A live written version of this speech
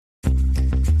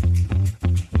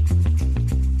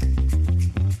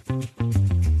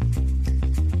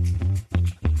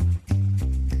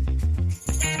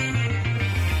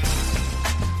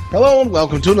Hello and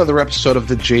welcome to another episode of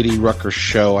the J.D. Rucker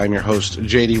Show. I'm your host,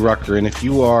 J.D. Rucker, and if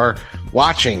you are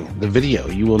watching the video,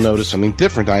 you will notice something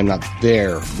different. I'm not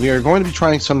there. We are going to be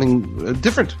trying something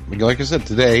different, like I said,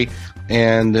 today,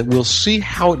 and we'll see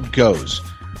how it goes.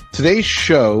 Today's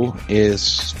show is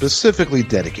specifically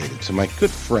dedicated to my good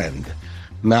friend,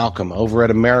 Malcolm, over at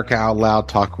America Out Loud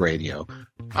Talk Radio.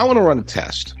 I want to run a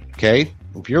test, okay?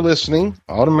 If you're listening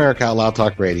on America Out Loud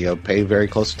Talk Radio, pay very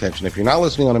close attention. If you're not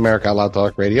listening on America Out Loud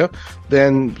Talk Radio,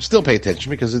 then still pay attention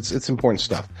because it's important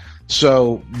stuff.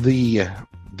 So the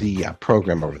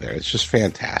program over there, it's just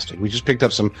fantastic. We just picked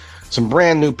up some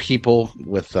brand new people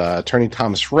with attorney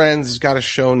Thomas Renz. He's got a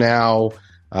show now.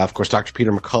 Of course, Dr.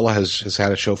 Peter McCullough has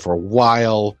had a show for a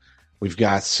while. We've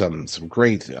got some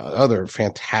great other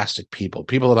fantastic people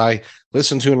that I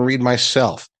listen to and read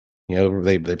myself. You know,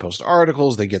 they post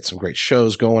articles, they get some great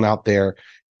shows going out there.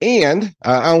 And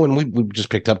we just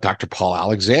picked up Dr. Paul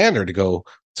Alexander to go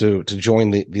to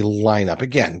join the lineup.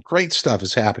 Again, great stuff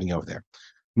is happening over there.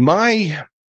 My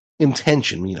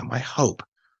intention, my hope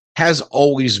has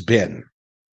always been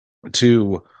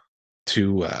to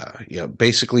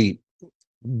basically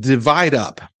divide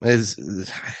up,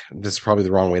 that's probably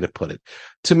the wrong way to put it,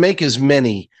 to make as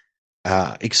many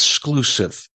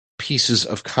exclusive pieces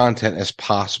of content as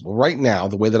possible. Right now,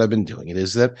 the way that I've been doing it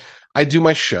is that I do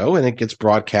my show and it gets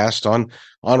broadcast on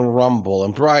Rumble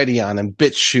and Brighteon and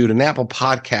BitChute and Apple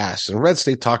Podcasts and Red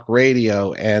State Talk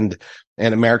Radio and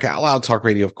America Out Loud Talk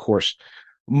Radio, of course.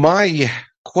 My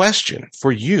question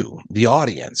for you, the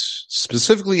audience,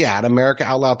 specifically at America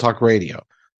Out Loud Talk Radio,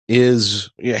 is,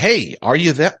 hey, are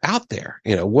you out there?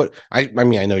 What I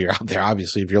know you're out there,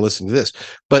 obviously, if you're listening to this,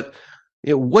 but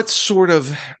what sort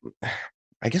of,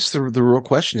 I guess the real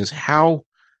question is how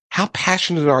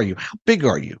passionate are you? How big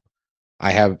are you? I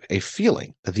have a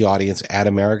feeling that the audience at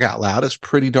America Out Loud is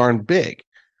pretty darn big.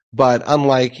 But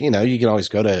unlike, you can always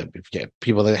go to, if you get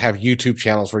people that have YouTube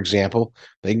channels, for example,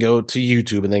 they go to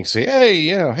YouTube and they say,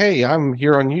 hey, I'm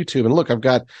here on YouTube. And look, I've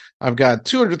got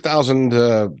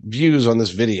 200,000 views on this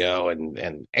video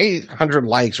and 800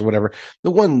 likes or whatever.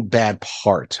 The one bad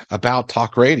part about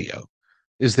talk radio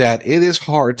is that it is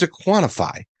hard to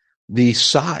quantify the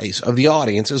size of the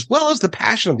audience as well as the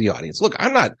passion of the audience. Look,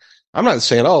 I'm not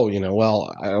saying,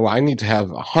 I need to have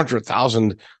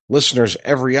 100,000 listeners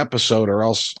every episode or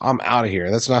else I'm out of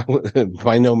here. That's not,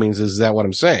 by no means is that what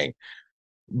I'm saying.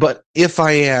 But if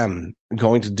I am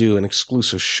going to do an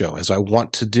exclusive show, as I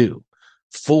want to do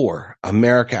for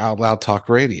America Out Loud Talk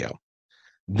Radio,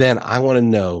 then I want to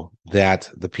know that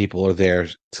the people are there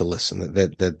to listen,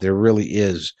 that there really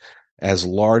is as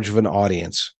large of an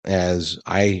audience as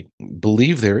I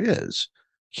believe there is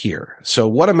here. So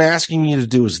what I'm asking you to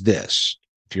do is this.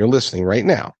 If you're listening right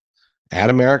now at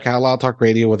America Out Loud Talk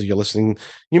Radio, whether you're listening,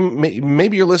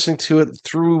 maybe you're listening to it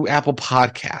through Apple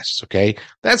Podcasts, okay?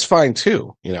 That's fine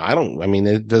too.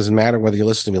 It doesn't matter whether you're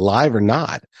listening to me live or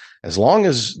not. As long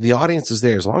as the audience is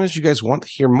there, as long as you guys want to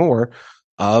hear more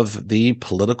of the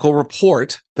political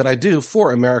report that I do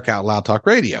for America Out Loud Talk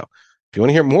Radio. If you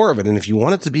want to hear more of it, and if you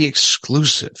want it to be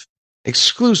exclusive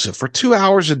for 2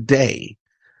 hours a day,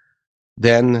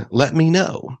 then let me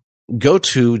know. Go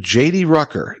to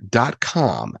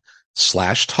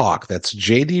jdrucker.com/talk. That's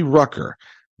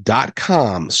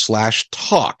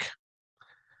jdrucker.com/talk.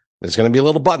 There's going to be a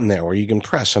little button there where you can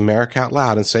press America Out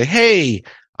Loud and say, hey,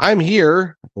 I'm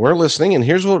here. We're listening. And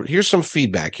here's some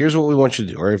feedback. Here's what we want you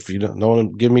to do. Or if you don't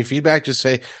want to give me feedback, just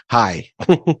say hi.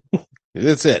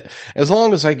 That's it. As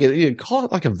long as I get, call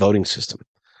it like a voting system.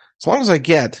 As long as I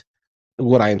get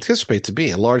what I anticipate to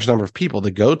be a large number of people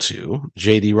that go to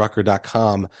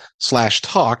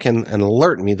jdrucker.com/talk and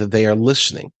alert me that they are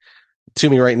listening to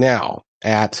me right now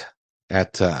at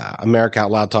America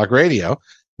Out Loud Talk Radio,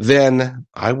 then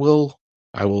I will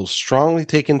strongly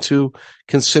take into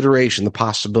consideration the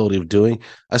possibility of doing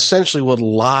essentially what a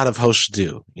lot of hosts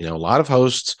do. A lot of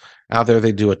hosts out there,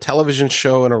 they do a television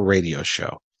show and a radio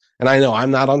show. And I know I'm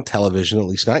not on television, at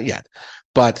least not yet,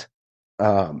 but,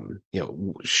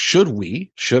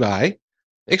 should I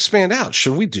expand out?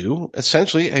 Should we do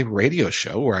essentially a radio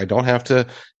show where I don't have to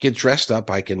get dressed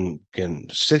up? I can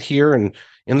sit here and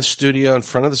in the studio in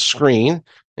front of the screen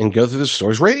and go through the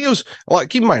stories.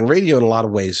 Keep in mind, radio in a lot of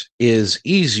ways is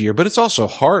easier, but it's also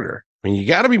harder. You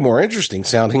got to be more interesting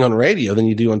sounding on radio than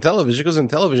you do on television, because in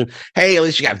television, hey, at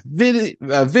least you got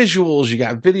visuals, you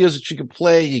got videos that you can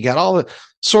play, you got all the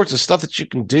sorts of stuff that you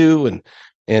can do, and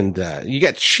you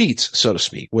got cheats, so to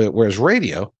speak. Whereas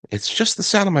radio, it's just the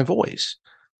sound of my voice,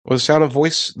 or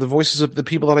the voices of the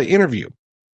people that I interview.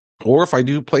 Or if I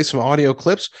do play some audio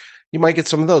clips, you might get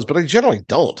some of those, but I generally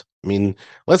don't.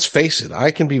 Let's face it,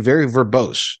 I can be very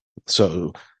verbose.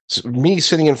 So me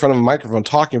sitting in front of a microphone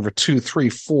talking for 2, 3,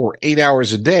 4, 8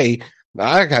 hours a day,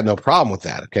 I got no problem with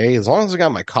that. Okay. As long as I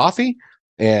got my coffee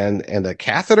and a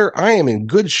catheter, I am in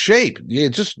good shape. Yeah,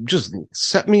 just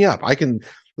set me up. This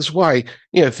is why,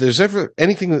 if there's ever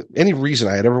any reason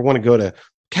I'd ever want to go to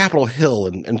Capitol Hill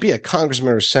and be a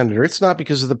congressman or senator, it's not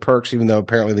because of the perks, even though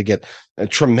apparently they get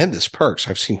tremendous perks.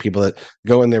 I've seen people that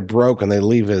go in there broke and they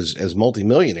leave as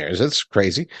multimillionaires. That's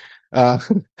crazy.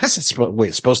 That's not the way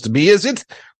it's supposed to be, is it?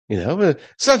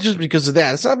 It's not just because of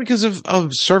that. It's not because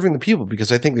of serving the people,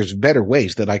 because I think there's better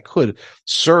ways that I could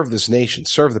serve this nation,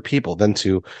 serve the people, than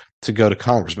to go to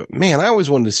Congress. But man, I always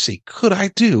wanted to see, could I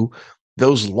do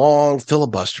those long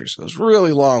filibusters, those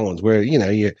really long ones where,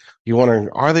 you wonder,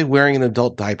 are they wearing an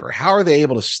adult diaper? How are they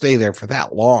able to stay there for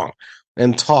that long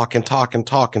and talk and talk and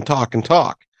talk and talk and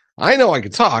talk? I know I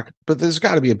could talk, but there's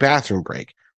got to be a bathroom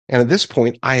break. And at this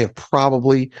point, I have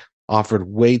probably offered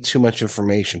way too much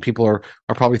information. People are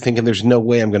probably thinking there's no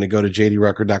way I'm going to go to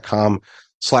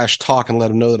jdrucker.com/talk and let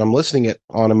them know that I'm listening it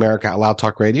on America Out Loud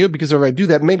Talk Radio, because if I do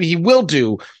that, maybe he will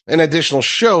do an additional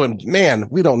show. And man,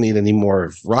 we don't need any more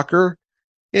of Rucker.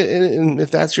 And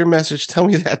if that's your message, tell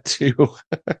me that too.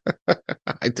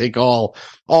 I take all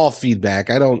feedback.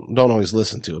 I don't always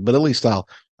listen to it, but at least I'll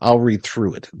read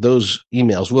through it. Those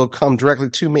emails will come directly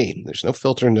to me. There's no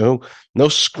filter, no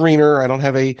screener. I don't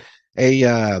have a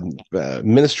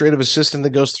administrative assistant that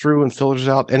goes through and filters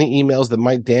out any emails that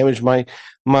might damage my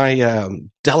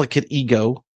delicate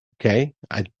ego. Okay.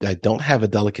 I don't have a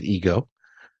delicate ego.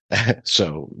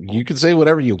 So you can say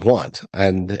whatever you want,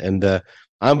 and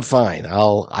I'm fine.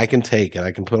 I can take it.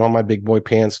 I can put on my big boy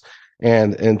pants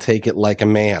and take it like a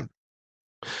man.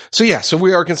 So yeah, so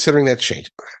we are considering that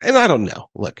change. And I don't know.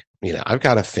 Look, I've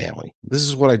got a family. This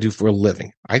is what I do for a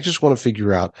living. I just want to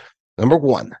figure out, number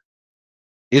one,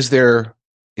 is there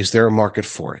a market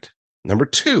for it? Number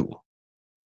two,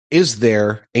 is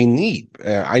there a need?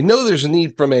 I know there's a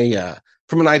need from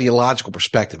an ideological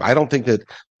perspective. I don't think that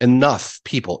enough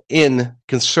people in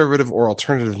conservative or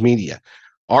alternative media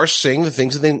are saying the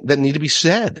things that need to be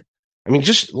said. I mean,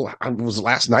 it was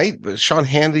last night, Sean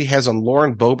Hannity has on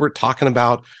Lauren Boebert talking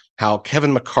about how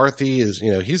Kevin McCarthy is,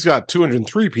 he's got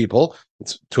 203 people.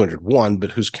 It's 201,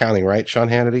 but who's counting, right? Sean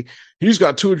Hannity. He's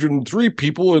got 203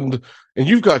 people and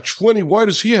you've got 20. Why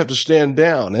does he have to stand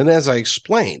down? And as I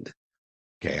explained,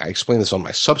 I explained this on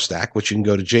my Substack, which you can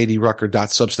go to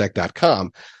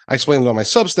jdrucker.substack.com. I explained it on my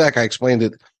Substack. I explained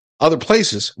it other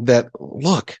places that,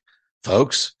 look,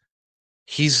 folks,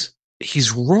 he's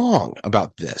wrong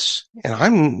about this.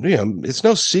 And it's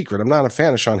no secret. I'm not a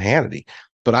fan of Sean Hannity,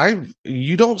 but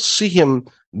you don't see him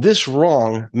this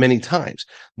wrong many times.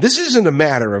 This isn't a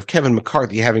matter of Kevin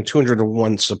McCarthy having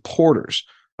 201 supporters.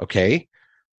 Okay.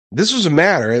 This is a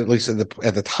matter, at least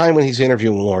at the time when he's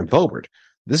interviewing Lauren Boebert,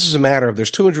 this is a matter of there's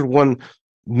 201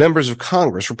 members of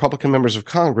Congress, Republican members of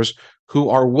Congress, who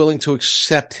are willing to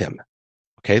accept him.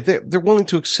 Okay, they're willing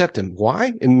to accept him.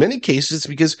 Why? In many cases, it's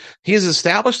because he has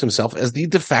established himself as the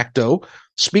de facto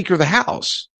Speaker of the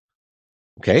House.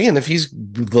 Okay, and if he's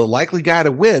the likely guy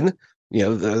to win,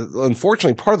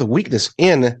 unfortunately, part of the weakness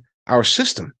in our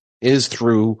system is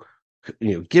through,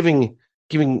 giving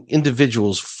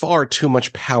individuals far too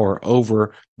much power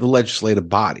over the legislative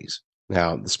bodies.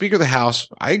 Now, the Speaker of the House,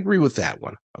 I agree with that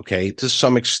one, okay, to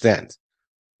some extent.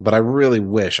 But I really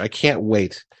I can't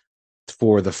wait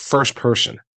for the first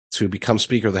person to become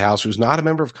Speaker of the House who's not a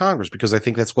member of Congress, because I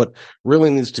think that's what really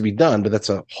needs to be done. But that's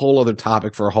a whole other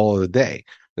topic for a whole other day.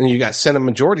 Then you got Senate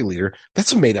Majority Leader.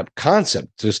 That's a made-up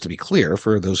concept, just to be clear,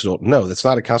 for those who don't know. That's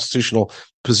not a constitutional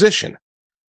position.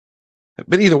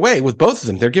 But either way, with both of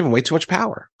them, they're given way too much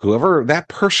power. Whoever that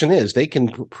person is, they can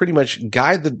pretty much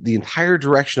guide the entire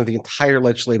direction of the entire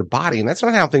legislative body. And that's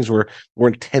not how things were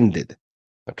intended.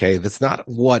 Okay, that's not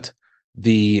what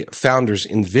the founders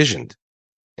envisioned.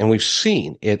 And we've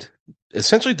seen it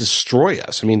essentially destroy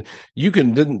us. I mean,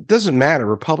 it doesn't matter,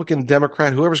 Republican,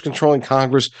 Democrat, whoever's controlling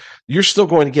Congress, you're still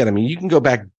going to get, you can go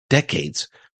back decades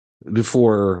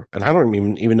before, and I don't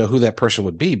even know who that person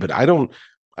would be, but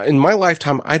in my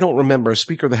lifetime, I don't remember a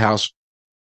Speaker of the House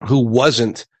who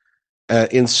wasn't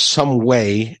in some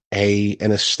way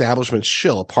an establishment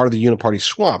shill, a part of the uniparty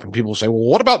swamp. And people say, well,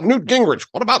 what about Newt Gingrich?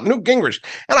 What about Newt Gingrich?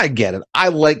 And I get it. I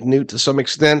like Newt to some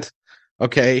extent.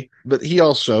 Okay. But he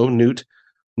also, Newt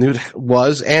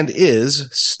was and is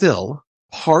still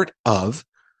part of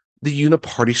the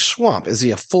uniparty swamp. Is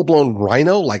he a full-blown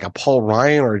rhino like a Paul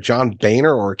Ryan or a John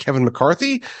Boehner or a Kevin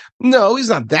McCarthy? No, he's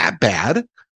not that bad.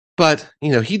 But,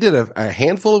 he did a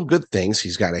handful of good things.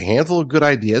 He's got a handful of good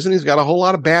ideas, and he's got a whole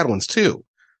lot of bad ones too.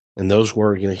 And those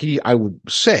were, I would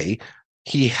say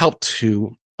he helped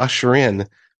to usher in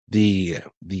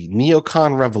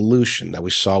neocon revolution that we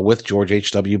saw with George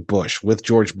H.W. Bush, with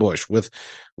George Bush,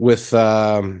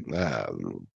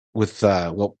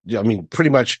 pretty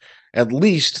much at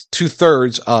least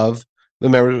 2/3 of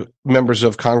the members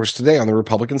of Congress today on the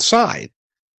Republican side.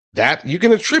 That you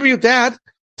can attribute that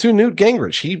to Newt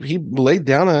Gingrich. He laid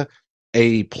down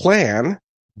a plan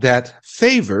that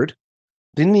favored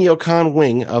the neocon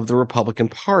wing of the Republican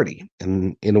Party.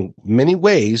 And in many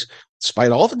ways,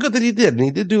 despite all the good that he did, and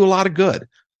he did do a lot of good,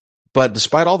 but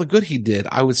despite all the good he did,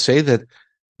 I would say that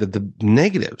the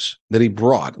negatives that he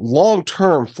brought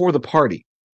long-term for the party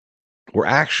were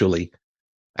actually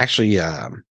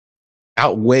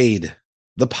outweighed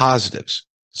the positives.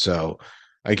 So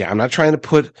again, I'm not trying to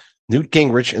put Newt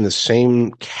Gingrich in the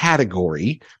same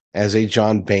category as a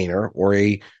John Boehner or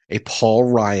a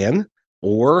Paul Ryan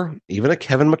or even a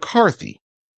Kevin McCarthy.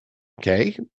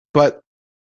 Okay. But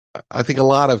I think a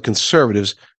lot of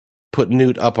conservatives put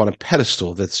Newt up on a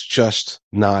pedestal that's just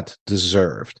not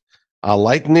deserved. I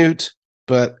like Newt,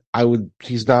 but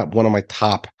he's not one of my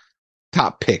top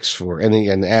picks for,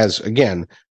 and as again,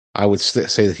 I would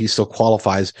say that he still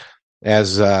qualifies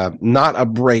as not a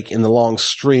break in the long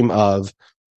stream of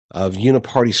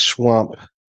uniparty swamp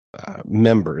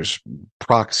members,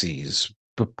 proxies,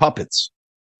 puppets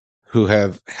who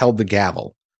have held the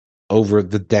gavel over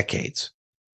the decades.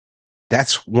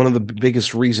 That's one of the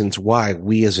biggest reasons why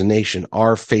we as a nation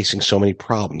are facing so many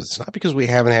problems. It's not because we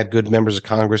haven't had good members of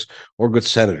Congress or good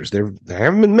senators. There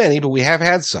haven't been many, but we have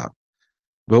had some.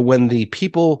 But when the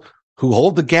people who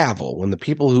hold the gavel, when the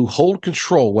people who hold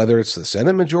control, whether it's the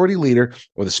Senate Majority Leader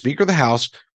or the Speaker of the House,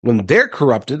 when they're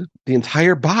corrupted, the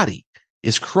entire body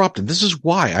is corrupted. This is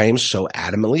why I am so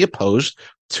adamantly opposed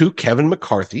to Kevin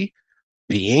McCarthy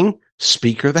being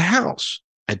Speaker of the House.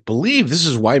 I believe this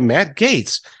is why Matt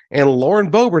Gaetz and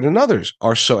Lauren Boebert and others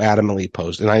are so adamantly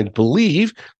opposed. And I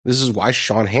believe this is why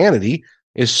Sean Hannity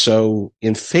is so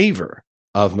in favor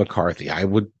of McCarthy. I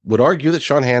would argue that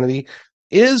Sean Hannity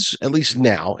is, at least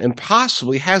now, and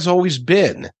possibly has always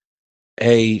been,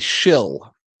 a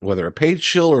shill, whether a paid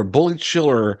shill or a bullied shill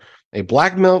or a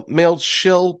blackmailed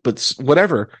shill, but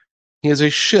whatever. He is a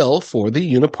shill for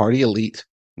the uniparty elite,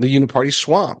 the uniparty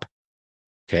swamp.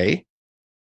 Okay?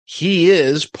 He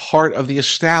is part of the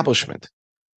establishment.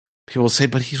 People will say,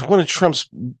 but he's one of Trump's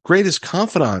greatest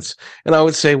confidants. And I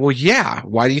would say, well, yeah.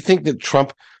 Why do you think that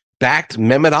Trump backed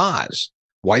Mehmet Oz?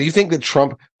 Why do you think that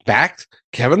Trump backed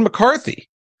Kevin McCarthy?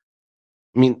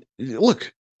 I mean,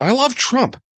 look, I love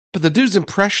Trump, but the dude's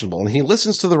impressionable and he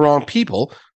listens to the wrong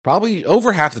people probably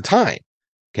over half the time.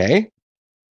 Okay.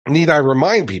 Need I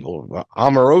remind people?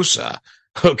 Omarosa.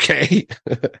 Okay.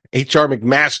 H.R.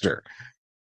 McMaster.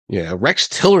 Yeah. Rex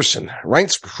Tillerson,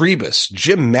 Reince Priebus,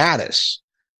 Jim Mattis,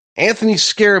 Anthony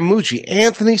Scaramucci.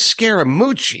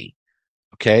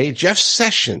 Okay. Jeff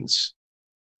Sessions.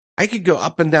 I could go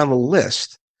up and down the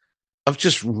list of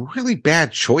just really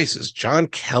bad choices. John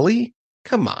Kelly?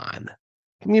 Come on.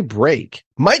 Give me a break.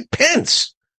 Mike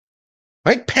Pence.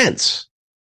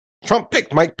 Trump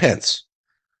picked Mike Pence.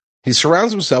 He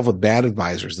surrounds himself with bad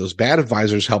advisors. Those bad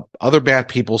advisors help other bad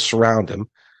people surround him.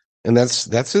 And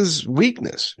that's his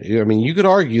weakness. I mean, you could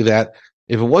argue that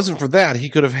if it wasn't for that, he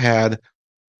could have had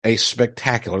a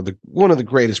spectacular, one of the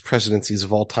greatest presidencies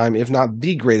of all time, if not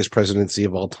the greatest presidency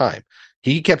of all time.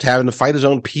 He kept having to fight his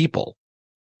own people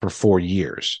for 4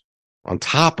 years, on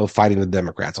top of fighting the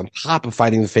Democrats, on top of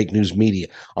fighting the fake news media,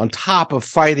 on top of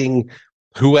fighting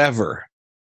whoever.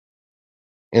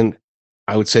 And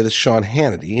I would say that Sean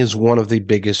Hannity is one of the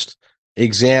biggest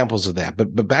examples of that.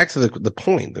 But back to the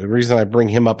point, the reason I bring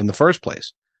him up in the first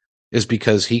place is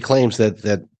because he claims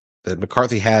that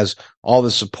McCarthy has all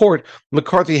the support.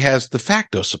 McCarthy has de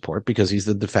facto support because he's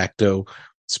the de facto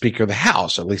Speaker of the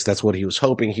House. At least that's what he was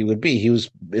hoping he would be. He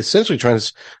was essentially trying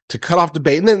to cut off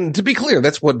debate. And then, to be clear,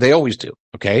 that's what they always do.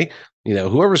 Okay. You know,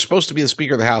 whoever's supposed to be the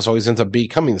Speaker of the House always ends up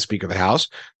becoming the Speaker of the House.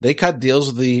 They cut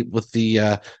deals with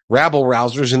the rabble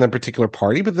rousers in their particular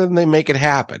party, but then they make it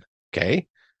happen. Okay.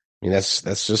 I mean,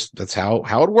 that's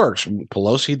how it works.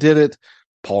 Pelosi did it.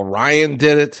 Paul Ryan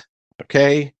did it.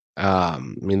 Okay. I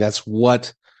mean, that's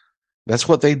what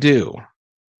they do.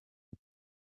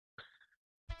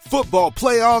 Football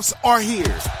playoffs are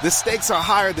here. The stakes are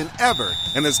higher than ever,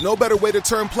 and there's no better way to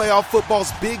turn playoff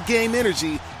football's big game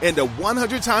energy into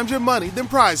 100 times your money than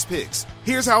Prize Picks.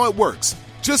 Here's how it works.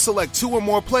 Just select 2 or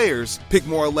more players, pick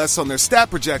more or less on their stat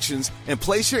projections, and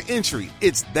place your entry.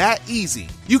 It's that easy.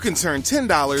 You can turn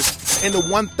 $10 into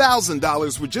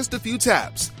 $1,000 with just a few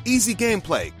taps. Easy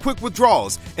gameplay, quick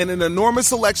withdrawals, and an enormous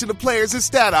selection of players and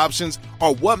stat options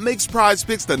are what makes Prize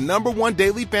Picks the #1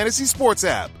 daily fantasy sports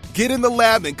app. Get in the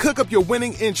lab and cook up your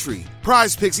winning entry.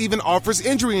 PrizePicks even offers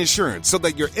injury insurance so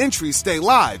that your entries stay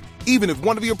live, even if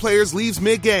one of your players leaves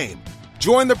mid-game.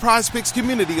 Join the PrizePicks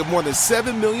community of more than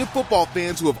 7 million football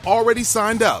fans who have already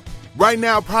signed up. Right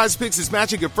now, PrizePicks is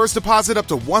matching your first deposit up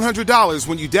to $100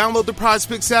 when you download the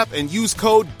PrizePicks app and use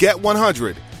code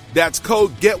GET100. That's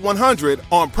code GET100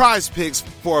 on PrizePicks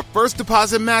for a first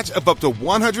deposit match of up to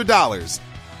 $100.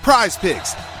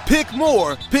 PrizePicks. Pick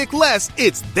more, pick less.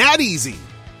 It's that easy.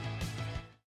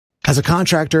 As a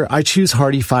contractor, I choose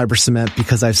Hardy Fiber Cement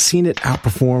because I've seen it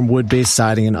outperform wood-based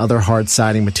siding and other hard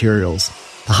siding materials.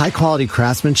 The high-quality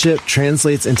craftsmanship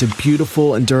translates into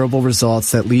beautiful and durable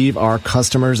results that leave our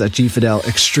customers at G-Fidel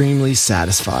extremely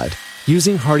satisfied.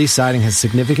 Using Hardy siding has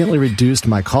significantly reduced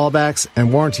my callbacks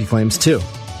and warranty claims, too.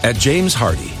 At James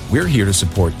Hardy, we're here to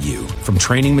support you, from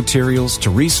training materials to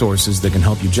resources that can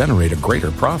help you generate a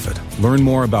greater profit. Learn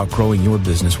more about growing your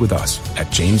business with us at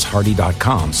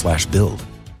jameshardy.com/build.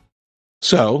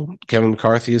 So Kevin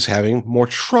McCarthy is having more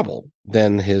trouble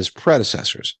than his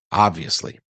predecessors,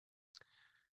 obviously.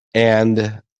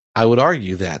 And I would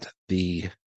argue that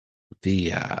the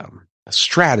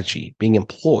strategy being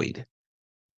employed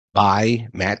by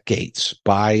Matt Gaetz,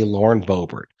 by Lauren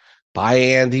Boebert, by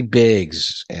Andy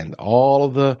Biggs, and all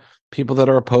of the people that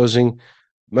are opposing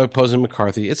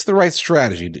McCarthy, it's the right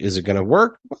strategy. Is it going to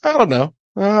work? I don't know.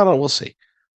 We'll see.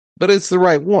 But it's the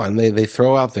right one. They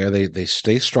throw out there. They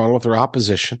stay strong with their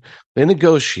opposition. They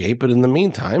negotiate, but in the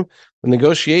meantime, the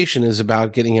negotiation is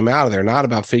about getting him out of there, not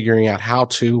about figuring out how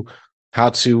to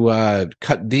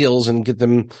cut deals and get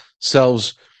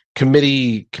themselves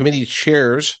committee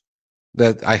chairs.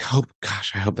 That I hope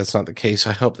that's not the case.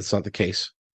 I hope that's not the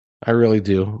case. I really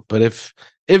do. But if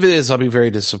it is, I'll be very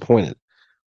disappointed.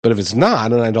 But if it's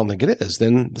not, and I don't think it is,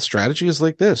 then the strategy is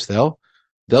like this. They'll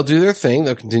do their thing.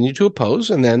 They'll continue to oppose,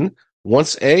 and then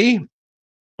once a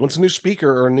new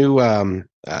speaker or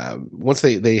once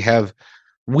they have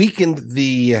weakened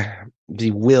the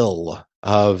will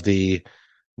of the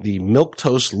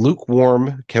milquetoast,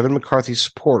 lukewarm Kevin McCarthy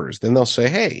supporters, then they'll say,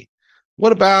 "Hey,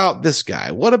 what about this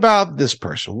guy? What about this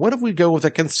person? What if we go with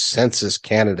a consensus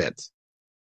candidate?"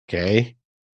 Okay.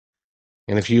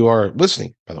 And if you are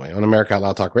listening, by the way, on America Out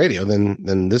Loud Talk Radio,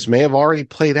 then this may have already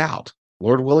played out.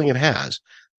 Lord willing, it has.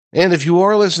 And if you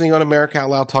are listening on America Out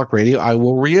Loud Talk Radio, I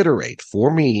will reiterate,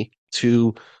 for me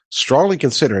to strongly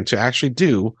consider and to actually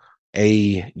do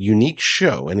a unique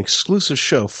show, an exclusive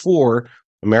show for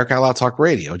America Out Loud Talk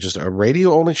Radio, just a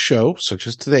radio-only show, such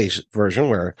as today's version,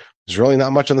 where there's really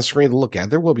not much on the screen to look at.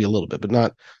 There will be a little bit,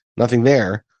 but nothing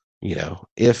there.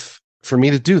 If for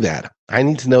me to do that, I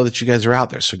need to know that you guys are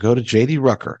out there. So go to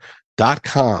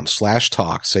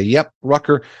jdrucker.com/talk. Say, "Yep,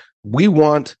 Rucker, we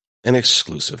want an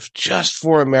exclusive just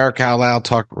for America Out Loud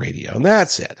Talk Radio." And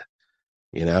that's it.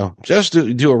 Just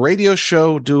do a radio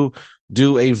show, do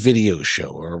a video show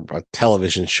or a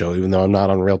television show, even though I'm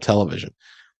not on real television.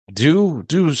 Do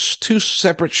two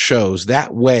separate shows.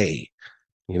 That way,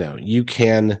 you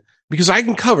can, because I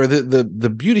can cover the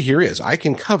beauty here is I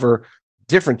can cover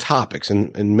different topics.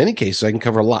 And in many cases, I can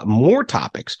cover a lot more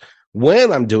topics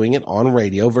when I'm doing it on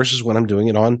radio versus when I'm doing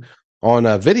it on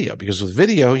video, because with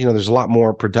video, there's a lot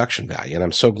more production value. And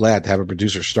I'm so glad to have a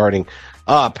producer starting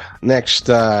up next,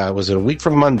 was it a week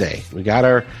from Monday? We'll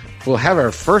have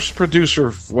our first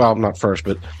producer. Well, not first,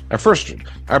 but our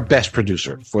best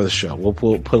producer for the show. We'll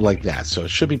put it like that. So it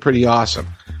should be pretty awesome.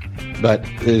 But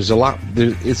there's a lot,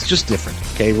 it's just different.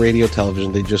 Okay. Radio,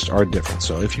 television, they just are different.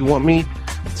 So if you want me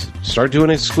to start doing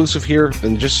an exclusive here,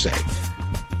 then just say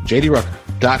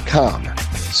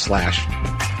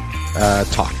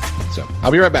jdrucker.com/talk. So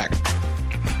I'll be right back.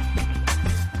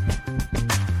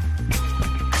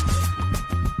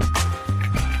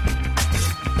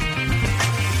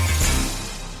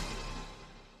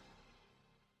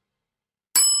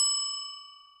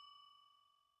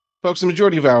 Folks, the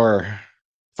majority of our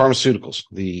pharmaceuticals,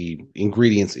 the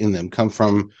ingredients in them, come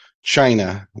from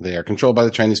China. They are controlled by the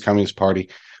Chinese Communist Party.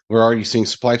 We're already seeing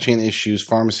supply chain issues.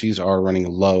 Pharmacies are running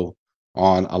low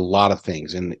on a lot of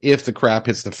things. And if the crap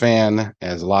hits the fan,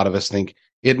 as a lot of us think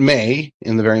it may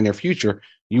in the very near future,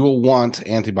 you will want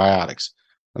antibiotics.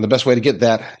 And the best way to get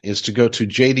that is to go to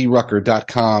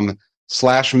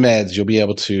jdrucker.com/meds. You'll be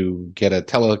able to get a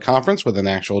teleconference with an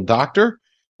actual doctor,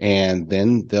 and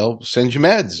then they'll send you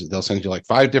meds. They'll send you like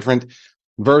 5 different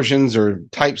versions or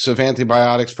types of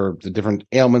antibiotics for the different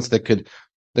ailments that could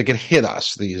hit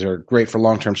us. These are great for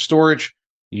long-term storage.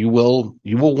 You will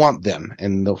want them,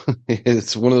 and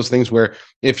it's one of those things where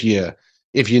if you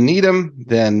need them,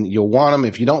 then you'll want them.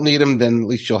 If you don't need them, then at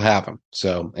least you'll have them.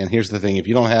 So, and here's the thing: if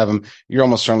you don't have them, you're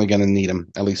almost certainly going to need them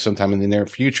at least sometime in the near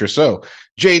future. So,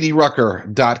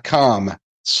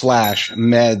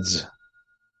 jdrucker.com/meds.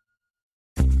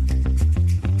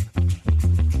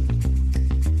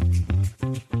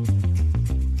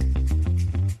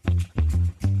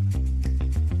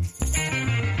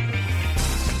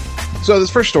 So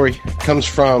this first story comes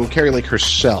from Kari Lake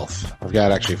herself. I've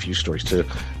got actually a few stories to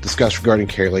discuss regarding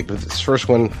Kari Lake, but this first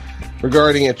one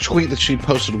regarding a tweet that she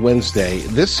posted Wednesday.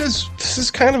 This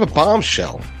is kind of a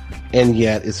bombshell, and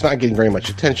yet it's not getting very much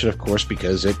attention, of course,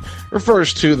 because it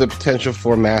refers to the potential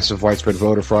for massive widespread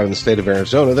voter fraud in the state of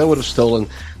Arizona that would have stolen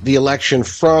the election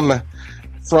from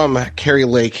Kari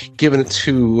Lake, given it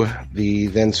to the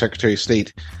then Secretary of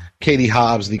State Katie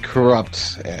Hobbs, the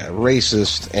corrupt,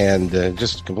 racist, and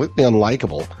just completely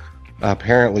unlikable,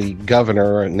 apparently,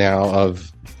 governor now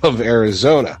of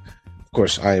Arizona. Of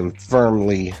course, I am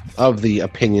firmly of the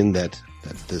opinion that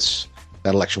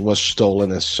election was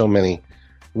stolen, as so many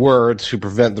were, to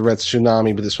prevent the red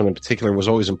tsunami, but this one in particular was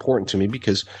always important to me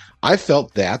because I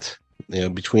felt that,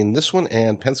 between this one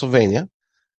and Pennsylvania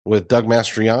with Doug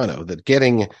Mastriano, that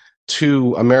getting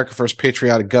two America First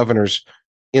patriotic governors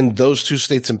in those two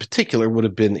states in particular would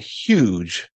have been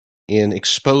huge in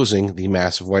exposing the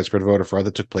massive widespread voter fraud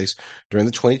that took place during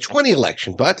the 2020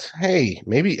 election. But hey,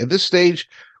 maybe at this stage,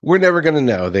 we're never going to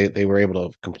know. They were able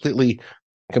to completely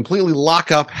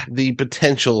lock up the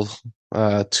potential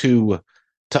to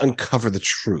uncover the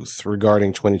truth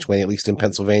regarding 2020, at least in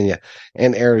Pennsylvania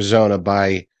and Arizona,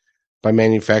 by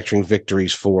manufacturing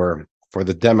victories for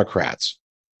the Democrats.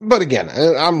 But again,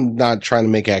 I'm not trying to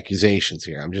make accusations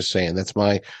here. I'm just saying that's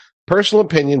my personal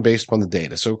opinion based upon the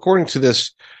data. So according to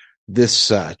this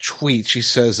tweet, she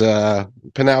says,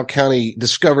 Pinal County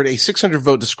discovered a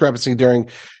 600-vote discrepancy during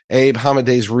Abe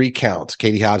Hamadeh's recount.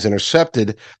 Katie Hobbs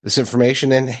intercepted this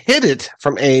information and hid it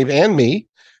from Abe and me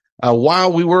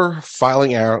while we were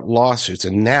filing our lawsuits.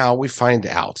 And now we find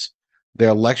out their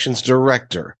elections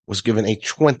director was given a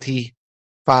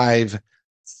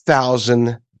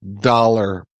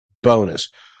 $25,000 bonus.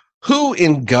 Who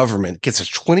in government gets a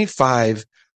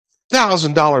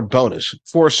 $25,000 bonus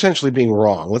for essentially being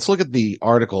wrong? Let's look at the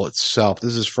article itself.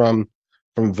 This is from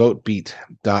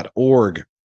votebeat.org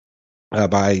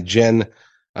by Jen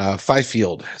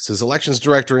Fifield. It says elections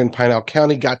director in Pinal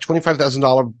County got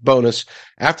 $25,000 bonus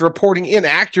after reporting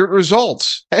inaccurate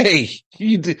results. Hey,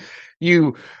 you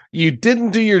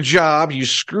didn't do your job. You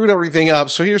screwed everything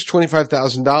up. So here's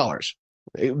 $25,000.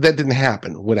 That didn't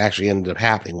happen. What actually ended up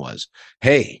happening was,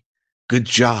 hey, good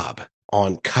job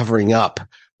on covering up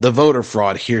the voter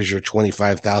fraud. Here's your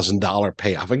 $25,000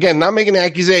 payoff. Again, not making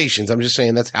accusations. I'm just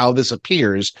saying that's how this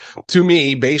appears to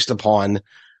me based upon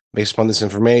this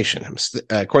information.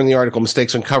 According to the article,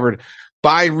 mistakes uncovered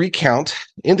by recount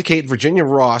indicate Virginia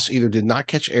Ross either did not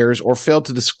catch errors or failed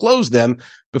to disclose them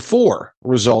before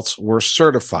results were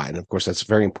certified. And of course, that's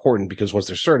very important because once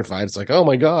they're certified, it's like, oh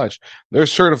my gosh, they're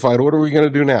certified. What are we going to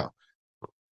do now?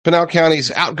 Pinal County's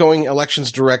outgoing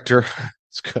elections director,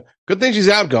 it's good thing she's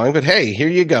outgoing, but hey, here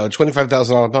you go,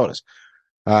 $25,000 bonus.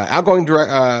 Outgoing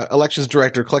elections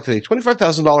director collected a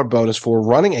 $25,000 bonus for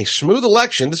running a smooth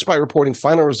election despite reporting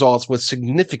final results with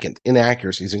significant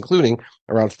inaccuracies, including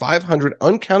around 500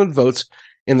 uncounted votes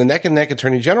in the neck-and-neck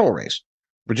attorney general race.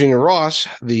 Virginia Ross,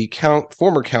 the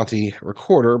former county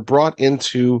recorder, brought in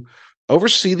to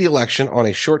oversee the election on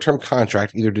a short-term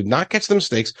contract, either did not catch the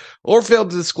mistakes or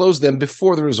failed to disclose them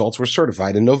before the results were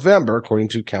certified in November, according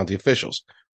to county officials.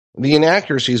 The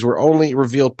inaccuracies were only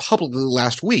revealed publicly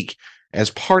last week as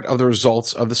part of the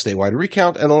results of the statewide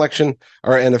recount, and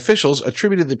officials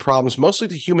attributed the problems mostly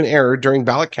to human error during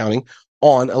ballot counting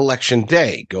on election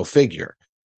day. Go figure.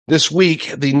 This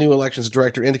week, the new elections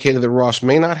director indicated that Ross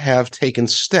may not have taken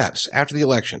steps after the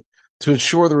election to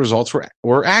ensure the results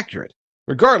were accurate.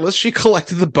 Regardless, she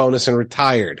collected the bonus and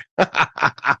retired.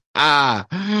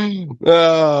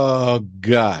 Oh,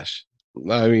 gosh.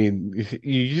 I mean,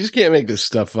 you just can't make this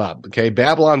stuff up, okay?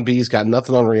 Babylon Bee's got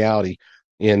nothing on reality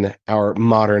in our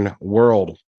modern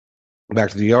world.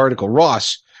 Back to the article.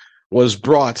 Ross was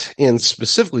brought in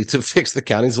specifically to fix the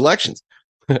county's elections.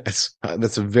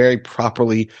 That's a very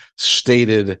properly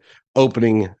stated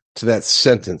opening to that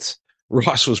sentence.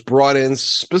 Ross was brought in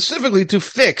specifically to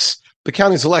fix the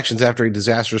county's elections after a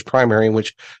disastrous primary in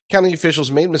which county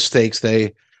officials made mistakes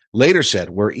they later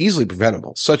said were easily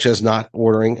preventable, such as not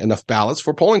ordering enough ballots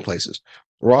for polling places.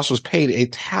 Ross was paid a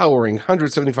towering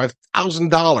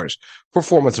 $175,000 for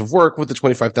 4 months of work, with the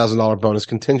 $25,000 bonus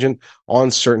contingent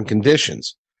on certain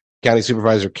conditions. County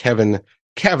Supervisor Kevin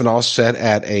Kavanaugh said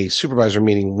at a supervisor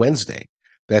meeting Wednesday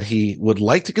that he would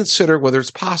like to consider whether it's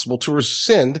possible to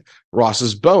rescind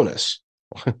Ross's bonus.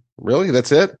 Really?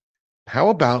 That's it? How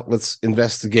about let's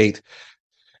investigate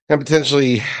and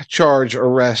potentially charge,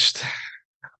 arrest,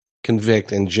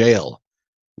 convict, and jail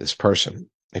this person?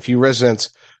 A few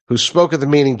residents who spoke at the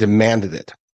meeting demanded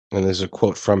it. And there's a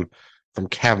quote from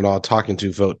Kavanaugh talking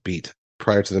to Vote Beat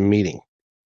prior to the meeting.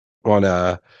 On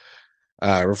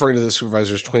referring to the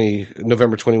supervisor's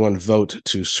November 21 vote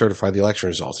to certify the election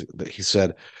results. He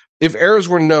said, if errors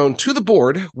were known to the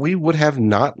board, we would have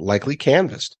not likely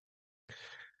canvassed.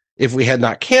 If we had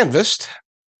not canvassed,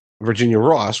 Virginia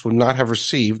Ross would not have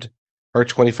received her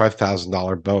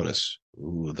 $25,000 bonus.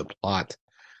 Ooh, the plot.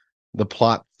 The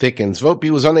plot thickens. Vote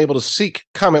B was unable to seek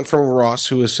comment from Ross,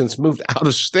 who has since moved out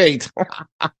of state.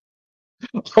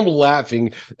 I'm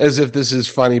laughing as if this is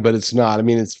funny, but it's not. I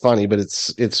mean, it's funny, but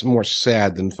it's more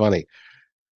sad than funny.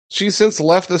 She's since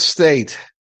left the state.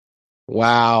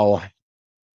 Wow.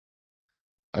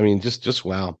 I mean, just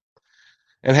wow.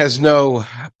 And has no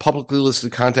publicly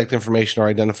listed contact information or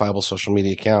identifiable social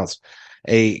media accounts.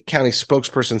 A county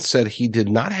spokesperson said he did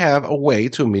not have a way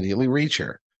to immediately reach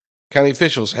her. County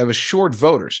officials have assured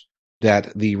voters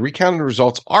that the recounted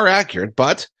results are accurate,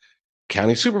 but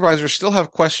county supervisors still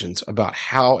have questions about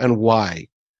how and why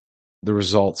the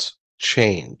results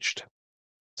changed.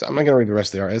 So I'm not going to read the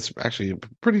rest of the article. It's actually a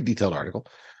pretty detailed article.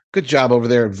 Good job over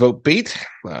there at VoteBeat,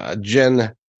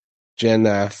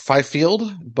 Jen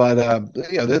Fifield. But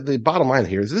the bottom line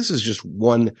here is this is just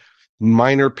one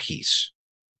minor piece.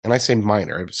 And I say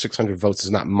minor. 600 votes is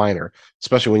not minor,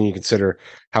 especially when you consider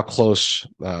how close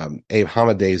Abe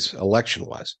Hamadeh's election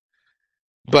was.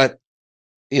 But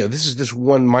this is just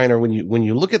one minor. When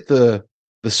you look at the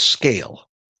scale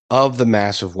of the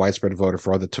massive widespread voter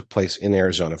fraud that took place in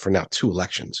Arizona for now 2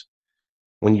 elections,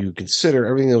 when you consider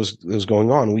everything that was going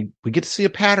on, we get to see a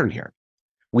pattern here.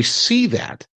 We see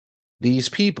that these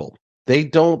people, they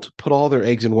don't put all their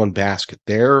eggs in one basket.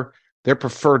 Their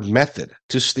preferred method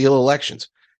to steal elections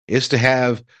is to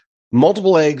have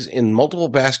multiple eggs in multiple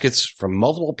baskets from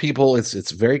multiple people.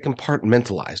 It's very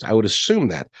compartmentalized. I would assume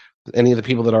that any of the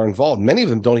people that are involved, many of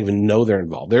them don't even know they're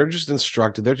involved. They're just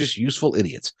instructed. They're just useful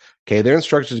idiots. Okay. They're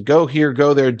instructed to go here,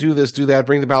 go there, do this, do that,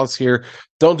 bring the ballots here.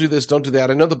 Don't do this, don't do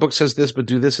that. I know the book says this, but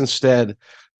do this instead,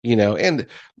 and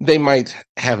they might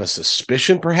have a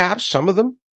suspicion, perhaps some of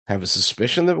them have a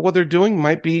suspicion that what they're doing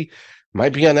might be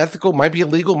unethical, might be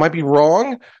illegal, might be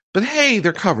wrong, but hey,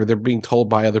 they're covered. They're being told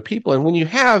by other people. And when you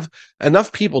have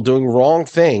enough people doing wrong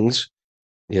things,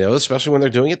 especially when they're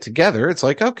doing it together, it's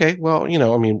like, okay, well,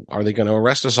 are they going to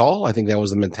arrest us all? I think that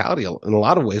was the mentality in a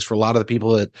lot of ways for a lot of the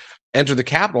people that entered the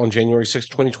Capitol on January 6,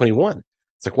 2021.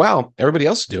 It's like, wow, everybody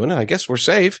else is doing it. I guess we're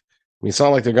safe. I mean, it's not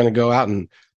like they're going to go out and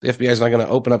the FBI is not going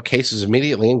to open up cases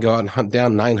immediately and go out and hunt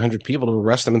down 900 people to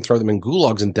arrest them and throw them in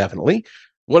gulags indefinitely.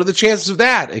 What are the chances of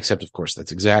that? Except, of course,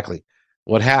 that's exactly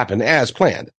what happened as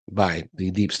planned by the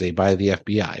deep state, by the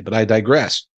FBI. But I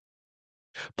digress.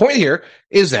 Point here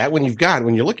is that when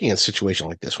you're looking at a situation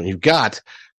like this, when you've got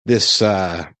this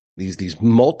these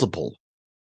multiple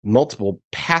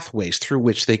pathways through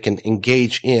which they can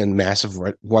engage in massive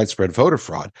widespread voter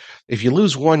fraud, if you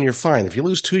lose one, you're fine. If you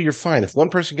lose 2, you're fine. If one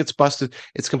person gets busted,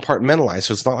 it's compartmentalized,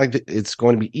 so it's not like it's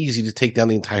going to be easy to take down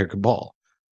the entire cabal.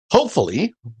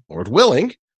 Hopefully, Lord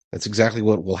willing, that's exactly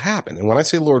what will happen. And when I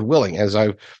say Lord willing, as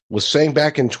I was saying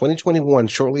back in 2021,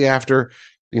 shortly after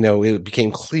it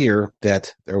became clear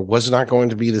that there was not going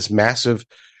to be this massive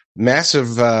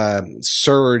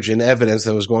surge in evidence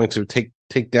that was going to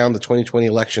take down the 2020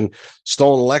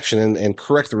 stolen election and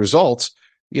correct the results.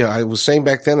 I was saying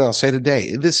back then, and I'll say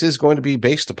today, this is going to be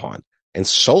based upon and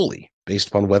solely based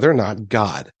upon whether or not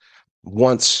God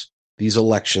wants these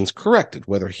elections corrected,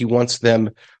 whether he wants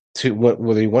this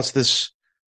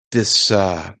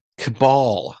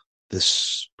cabal,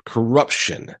 this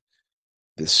corruption,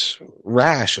 this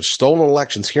rash of stolen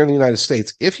elections here in the United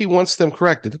States. If he wants them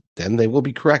corrected, then they will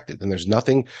be corrected. And there's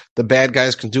nothing the bad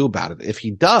guys can do about it. If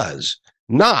he does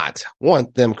not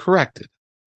want them corrected,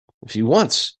 if he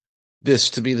wants this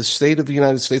to be the state of the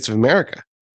United States of America,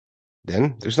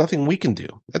 then there's nothing we can do.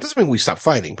 That doesn't mean we stop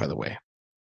fighting, by the way.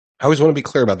 I always want to be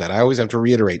clear about that. I always have to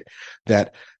reiterate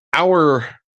that our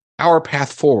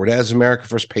path forward as America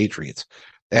First Patriots,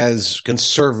 as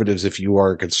conservatives, if you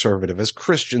are a conservative, as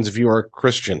Christians, if you are a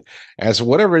Christian, as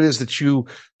whatever it is that you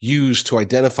use to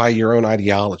identify your own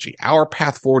ideology, our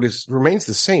path forward remains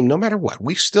the same no matter what.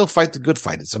 We still fight the good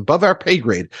fight. It's above our pay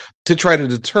grade to try to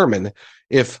determine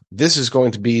if this is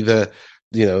going to be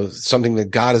something that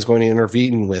God is going to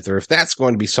intervene with, or if that's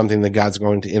going to be something that God's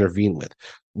going to intervene with.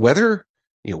 Whether,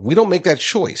 we don't make that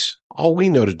choice. All we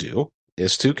know to do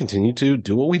is to continue to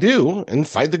do what we do and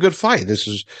fight the good fight. This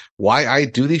is why I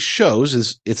do these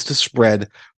shows, it's to spread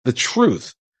the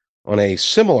truth. On a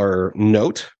similar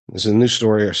note, there's a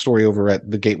story over at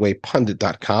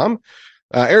thegatewaypundit.com.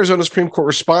 Arizona Supreme Court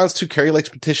responds to Kari Lake's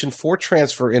petition for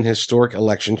transfer in historic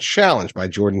election challenge by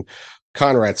Jordan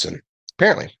Conradson.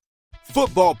 Apparently,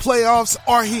 Football playoffs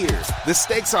are here. The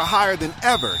stakes are higher than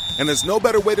ever, and there's no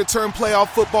better way to turn playoff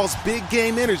football's big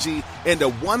game energy into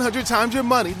 100 times your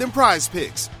money than Prize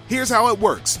Picks. Here's how it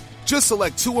works. Just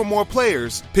select 2 or more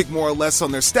players, pick more or less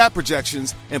on their stat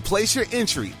projections, and place your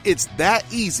entry. It's that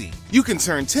easy. You can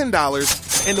turn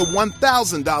 $10 into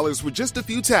 $1,000 with just a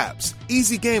few taps.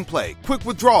 Easy gameplay, quick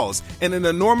withdrawals, and an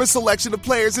enormous selection of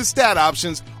players and stat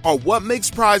options are what makes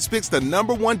Prize Picks the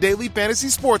 #1 daily fantasy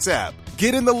sports app.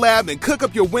 Get in the lab and cook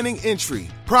up your winning entry.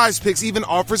 Prize Picks even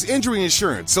offers injury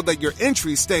insurance so that your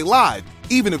entries stay live,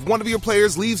 even if one of your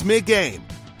players leaves mid-game.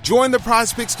 Join the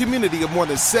Prize Picks community of more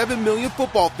than 7 million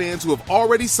football fans who have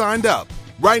already signed up.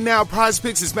 Right now, Prize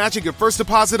Picks is matching your first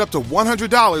deposit up to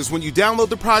 $100 when you download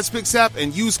the Prize Picks app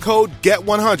and use code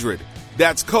GET100.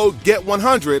 That's code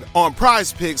GET100 on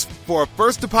Prize Picks for a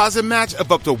first deposit match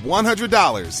of up to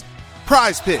 $100.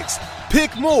 Prize Picks.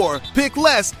 Pick more, pick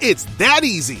less. It's that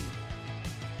easy.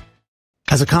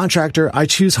 As a contractor, I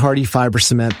choose Hardy Fiber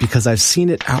Cement because I've seen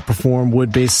it outperform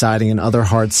wood-based siding and other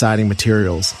hard siding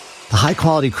materials. The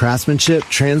high-quality craftsmanship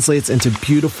translates into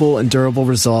beautiful and durable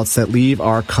results that leave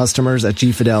our customers at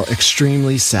G-Fidel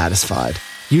extremely satisfied.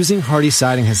 Using Hardy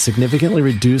siding has significantly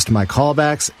reduced my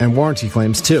callbacks and warranty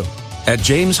claims too. At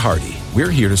James Hardy,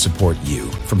 we're here to support you,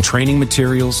 from training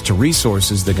materials to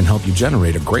resources that can help you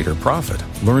generate a greater profit.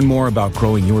 Learn more about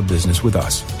growing your business with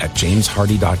us at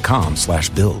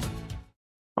jameshardy.com/build.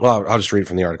 Well, I'll just read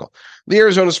from the article. The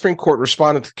Arizona Supreme Court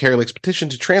responded to Kari Lake's petition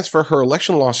to transfer her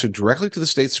election lawsuit directly to the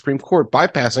state Supreme Court,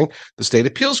 bypassing the state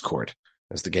appeals court.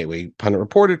 As the Gateway Pundit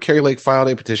reported, Kari Lake filed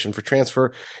a petition for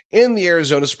transfer in the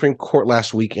Arizona Supreme Court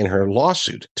last week in her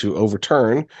lawsuit to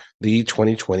overturn the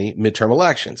 2020 midterm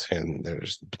elections. And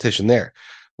there's the petition there.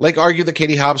 Lake argued that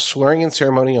Katie Hobbs' swearing-in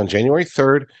ceremony on January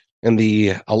 3rd and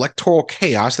the electoral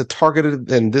chaos that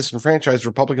targeted and disenfranchised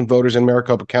Republican voters in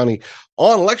Maricopa County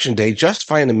on Election Day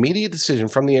justify an immediate decision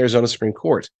from the Arizona Supreme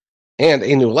Court and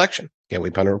a new election. Gateway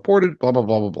Pundit reported, blah, blah,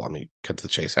 blah, blah, blah. Let me cut to the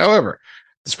chase. However,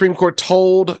 the Supreme Court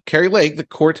told Kari Lake the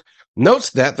court notes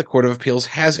that the Court of Appeals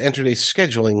has entered a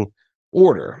scheduling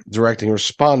order directing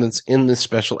respondents in this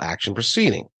special action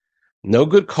proceeding. No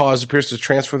good cause appears to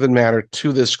transfer the matter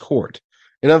to this court.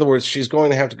 In other words, she's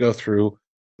going to have to go through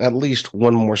at least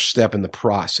one more step in the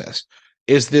process.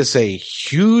 Is this a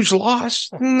huge loss?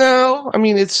 No. I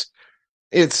mean, it's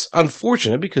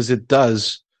unfortunate because it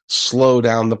does slow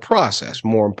down the process.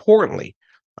 More importantly,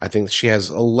 I think that she has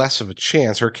a less of a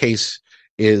chance. Her case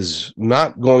is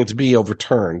not going to be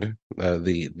overturned.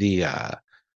 The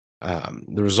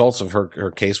results of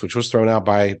her case, which was thrown out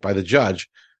by the judge,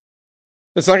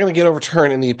 it's not going to get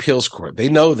overturned in the appeals court. They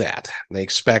know that. They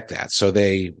expect that. So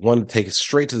they want to take it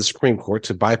straight to the Supreme Court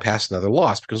to bypass another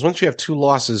loss. Because once you have 2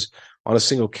 losses on a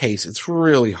single case, it's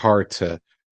really hard to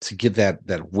get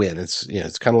that win. It's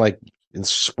it's kind of like in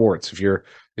sports. If you're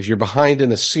behind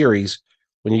in a series,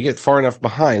 when you get far enough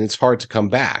behind, it's hard to come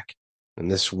back.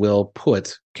 And this will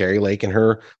put Kari Lake and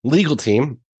her legal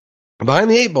team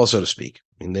behind the 8 ball, so to speak.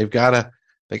 I mean, they got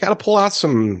to pull out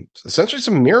essentially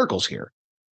some miracles here.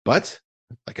 But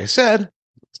like I said,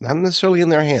 it's not necessarily in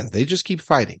their hands. They just keep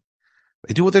fighting.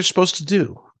 They do what they're supposed to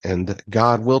do, and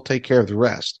God will take care of the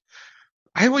rest.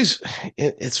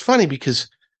 It's funny because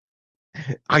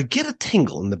I get a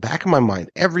tingle in the back of my mind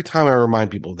every time I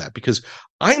remind people of that, because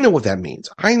I know what that means.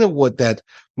 I know what that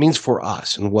means for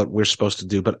us and what we're supposed to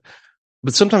do. But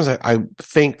sometimes I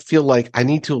feel like I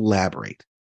need to elaborate.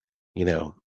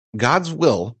 God's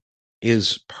will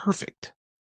is perfect.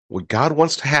 What God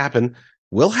wants to happen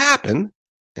will happen,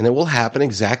 and it will happen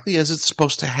exactly as it's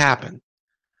supposed to happen.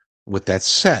 With that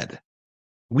said,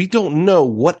 we don't know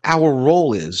what our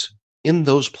role is in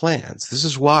those plans. This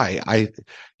is why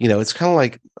it's kind of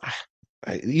like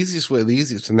the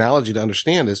easiest analogy to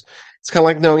understand is it's kind of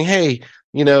like knowing, hey,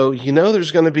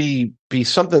 there's going to be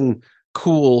something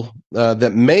cool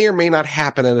that may or may not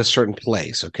happen at a certain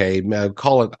place. Okay,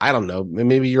 call it, I don't know,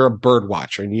 maybe you're a bird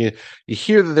watcher and you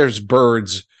hear that there's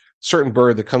certain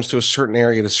bird that comes to a certain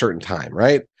area at a certain time,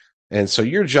 right? And so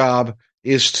your job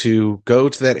is to go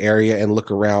to that area and look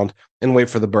around and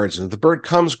wait for the birds. And if the bird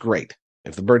comes, great.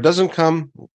 If the bird doesn't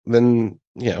come, then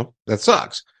that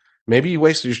sucks. Maybe you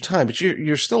wasted your time, but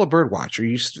you're still a bird watcher.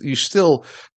 You still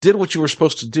did what you were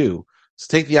supposed to do. To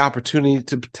take the opportunity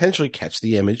to potentially catch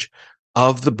the image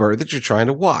of the bird that you're trying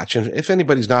to watch. And if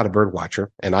anybody's not a bird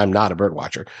watcher, and I'm not a bird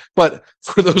watcher, but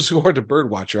for those who aren't a bird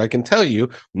watcher, I can tell you,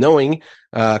 knowing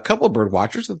a couple of bird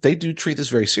watchers, that they do treat this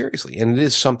very seriously. And it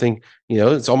is something,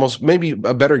 it's almost maybe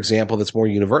a better example that's more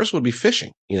universal would be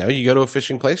fishing. You go to a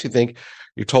fishing place,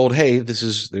 you're told, hey,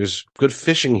 there's good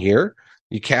fishing here.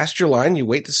 You cast your line, you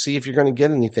wait to see if you're going to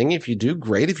get anything. If you do,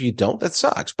 great. If you don't, that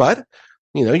sucks. But,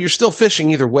 you're still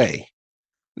fishing either way.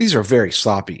 These are very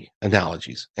sloppy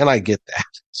analogies, and I get that.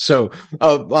 So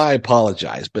I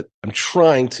apologize, but I'm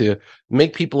trying to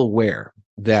make people aware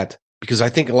that, because I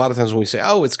think a lot of times when we say,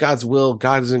 oh, it's God's will,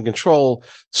 God is in control,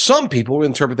 some people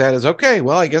interpret that as, okay,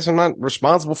 well, I guess I'm not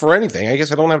responsible for anything. I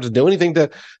guess I don't have to do anything to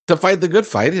fight the good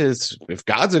fight. If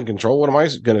God's in control, what am I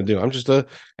going to do? I'm just a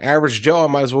average Joe. I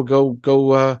might as well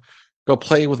go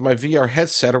play with my VR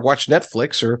headset or watch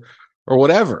Netflix or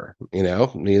whatever.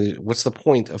 What's the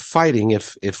point of fighting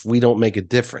if we don't make a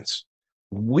difference?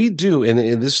 We do, and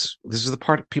this is the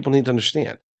part people need to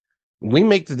understand. We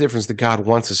make the difference that God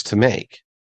wants us to make.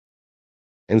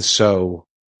 And so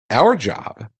our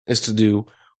job is to do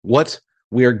what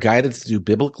we are guided to do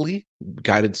biblically,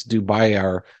 guided to do by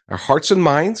our hearts and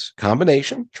minds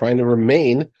combination, trying to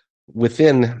remain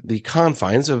within the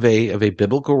confines of a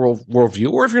biblical worldview,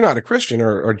 or if you're not a Christian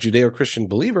or Judeo-Christian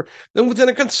believer, then within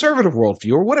a conservative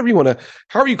worldview, or whatever you want to,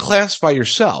 however you classify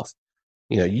yourself.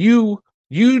 You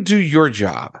do your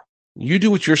job. You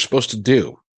do what you're supposed to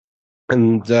do.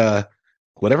 And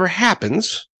whatever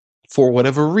happens, for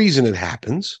whatever reason it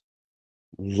happens,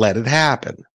 let it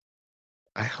happen.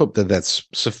 I hope that that's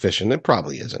sufficient. It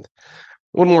probably isn't.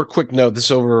 One more quick note.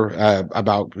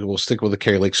 We'll stick with the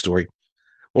Kari Lake story.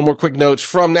 One more quick note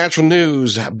from Natural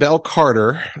News. Bell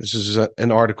Carter, this is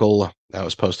an article that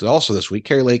was posted also this week.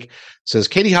 Kari Lake says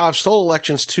Katie Hobbs stole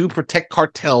elections to protect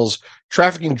cartels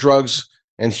trafficking drugs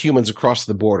and humans across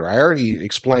the border. I already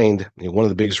explained one of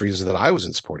the biggest reasons that I was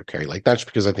in support of Kari Lake, not just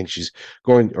because I think she's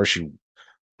going, or she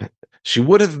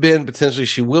would have been, potentially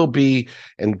she will be,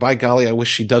 and by golly, I wish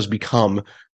she does become,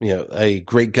 a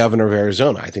great governor of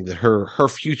Arizona. I think that her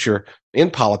future in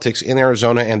politics in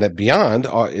Arizona and that beyond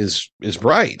is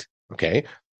bright. Okay,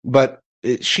 but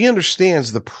she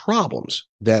understands the problems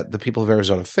that the people of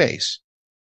Arizona face.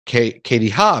 Katie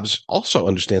Hobbs also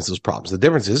understands those problems. The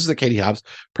difference is that Katie Hobbs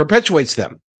perpetuates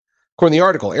them. According to the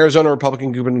article, Arizona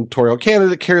Republican gubernatorial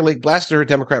candidate Kari Lake blasted her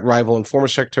Democrat rival and former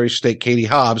Secretary of State Katie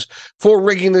Hobbs for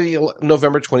rigging the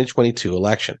November 2022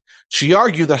 election. She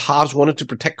argued that Hobbs wanted to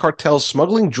protect cartels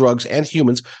smuggling drugs and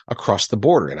humans across the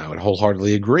border, and I would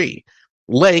wholeheartedly agree.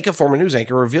 Lake, a former news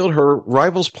anchor, revealed her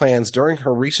rival's plans during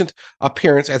her recent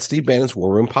appearance at Steve Bannon's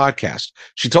War Room podcast.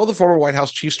 She told the former White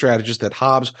House chief strategist that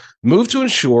Hobbs moved to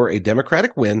ensure a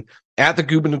Democratic win at the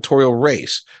gubernatorial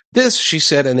race. This, she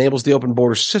said, enables the open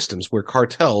border systems where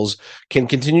cartels can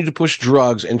continue to push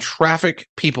drugs and traffic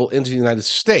people into the United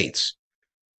States.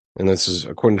 And this is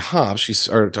according to Hobbs,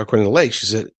 according to Lake, she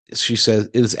said,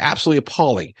 it is absolutely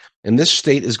appalling. And this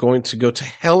state is going to go to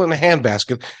hell in a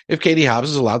handbasket if Katie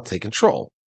Hobbs is allowed to take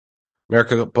control.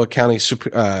 Maricopa County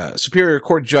Superior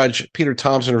Court Judge Peter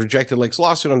Thompson rejected Lake's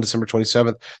lawsuit on December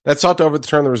 27th that sought to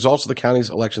overturn the results of the county's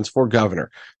elections for governor.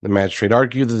 The magistrate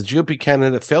argued that the GOP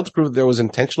candidate failed to prove that there was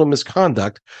intentional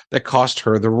misconduct that cost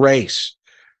her the race.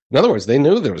 In other words, they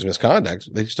knew there was misconduct.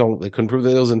 They couldn't prove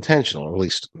that it was intentional, or at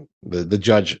least the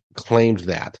judge claimed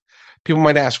that. People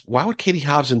might ask, why would Katie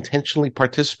Hobbs intentionally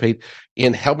participate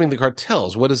in helping the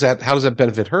cartels? How does that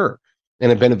benefit her?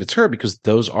 And it benefits her because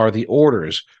those are the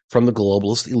orders from the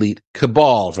globalist elite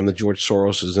cabal, from the George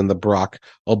Soroses and the Barack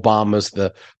Obamas,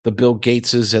 the Bill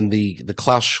Gateses and the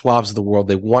Klaus Schwabs of the world.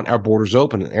 They want our borders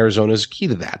open, and Arizona is key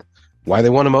to that. Why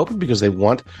they want them open? Because they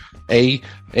want a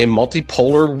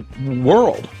multipolar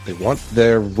world. They want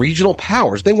their regional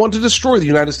powers. They want to destroy the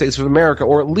United States of America,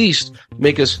 or at least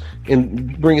make us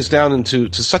and bring us down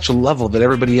into such a level that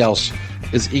everybody else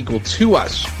is equal to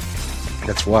us.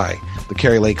 That's why the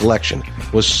Kari Lake election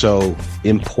was so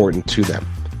important to them.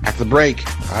 After the break,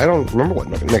 I don't remember what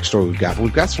next story we've got, but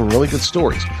we've got some really good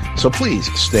stories. So please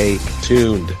stay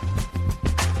tuned.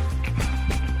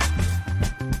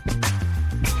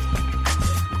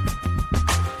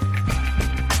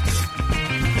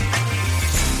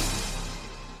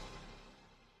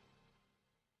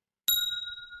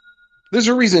 There's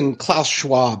a reason Klaus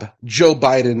Schwab, Joe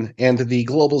Biden, and the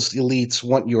globalist elites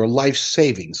want your life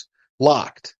savings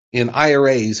locked in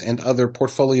IRAs and other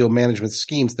portfolio management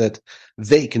schemes that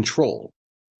they control.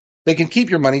 They can keep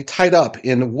your money tied up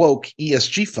in woke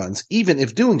ESG funds, even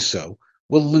if doing so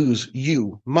will lose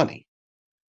you money.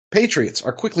 Patriots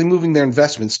are quickly moving their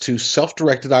investments to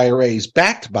self-directed IRAs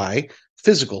backed by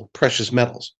physical precious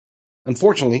metals.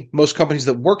 Unfortunately, most companies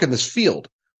that work in this field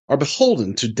are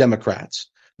beholden to Democrats,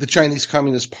 the Chinese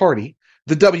Communist Party,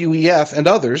 the WEF, and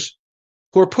others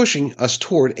who are pushing us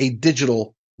toward a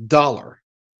digital dollar.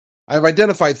 I have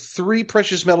identified 3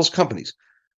 precious metals companies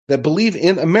that believe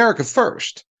in America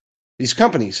first. These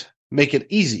companies make it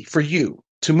easy for you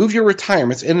to move your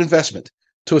retirements and investment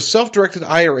to a self-directed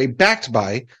IRA backed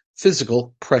by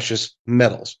physical precious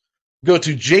metals. Go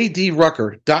to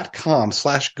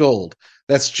jdrucker.com/gold.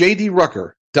 That's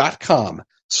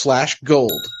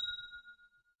jdrucker.com/gold.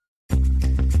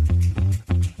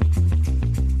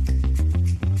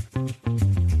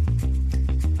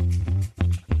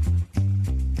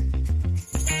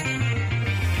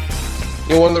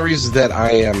 One of the reasons that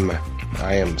I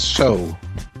am so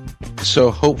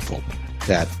hopeful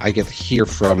that I get to hear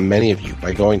from many of you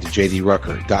by going to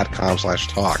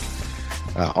jdrucker.com/talk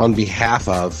on behalf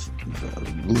of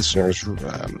listeners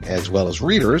as well as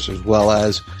readers, as well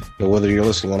as whether you're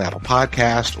listening on Apple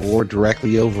Podcast or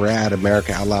directly over at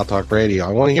America Out Loud Talk Radio.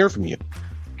 I want to hear from you,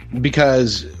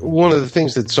 because one of the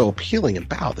things that's so appealing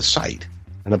about the site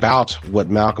and about what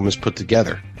Malcolm has put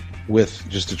together with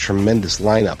just a tremendous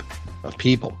lineup of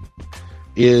people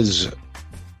is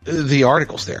the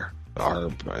articles there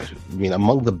are,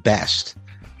 among the best.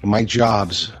 My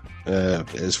jobs,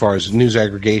 as far as news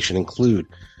aggregation, include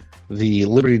the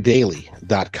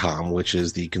libertydaily.com, which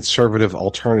is the conservative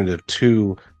alternative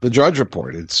to the Drudge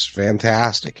Report. It's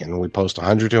fantastic, and we post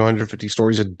 100 to 150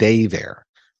 stories a day there.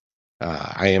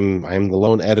 I am the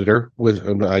lone editor. When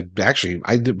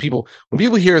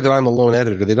people hear that I'm the lone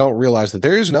editor, they don't realize that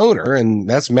there is an owner, and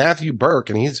that's Matthew Burke,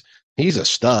 and he's a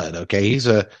stud. Okay, he's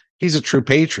a true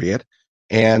patriot,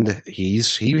 and he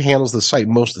handles the site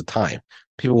most of the time.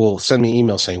 People will send me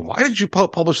emails saying, "Why did you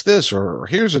publish this?" or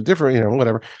 "Here's a different,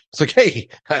 whatever." It's like, hey,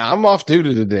 I'm off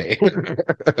duty today.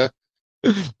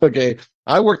 Okay,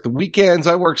 I work the weekends.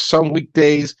 I work some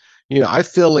weekdays. I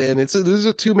fill in. This is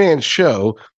a two-man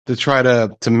show to try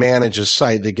to manage a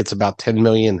site that gets about 10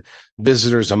 million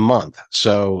visitors a month.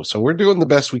 So we're doing the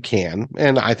best we can,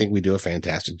 and I think we do a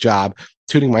fantastic job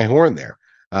tooting my horn there.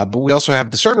 But we also have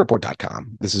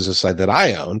discernreport.com. This is a site that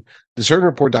I own.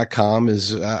 Discernreport.com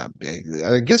is, I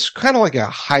guess, kind of like a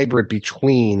hybrid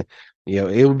between,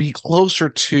 it would be closer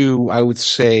to, I would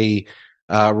say,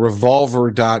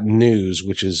 revolver.news,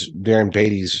 which is Darren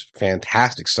Beatty's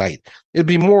fantastic site. It'd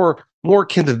be more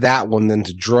akin to that one than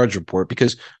to Drudge Report,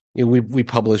 because we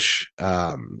publish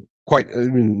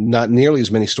not nearly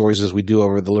as many stories as we do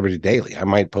over the Liberty Daily. I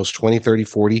might post 20, 30,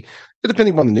 40,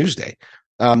 depending on the news day.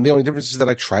 The only difference is that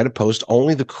I try to post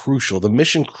only the crucial, the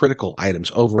mission critical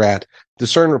items over at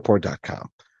discernreport.com.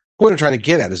 What I'm trying to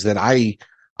get at is that I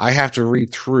have to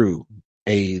read through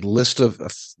a list of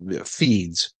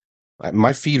feeds.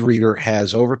 My feed reader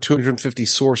has over 250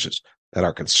 sources that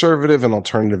are conservative and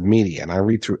alternative media, and I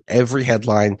read through every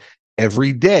headline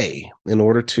every day in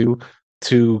order to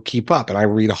keep up. And I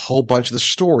read a whole bunch of the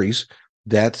stories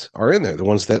that are in there, the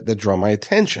ones that draw my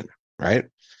attention, right?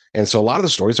 And so a lot of the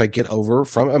stories I get over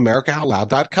from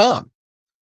AmericaOutloud.com.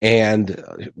 And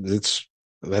that's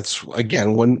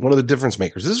again, one of the difference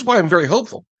makers. This is why I'm very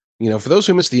hopeful. For those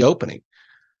who missed the opening,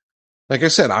 like I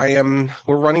said,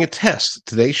 we're running a test.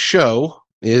 Today's show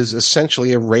is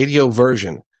essentially a radio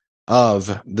version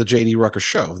of the J.D. Rucker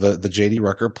show, the J.D.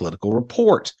 Rucker Political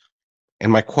Report.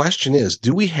 And my question is,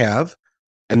 do we have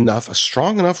a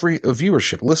strong enough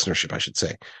listenership, I should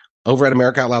say, over at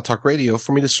America Out Loud Talk Radio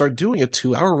for me to start doing a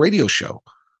 2-hour radio show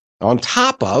on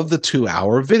top of the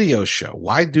 2-hour video show?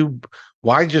 Why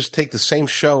just take the same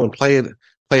show and play it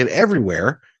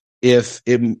everywhere if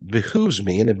it behooves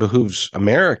me and it behooves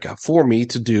America for me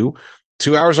to do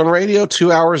 2 hours on radio,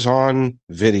 2 hours on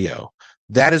video?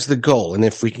 That is the goal. And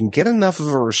if we can get enough of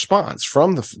a response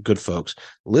from the good folks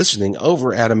listening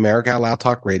over at America Out Loud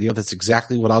Talk Radio, that's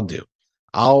exactly what I'll do.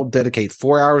 I'll dedicate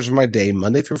 4 hours of my day,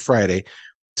 Monday through Friday,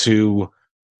 to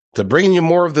bringing you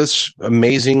more of this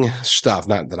amazing stuff.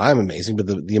 Not that I'm amazing,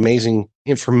 but the amazing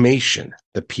information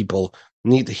that people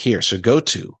need to hear. So go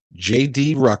to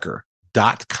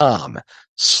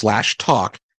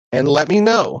jdrucker.com/talk and let me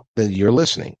know that you're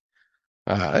listening.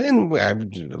 And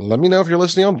let me know if you're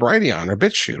listening on Brighteon or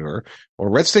BitChute or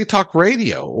Red State Talk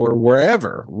Radio or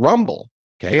wherever, Rumble.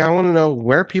 Okay, I want to know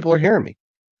where people are hearing me.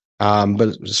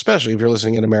 But especially if you're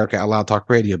listening at America Out Loud Talk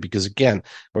Radio, because again,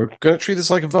 we're going to treat this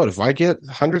like a vote. If I get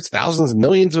hundreds, thousands,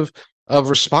 millions of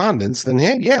respondents, then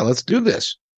hey, yeah, let's do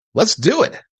this. Let's do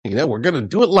it. We're going to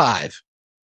do it live.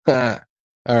 All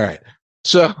right.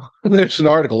 So there's an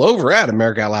article over at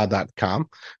AmericaOutloud.com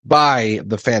by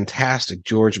the fantastic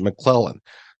George McClellan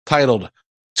titled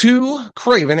 "Two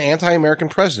Craven Anti-American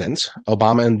Presidents,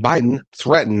 Obama and Biden,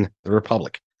 Threaten the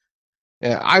Republic."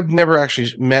 I've never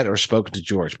actually met or spoken to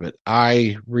George, but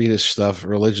I read his stuff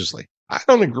religiously. I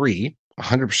don't agree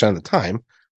 100% of the time,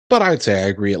 but I would say I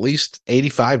agree at least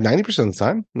 85, 90% of the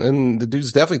time. And the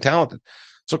dude's definitely talented.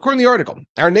 So according to the article,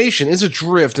 our nation is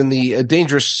adrift in the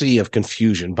dangerous sea of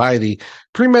confusion by the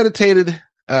premeditated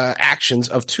actions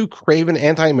of two craven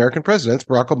anti-American presidents,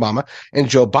 Barack Obama and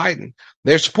Joe Biden.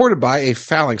 They're supported by a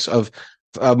phalanx of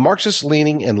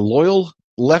Marxist-leaning and loyal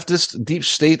leftist deep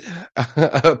state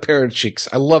paracheeks.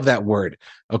 I love that word.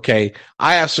 Okay.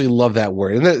 I absolutely love that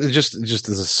word. And that, just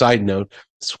as a side note,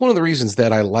 it's one of the reasons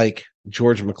that I like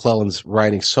George McClellan's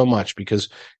writing so much, because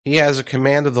he has a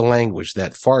command of the language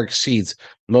that far exceeds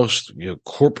most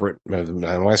corporate, when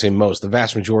I say most, the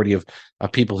vast majority of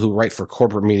people who write for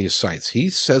corporate media sites. He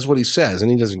says what he says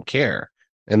and he doesn't care.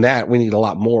 And that we need a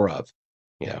lot more of.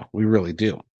 We really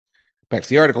do. Back to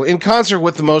the article. In concert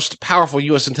with the most powerful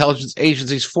U.S. intelligence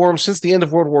agencies formed since the end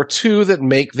of World War II that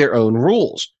make their own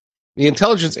rules. The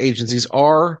intelligence agencies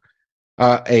are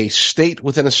a state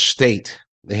within a state.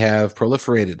 They have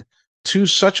proliferated to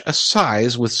such a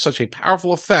size with such a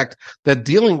powerful effect that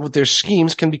dealing with their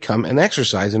schemes can become an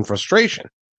exercise in frustration.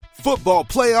 Football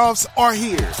playoffs are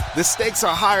here. The stakes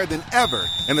are higher than ever,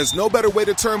 and there's no better way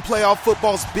to turn playoff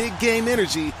football's big game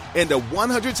energy into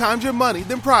 100 times your money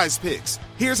than Prize Picks.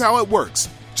 Here's how it works.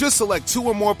 Just select 2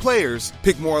 or more players,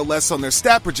 pick more or less on their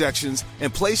stat projections,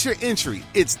 and place your entry.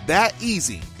 It's that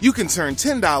easy. You can turn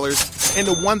 $10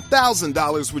 into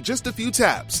 $1,000 with just a few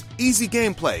taps. Easy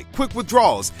gameplay, quick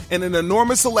withdrawals, and an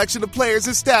enormous selection of players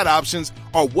and stat options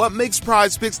are what makes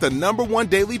Prize Picks the #1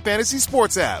 daily fantasy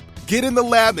sports app. Get in the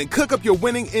lab and cook up your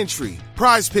winning entry.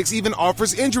 Prize Picks even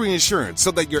offers injury insurance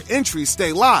so that your entries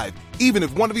stay live, even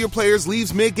if one of your players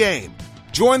leaves mid-game.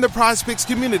 Join the Prize Picks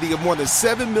community of more than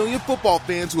 7 million football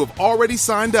fans who have already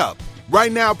signed up.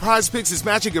 Right now, Prize Picks is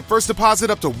matching your first deposit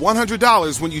up to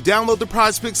 $100 when you download the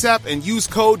Prize Picks app and use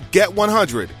code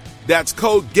GET100. That's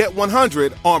code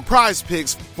GET100 on Prize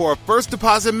Picks for a first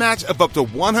deposit match of up to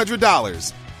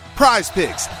 $100. Prize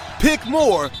Picks. Pick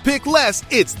more, pick less.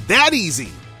 It's that easy.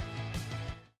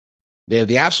 They have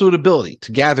the absolute ability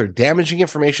to gather damaging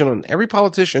information on every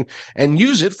politician and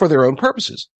use it for their own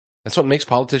purposes. That's what makes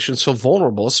politicians so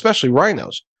vulnerable, especially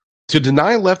rhinos. To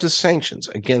deny leftist sanctions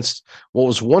against what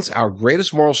was once our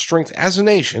greatest moral strength as a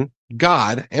nation,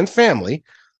 God and family,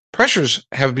 pressures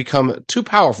have become too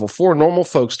powerful for normal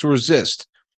folks to resist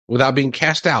without being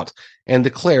cast out and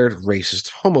declared racist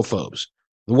homophobes.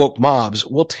 The woke mobs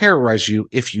will terrorize you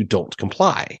if you don't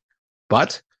comply.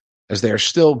 But as they are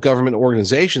still government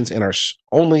organizations and are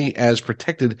only as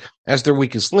protected as their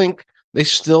weakest link, they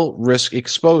still risk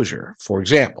exposure. For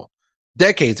example,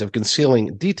 decades of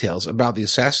concealing details about the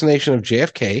assassination of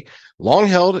JFK, long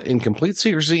held in complete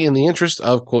secrecy in the interest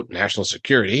of, quote, national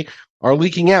security, are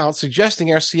leaking out,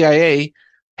 suggesting our CIA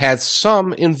had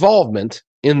some involvement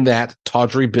in that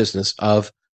tawdry business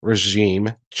of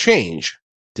regime change.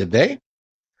 Did they?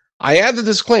 I add the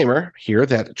disclaimer here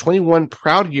that 21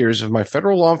 proud years of my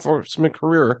federal law enforcement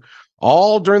career,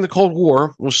 all during the Cold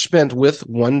War, was spent with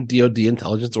one DoD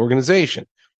intelligence organization.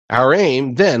 Our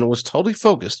aim then was totally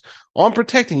focused on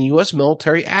protecting U.S.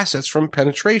 military assets from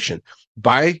penetration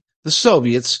by the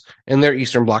Soviets and their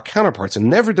Eastern Bloc counterparts, and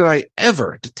never did I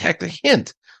ever detect a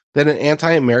hint that an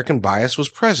anti-American bias was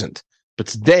present. But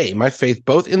today, my faith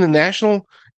both in the national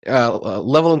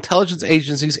level intelligence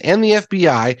agencies and the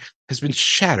FBI has been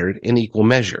shattered in equal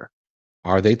measure.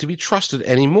 Are they to be trusted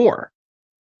anymore?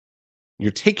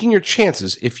 You're taking your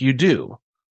chances if you do.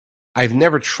 I've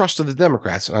never trusted the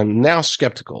Democrats, and I'm now as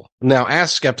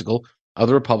skeptical of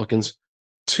the Republicans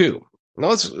too. Now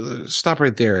let's stop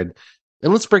right there and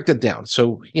let's break that down.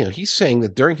 So, he's saying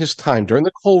that during his time, during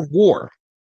the Cold War,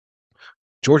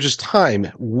 George's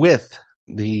time with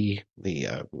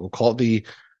we'll call it the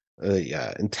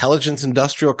intelligence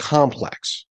industrial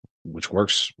complex, which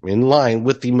works in line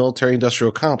with the military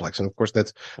industrial complex. And of course,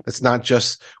 that's not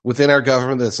just within our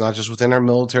government. That's not just within our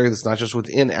military. That's not just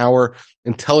within our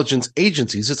intelligence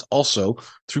agencies. It's also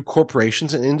through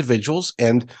corporations and individuals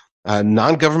and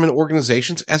non-government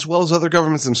organizations, as well as other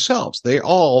governments themselves. They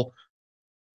all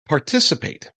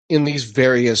participate in these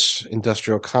various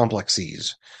industrial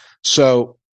complexes.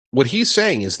 So what he's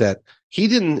saying is that he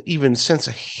didn't even sense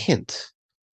a hint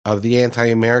of the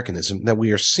anti-Americanism that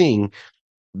we are seeing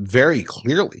very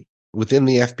clearly within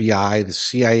the FBI, the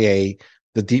CIA,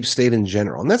 the deep state in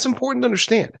general. And that's important to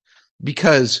understand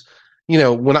because,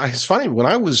 when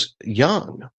I was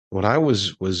young, when I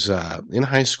was in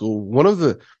high school, one of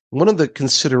the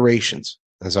considerations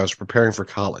as I was preparing for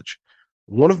college,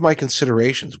 one of my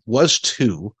considerations was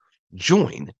to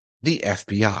join the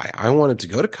FBI. I wanted to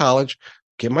go to college,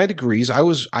 get my degrees.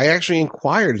 I actually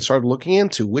inquired and started looking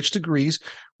into which degrees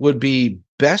would be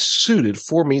best suited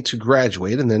for me to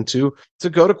graduate and then to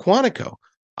go to Quantico.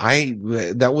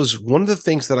 That was one of the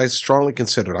things that I strongly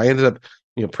considered. I ended up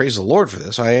praise the Lord for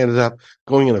this. I ended up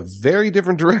going in a very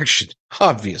different direction,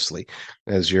 obviously,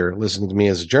 as you're listening to me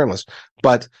as a journalist.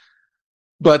 But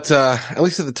at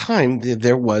least at the time,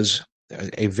 there was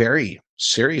a very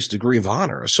serious degree of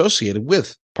honor associated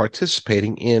with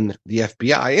participating in the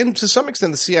FBI and to some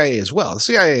extent the CIA as well. The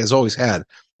CIA has always had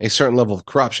a certain level of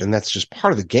corruption. That's just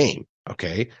part of the game.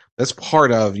 Okay. That's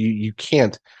part of you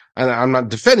can't, and I'm not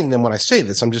defending them when I say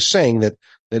this. I'm just saying that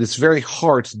it's very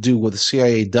hard to do what the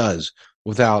CIA does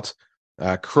without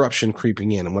corruption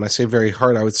creeping in. And when I say very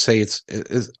hard, I would say it's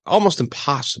almost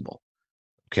impossible.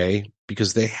 Okay.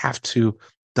 Because they have to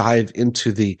dive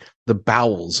into the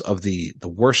bowels of the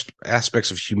worst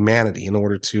aspects of humanity in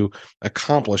order to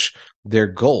accomplish their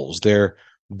goals, their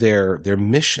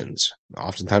missions.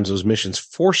 Oftentimes those missions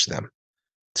force them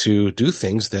to do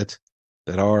things that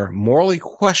are morally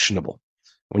questionable.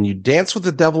 When you dance with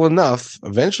the devil enough,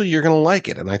 eventually you're going to like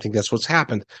it. And I think that's what's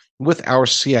happened with our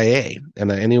CIA.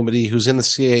 And anybody who's in the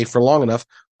CIA for long enough,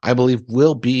 I believe,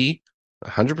 will be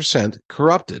 100%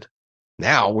 corrupted.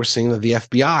 Now we're seeing that the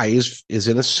FBI is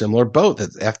in a similar boat,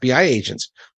 that FBI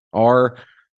agents are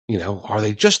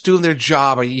they just doing their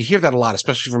job? You hear that a lot,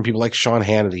 especially from people like Sean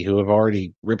Hannity, who have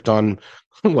already ripped on,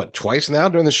 twice now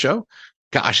during the show?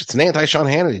 Gosh, it's an anti-Sean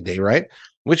Hannity day, right?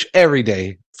 Which every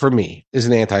day for me is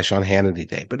an anti-Sean Hannity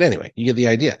day. But anyway, you get the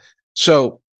idea.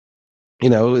 So,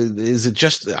 is it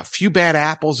just a few bad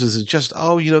apples? Is it just,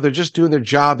 they're just doing their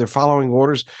job. They're following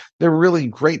orders. They're really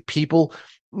great people.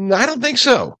 I don't think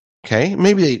so. Okay.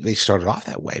 Maybe they started off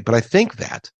that way, but I think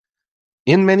that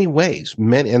in many ways,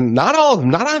 and not all of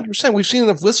them, not 100%. We've seen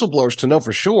enough whistleblowers to know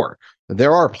for sure that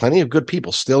there are plenty of good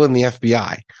people still in the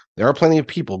FBI. There are plenty of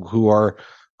people who are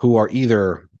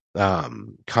either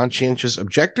conscientious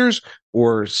objectors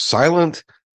or silent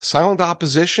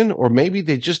opposition, or maybe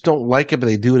they just don't like it, but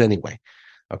they do it anyway.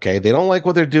 Okay. They don't like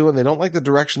what they're doing. They don't like the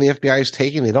direction the FBI is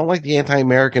taking. They don't like the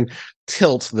anti-American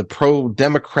tilt, the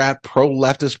pro-Democrat,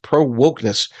 pro-leftist,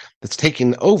 pro-wokeness that's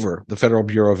taking over the Federal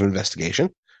Bureau of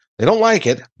Investigation. They don't like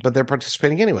it, but they're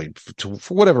participating anyway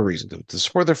for whatever reason, to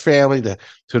support their family, to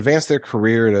advance their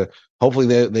career, to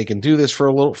hopefully they can do this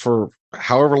for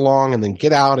however long and then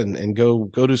get out and go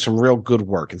do some real good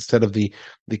work instead of the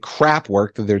crap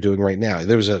work that they're doing right now.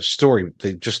 There was a story,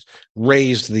 they just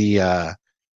raised the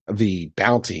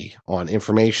bounty on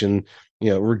information,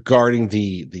 regarding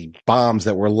the bombs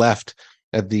that were left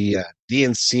at the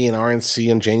DNC and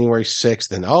RNC on January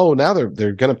 6th. And now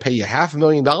they're going to pay you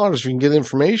 $500,000 if you can get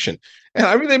information. And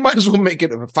I mean, they might as well make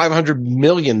it $500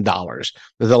 million that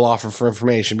they'll offer for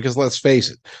information, because let's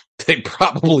face it, they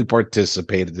probably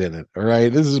participated in it. All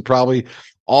right. This is probably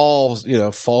all,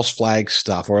 false flag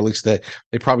stuff, or at least that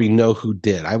they probably know who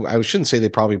did. I shouldn't say they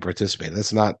probably participated.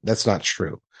 That's not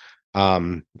true.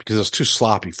 Because it's too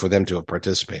sloppy for them to have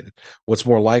participated. What's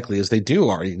more likely is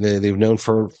they've known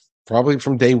probably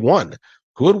from day one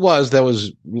who it was that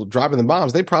was dropping the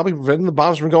bombs. They probably prevented the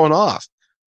bombs from going off,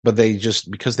 but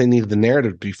because they needed the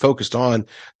narrative to be focused on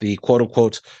the quote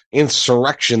unquote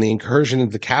insurrection, the incursion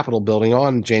into the Capitol building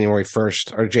on January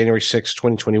 1st or January 6th,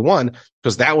 2021,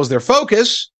 because that was their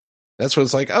focus. That's what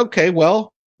it's like. Okay,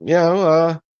 well,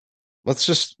 let's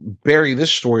just bury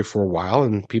this story for a while,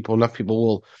 and enough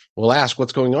people will ask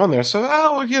what's going on there. So,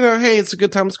 hey, it's a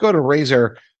good time. Let's go to raise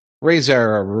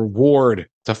our reward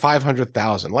to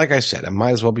 500,000. Like I said, it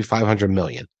might as well be 500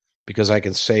 million, because I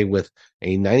can say with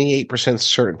a 98%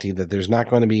 certainty that there's not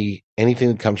going to be anything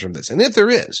that comes from this. And if there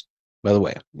is, by the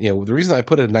way, the reason I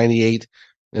put it at 98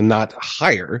 and not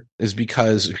higher is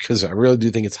because I really do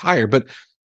think it's higher. But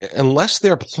unless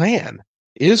their plan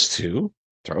is to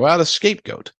throw out a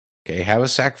scapegoat, okay, have a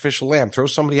sacrificial lamb, throw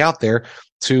somebody out there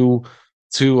to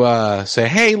say,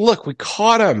 hey, look, we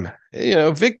caught him,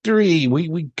 victory,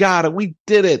 we got it, we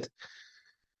did it.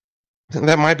 And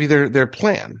that might be their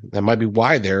plan. That might be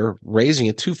why they're raising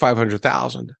it to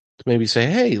 500,000, to maybe say,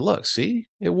 hey, look, see,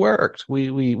 it worked.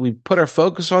 We put our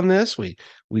focus on this. We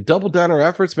doubled down our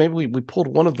efforts. Maybe we pulled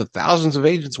one of the thousands of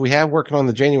agents we have working on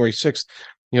the January 6th,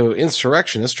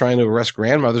 insurrectionists trying to arrest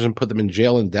grandmothers and put them in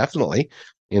jail indefinitely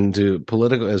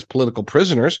as political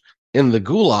prisoners in the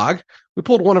gulag. We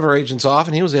pulled one of our agents off,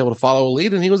 and he was able to follow a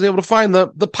lead, and he was able to find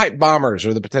the pipe bombers,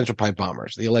 or the potential pipe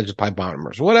bombers, the alleged pipe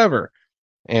bombers, whatever.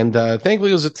 And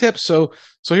thankfully it was a tip. So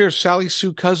here's Sally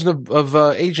Sue, cousin of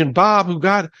Agent Bob, who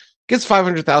gets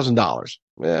 $500,000.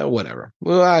 Whatever.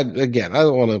 Well, I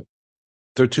don't want to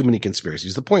throw too many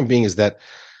conspiracies. The point being is that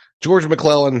George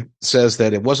McClellan says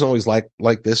that it wasn't always like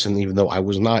this, and even though I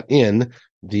was not in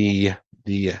the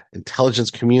intelligence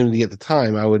community at the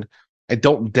time, I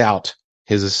don't doubt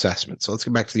his assessment. So let's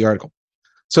get back to the article.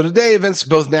 So today, events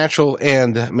both natural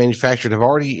and manufactured have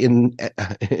already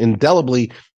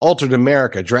indelibly altered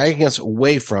America, dragging us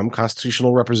away from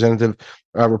constitutional representative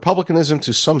republicanism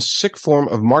to some sick form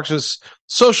of Marxist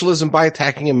socialism by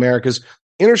attacking America's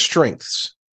inner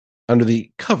strengths under the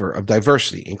cover of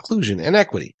diversity, inclusion, and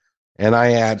equity. And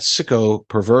I add sicko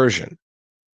perversion.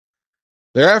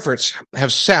 Their efforts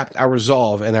have sapped our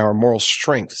resolve and our moral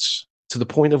strengths to the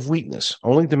point of weakness,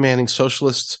 only demented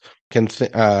socialists can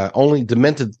think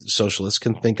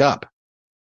up.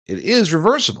 It is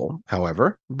reversible,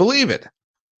 however, believe it.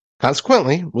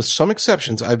 Consequently, with some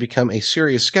exceptions, I've become a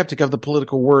serious skeptic of the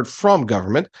political word from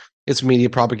government, its media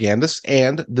propagandists,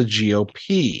 and the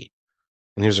GOP.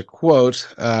 And here's a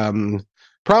quote.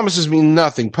 Promises mean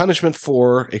nothing. Punishment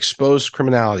for exposed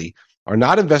criminality are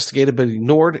not investigated but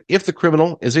ignored if the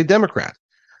criminal is a Democrat.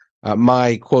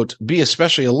 My, quote, be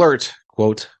especially alert,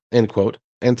 quote, end quote,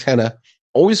 antenna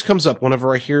always comes up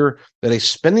whenever I hear that a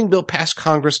spending bill passed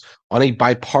Congress on a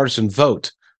bipartisan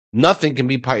vote. Nothing can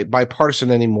be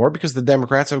bipartisan anymore because the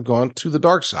Democrats have gone to the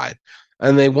dark side,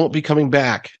 and they won't be coming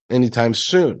back anytime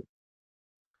soon.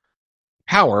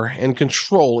 Power and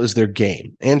control is their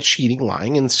game, and cheating,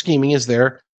 lying, and scheming is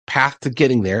their path to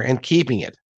getting there and keeping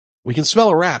it. We can smell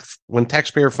a rat when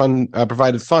taxpayer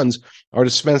provided funds are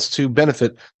dispensed to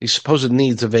benefit the supposed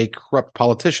needs of a corrupt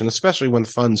politician, especially when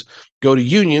funds go to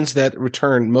unions that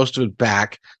return most of it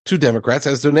back to Democrats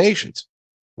as donations.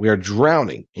 We are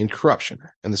drowning in corruption,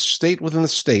 and the state within the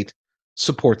state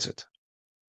supports it.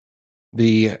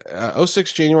 The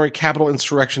 06 January Capitol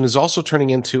insurrection is also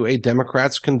turning into a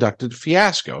Democrats-conducted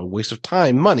fiasco, a waste of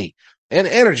time, money, and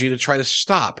energy to try to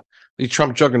stop the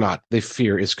Trump juggernaut they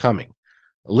fear is coming.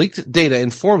 Leaked data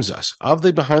informs us of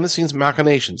the behind-the-scenes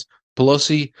machinations.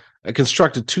 Pelosi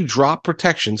constructed two drop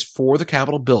protections for the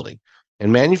Capitol building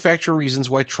and manufacture reasons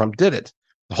why Trump did it.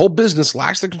 The whole business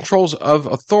lacks the controls of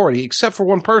authority except for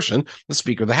one person, the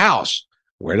Speaker of the House.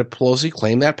 Where did Pelosi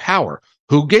claim that power?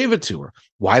 Who gave it to her?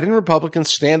 Why didn't Republicans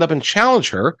stand up and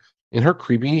challenge her on her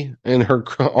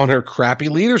crappy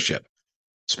leadership?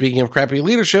 Speaking of crappy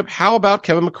leadership, how about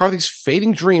Kevin McCarthy's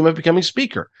fading dream of becoming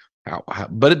Speaker?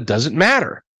 But it doesn't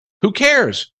matter. Who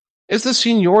cares? It's the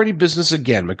seniority business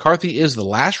again. McCarthy is the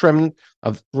last remnant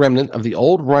of the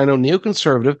old rhino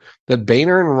neoconservative that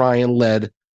Boehner and Ryan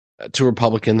led to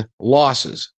Republican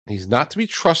losses. He's not to be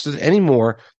trusted any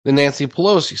more than Nancy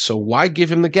Pelosi, so why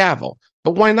give him the gavel?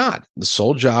 But why not? The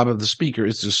sole job of the Speaker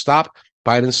is to stop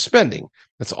Biden's spending.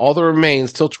 That's all that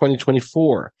remains till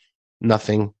 2024.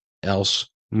 Nothing else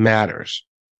matters.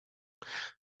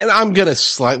 And I'm going to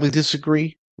slightly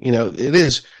disagree.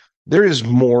 There is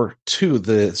more to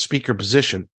the Speaker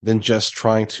position than just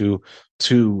trying to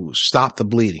stop the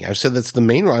bleeding. I've said that's the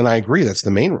main role, and I agree that's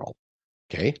the main role.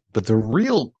 Okay. But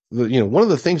one of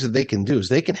the things that they can do is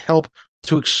they can help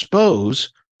to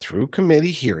expose through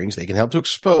committee hearings. They can help to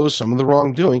expose some of the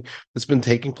wrongdoing that's been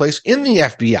taking place in the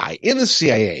FBI, in the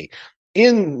CIA,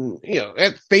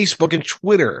 at Facebook and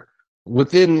Twitter,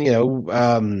 within,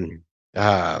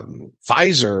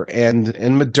 Pfizer and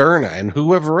Moderna and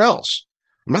whoever else.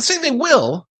 I'm not saying they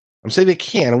will. I'm saying they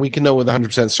can, and we can know with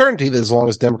 100% certainty that as long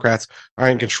as Democrats are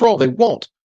in control, they won't.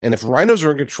 And if rhinos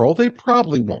are in control, they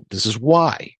probably won't. This is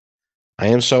why I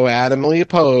am so adamantly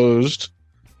opposed.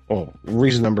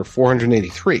 Reason number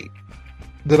 483,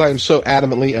 that I am so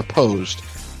adamantly opposed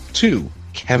to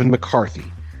Kevin McCarthy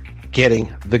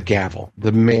getting the gavel.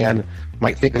 The man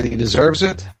might think that he deserves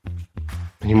it.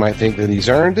 He might think that he's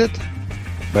earned it,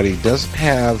 but he doesn't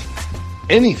have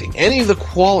any of the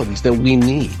qualities that we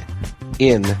need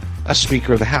in a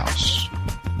Speaker of the House.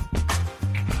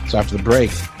 So after the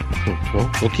break,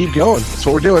 we'll keep going. That's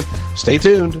what we're doing. Stay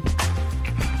tuned.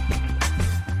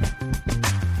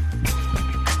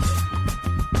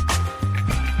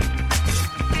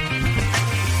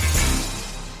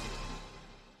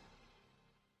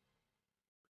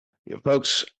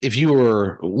 Folks, if you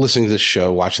were listening to this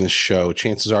show, watching this show,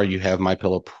 chances are you have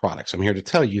MyPillow products. I'm here to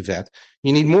tell you that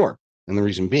you need more. And the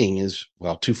reason being is,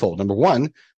 well, twofold. Number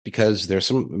one, because there's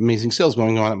some amazing sales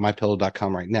going on at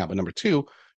MyPillow.com right now. But number two,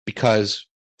 because,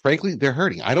 frankly, they're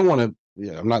hurting. I don't want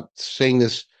to, I'm not saying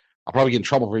this, I'll probably get in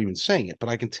trouble for even saying it, but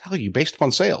I can tell you based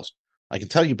upon sales, I can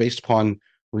tell you based upon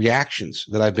reactions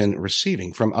that I've been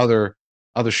receiving from other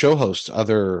show hosts,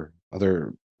 other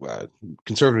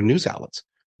conservative news outlets,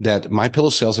 that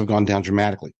MyPillow sales have gone down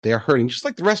dramatically. They are hurting just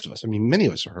like the rest of us. I mean, many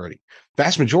of us are hurting.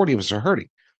 Vast majority of us are hurting.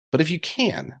 But if you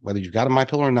can, whether you've got a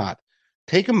MyPillow or not,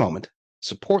 take a moment,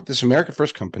 support this America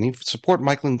First company, support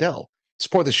Mike Lindell,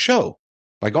 support the show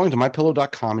by going to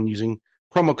MyPillow.com and using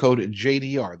promo code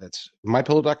JDR. That's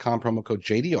MyPillow.com, promo code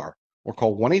JDR, or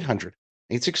call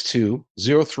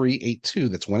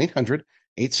 1-800-862-0382. That's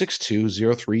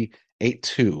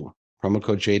 1-800-862-0382. Promo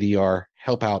code JDR.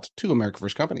 Help out 2 America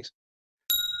First companies.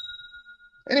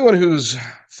 Anyone who's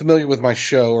familiar with my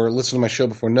show or listened to my show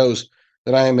before knows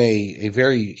that I am a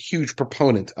very huge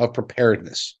proponent of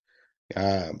preparedness.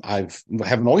 I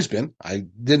haven't always been. I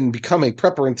didn't become a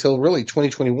prepper until really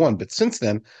 2021. But since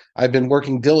then, I've been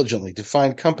working diligently to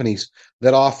find companies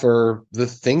that offer the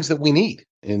things that we need.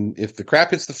 And if the crap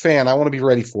hits the fan, I want to be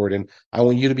ready for it. And I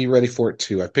want you to be ready for it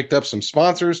too. I've picked up some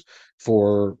sponsors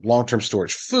for long-term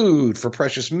storage food, for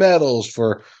precious metals,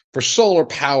 for solar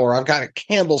power. I've got a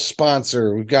candle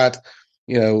sponsor. We've got,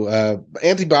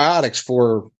 antibiotics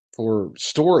for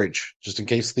storage, just in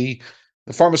case the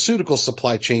pharmaceutical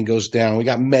supply chain goes down. We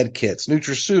got med kits,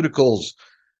 nutraceuticals,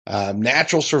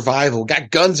 natural survival. We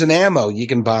got guns and ammo. You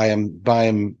can buy them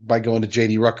by going to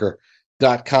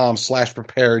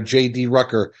jdrucker.com/prepare,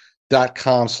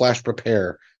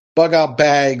 jdrucker.com/prepare. Bug out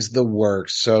bags, the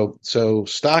works. So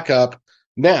stock up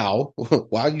now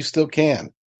while you still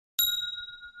can.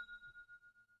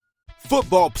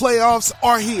 Football playoffs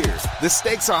are here. The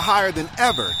stakes are higher than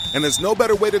ever, and there's no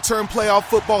better way to turn playoff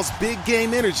football's big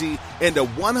game energy into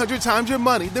 100 times your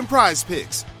money than Prize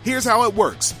Picks. Here's how it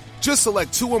works. Just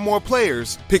select 2 or more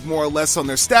players, pick more or less on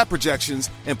their stat projections,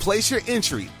 and place your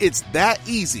entry. It's that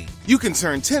easy. You can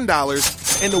turn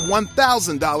 $10 into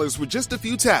 $1,000 with just a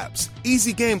few taps.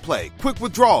 Easy gameplay, quick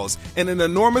withdrawals, and an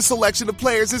enormous selection of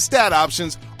players and stat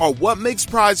options are what makes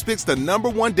Prize Picks the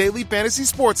 #1 daily fantasy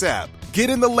sports app. Get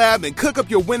in the lab and cook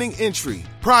up your winning entry.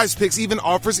 Prize Picks even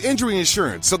offers injury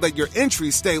insurance so that your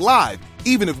entries stay live,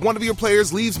 even if one of your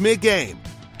players leaves mid-game.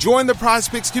 Join the Prize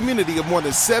Picks community of more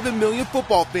than 7 million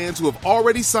football fans who have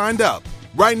already signed up.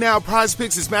 Right now, Prize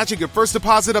Picks is matching your first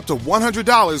deposit up to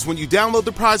 $100 when you download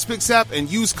the Prize Picks app and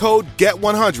use code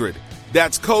GET100.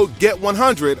 That's code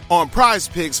GET100 on Prize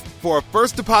Picks for a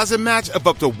first deposit match of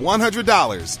up to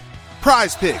 $100.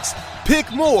 Prize Picks.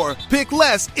 Pick more, pick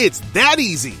less. It's that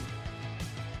easy.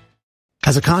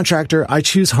 As a contractor, I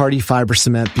choose Hardy Fiber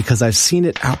Cement because I've seen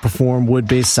it outperform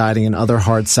wood-based siding and other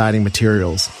hard siding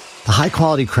materials. The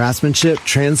high-quality craftsmanship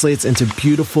translates into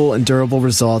beautiful and durable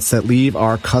results that leave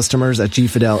our customers at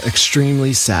G-Fidel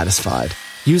extremely satisfied.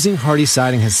 Using Hardy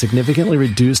siding has significantly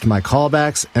reduced my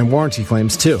callbacks and warranty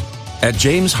claims too. At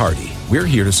James Hardy, we're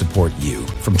here to support you,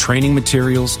 from training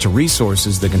materials to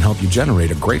resources that can help you generate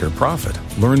a greater profit.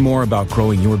 Learn more about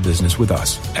growing your business with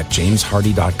us at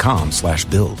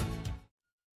jameshardy.com/build.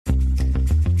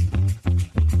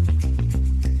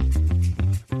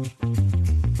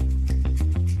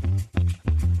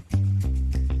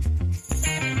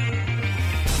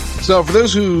 So for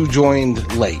those who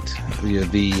joined late,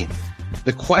 the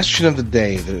question of the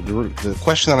day, the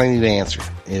question that I need to answer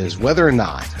is whether or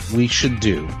not we should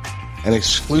do an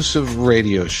exclusive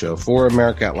radio show for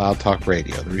America Out Loud Talk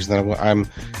Radio. The reason that I'm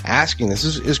asking this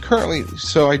is currently,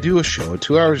 so I do a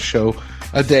 2-hour show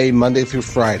a day, Monday through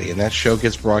Friday, and that show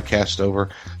gets broadcast over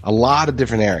a lot of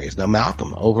different areas. Now,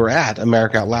 Malcolm over at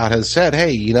America Out Loud has said,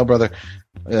 hey, brother,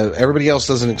 everybody else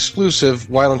does an exclusive.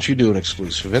 Why don't you do an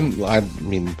exclusive? And I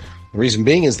mean, the reason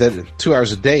being is that 2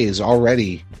 hours a day is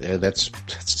already, that's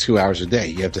 2 hours a day.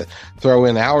 You have to throw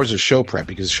in hours of show prep,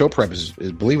 because show prep is,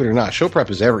 believe it or not, show prep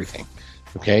is everything.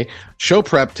 Okay. Show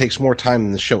prep takes more time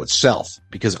than the show itself,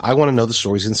 because I want to know the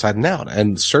stories inside and out,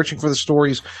 and searching for the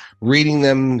stories, reading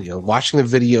them, watching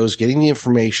the videos, getting the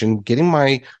information, getting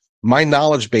my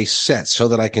knowledge base set so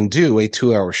that I can do a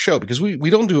 2-hour show, because we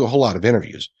don't do a whole lot of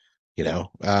interviews.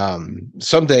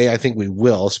 Someday I think we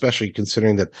will, especially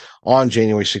considering that on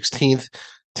January 16th,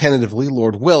 tentatively,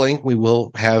 Lord willing, we will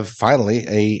have finally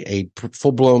a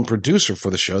full-blown producer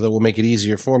for the show that will make it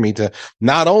easier for me to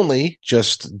not only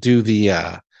just do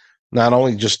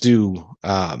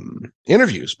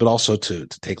interviews, but also to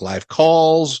take live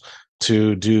calls,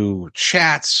 to do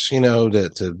chats,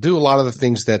 to do a lot of the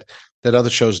things that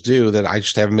other shows do that I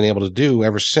just haven't been able to do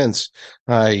ever since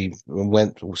I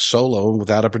went solo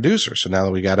without a producer. So now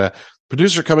that we got a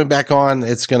producer coming back on,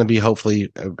 it's going to be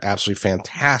hopefully absolutely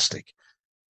fantastic.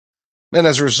 And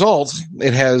as a result,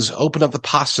 it has opened up the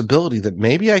possibility that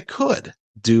maybe I could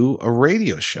do a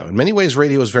radio show. In many ways,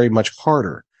 radio is very much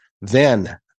harder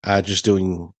than just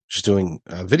doing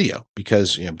video,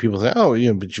 because people say,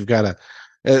 but you've got to.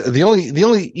 The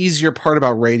only easier part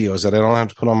about radio is that I don't have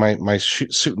to put on my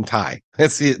suit and tie.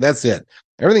 That's it.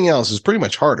 Everything else is pretty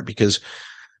much harder because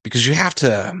you have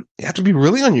to be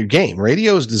really on your game.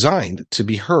 Radio is designed to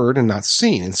be heard and not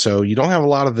seen, and so you don't have a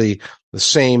lot of the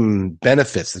same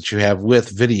benefits that you have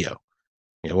with video.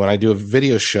 When I do a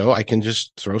video show, I can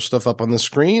just throw stuff up on the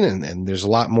screen, and there's a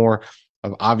lot more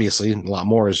Obviously, a lot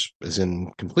more is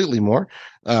in completely more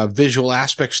visual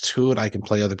aspects to it. I can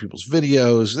play other people's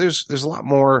videos. There's a lot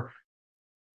more.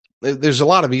 There's a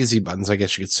lot of easy buttons, I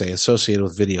guess you could say, associated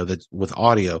with video that with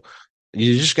audio.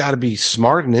 You just got to be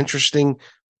smart and interesting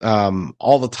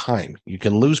all the time. You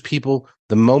can lose people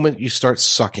the moment you start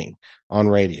sucking on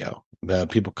radio.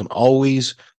 People can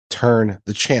always turn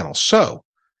the channel. So,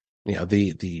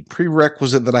 the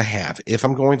prerequisite that I have, if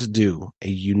I'm going to do a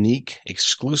unique,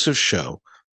 exclusive show,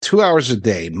 2 hours a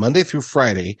day, Monday through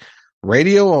Friday,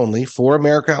 radio only for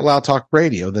America Out Loud Talk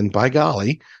Radio, then by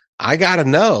golly, I got to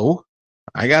know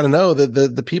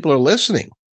that the people are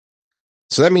listening.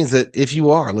 So that means that if you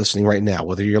are listening right now,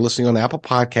 whether you're listening on Apple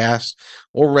Podcasts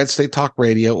or Red State Talk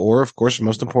Radio, or of course,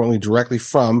 most importantly, directly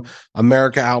from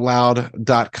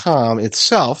AmericaOutloud.com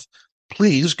itself,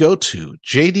 please go to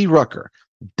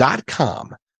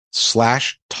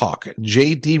jdrucker.com/talk,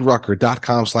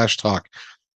 jdrucker.com/talk,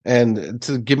 and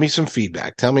to give me some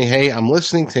feedback. Tell me, hey, I'm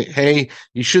listening to, hey,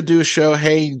 you should do a show.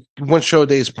 Hey, one show a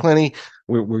day is plenty.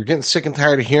 We're getting sick and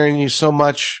tired of hearing you so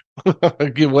much.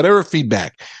 Give whatever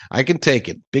feedback. I can take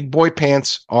it. Big boy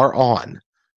pants are on.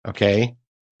 Okay?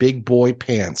 Big boy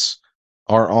pants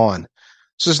are on.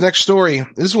 So this next story,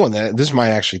 this might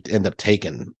actually end up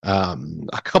taking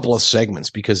a couple of segments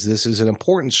because this is an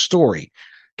important story.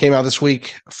 Came out this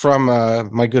week from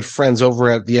my good friends over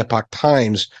at the Epoch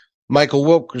Times. Michael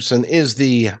Wilkerson is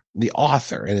the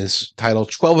author, and is titled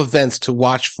 12 Events to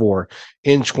Watch For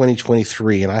in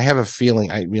 2023. And I have a feeling,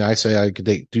 I say I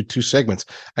could do 2 segments.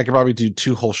 I could probably do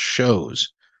 2 whole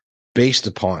shows based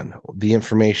upon the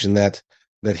information that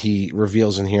he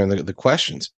reveals in here and the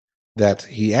questions that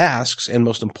he asks, and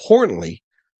most importantly,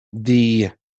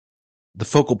 the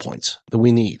focal points that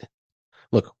we need.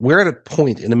 Look, we're at a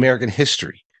point in American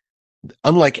history,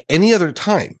 unlike any other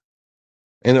time.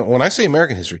 And when I say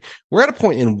American history, we're at a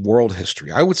point in world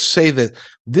history. I would say that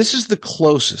this is the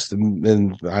closest,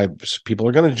 and people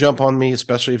are going to jump on me,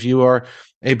 especially if you are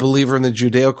a believer in the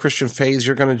Judeo-Christian faith.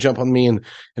 You're going to jump on me and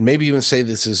maybe even say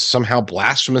this is somehow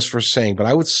blasphemous for saying, but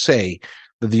I would say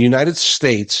that the United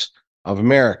States of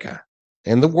America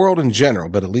and the world in general,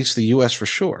 but at least the U.S. for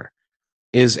sure,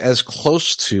 is as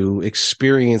close to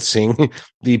experiencing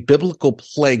the biblical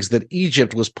plagues that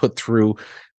Egypt was put through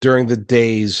during the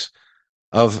days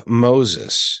of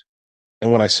Moses.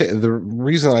 And when I say, the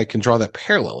reason I can draw that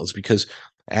parallel is because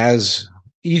as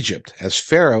Egypt, as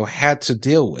Pharaoh had to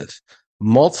deal with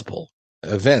multiple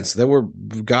events that were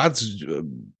God's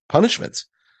punishments,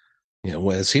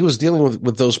 as he was dealing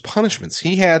with those punishments,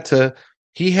 he had to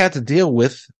deal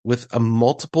with a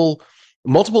multiple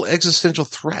existential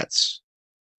threats.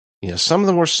 Some of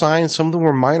them were signs, some of them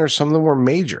were minor, some of them were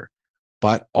major,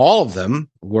 but all of them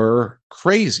were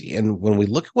crazy. And when we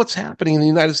look at what's happening in the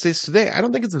United States today, I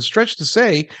don't think it's a stretch to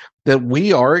say that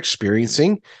we are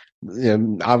experiencing,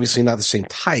 obviously not the same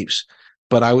types,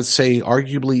 but I would say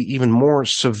arguably even more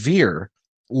severe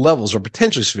levels, or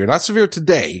potentially severe, not severe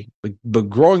today, but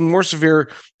growing more severe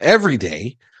every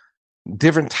day,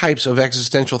 different types of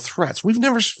existential threats. We've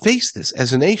never faced this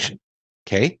as a nation.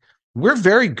 Okay. We're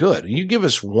very good. You give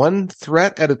us 1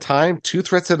 threat at a time, 2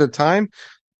 threats at a time,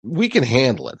 we can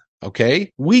handle it.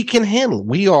 Okay. We can handle it.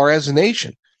 We are, as a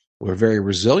nation, we're very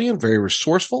resilient, very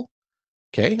resourceful.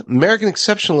 Okay. American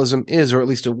exceptionalism is, or at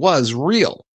least it was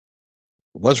real.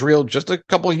 It was real just a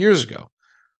couple of years ago.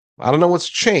 I don't know what's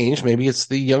changed. Maybe it's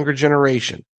the younger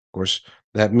generation. Of course,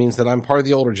 that means that I'm part of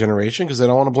the older generation because I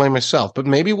don't want to blame myself, but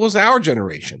maybe it was our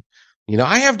generation.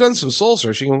 I have done some soul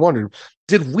searching and wondered,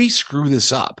 did we screw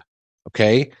this up?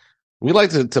 Okay. We like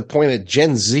to point at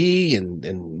Gen Z and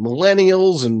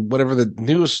millennials and whatever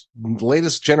the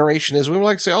latest generation is. We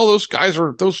like to say, oh, those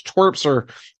twerps are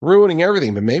ruining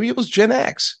everything. But maybe it was Gen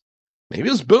X. Maybe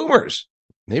it was boomers.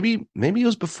 Maybe it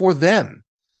was before them.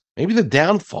 Maybe the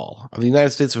downfall of the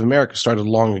United States of America started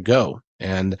long ago,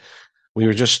 and we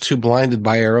were just too blinded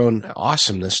by our own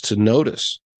awesomeness to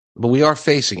notice. But we are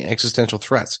facing existential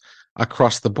threats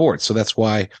across the board. So that's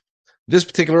why this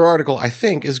particular article, I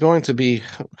think, is going to be,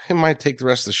 it might take the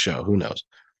rest of the show. Who knows?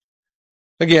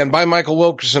 Again, by Michael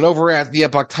Wilkerson over at the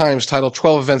Epoch Times, titled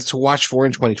 12 Events to Watch For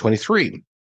in 2023.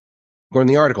 According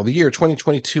to the article, the year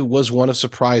 2022 was one of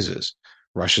surprises.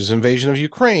 Russia's invasion of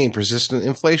Ukraine, persistent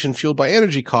inflation fueled by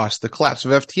energy costs, the collapse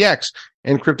of FTX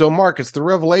and crypto markets, the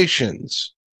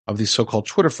revelations of these so-called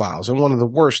Twitter files, and one of the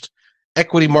worst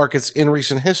equity markets in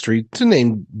recent history, to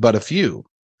name but a few.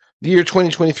 The year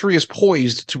 2023 is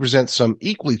poised to present some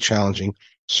equally challenging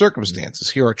circumstances.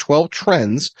 Here are 12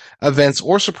 trends, events,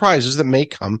 or surprises that may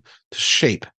come to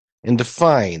shape and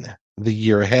define the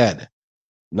year ahead.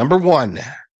 Number 1,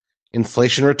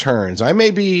 inflation returns. I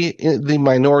may be in the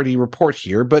minority report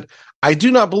here, but I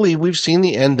do not believe we've seen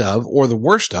the end of or the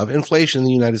worst of inflation in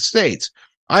the United States.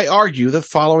 I argue that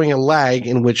following a lag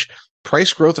in which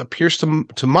price growth appears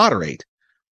to moderate,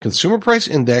 consumer price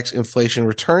index inflation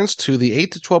returns to the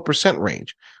 8 to 12%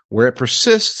 range, where it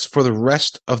persists for the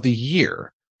rest of the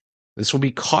year. This will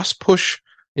be cost push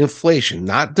inflation,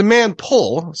 not demand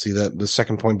pull. See the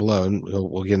second point below, and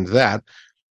we'll get into that.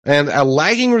 And a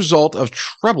lagging result of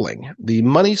troubling the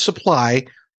money supply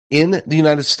in the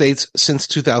United States since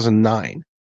 2009.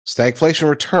 Stagflation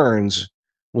returns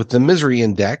with the misery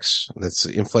index, that's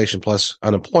inflation plus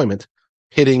unemployment,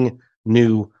 hitting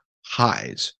new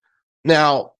highs.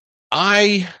 Now,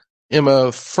 I am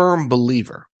a firm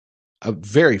believer, a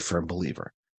very firm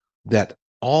believer, that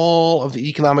all of the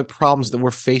economic problems that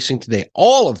we're facing today,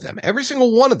 all of them, every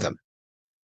single one of them,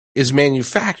 is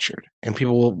manufactured. And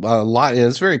people will, and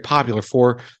it's very popular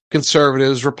for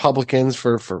conservatives, Republicans,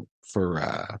 for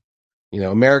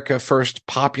America First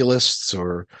populists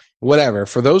or whatever.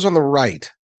 For those on the right,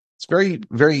 it's very,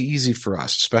 very easy for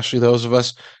us, especially those of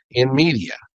us in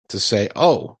media, to say,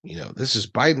 oh, this is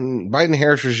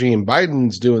Biden-Harris regime.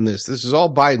 Biden's doing this. This is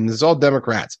all Biden. This is all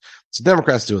Democrats. It's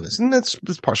Democrats doing this. And that's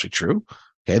partially true.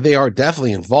 Okay, they are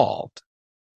definitely involved.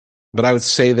 But I would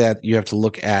say that you have to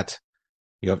look at,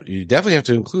 you definitely have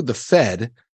to include the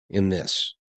Fed in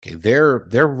this. Okay,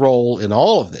 their role in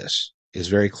all of this is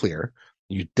very clear.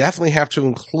 You definitely have to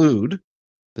include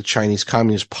the Chinese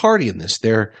Communist Party in this.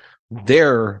 They're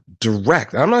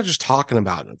direct. I'm not just talking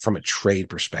about it from a trade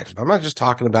perspective. I'm not just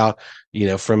talking about,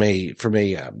 from a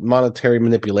monetary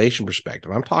manipulation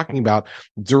perspective. I'm talking about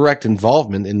direct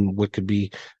involvement in what could be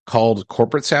called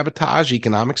corporate sabotage,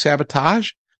 economic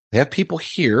sabotage. They have people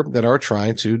here that are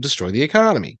trying to destroy the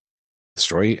economy,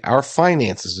 destroy our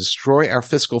finances, destroy our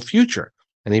fiscal future,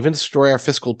 and even destroy our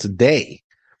fiscal today.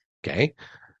 Okay.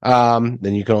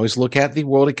 Then you can always look at the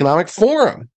World Economic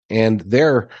Forum and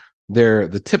they're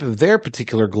the tip of their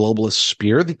particular globalist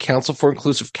spear, the Council for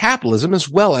Inclusive Capitalism, as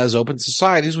well as Open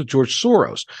Societies with George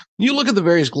Soros. You look at the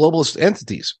various globalist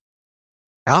entities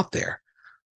out there,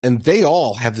 and they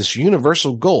all have this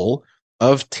universal goal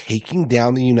of taking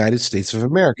down the United States of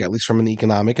America, at least from an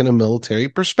economic and a military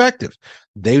perspective.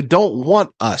 They don't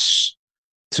want us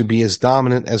to be as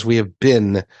dominant as we have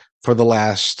been for the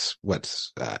last,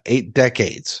 8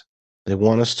 decades. They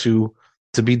want us to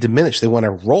be diminished. They want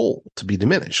our role to be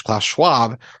diminished. Klaus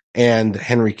Schwab and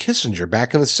Henry Kissinger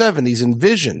back in the 70s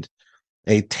envisioned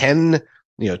a 10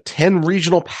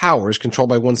 regional powers controlled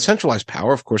by one centralized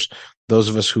power. Of course, those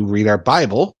of us who read our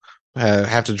Bible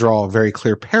have to draw very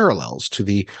clear parallels to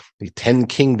the 10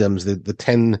 kingdoms, the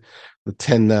 10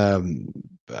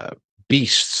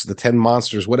 beasts, the 10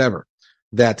 monsters, whatever,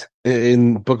 that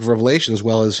in Book of Revelation, as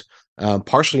well as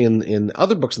partially in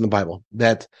other books in the Bible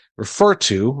that refer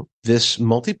to this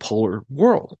multipolar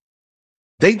world.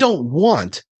 They don't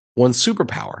want one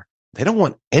superpower. They don't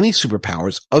want any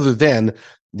superpowers other than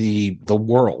the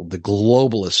world, the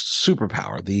globalist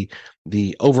superpower,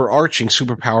 the overarching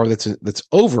superpower that's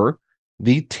over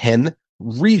the 10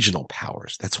 regional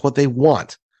powers. That's what they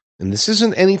want. And this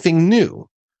isn't anything new.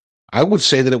 I would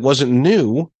say that it wasn't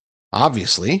new,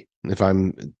 obviously. If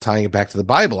I'm tying it back to the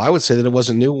Bible, I would say that it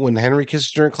wasn't new when Henry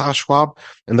Kissinger and Klaus Schwab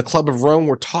and the Club of Rome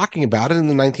were talking about it in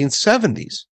the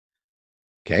 1970s.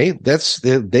 Okay,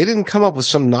 they didn't come up with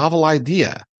some novel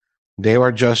idea. They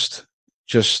are just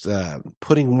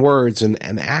putting words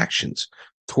and actions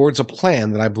towards a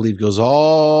plan that I believe goes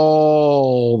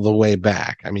all the way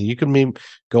back. I mean, you can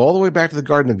go all the way back to the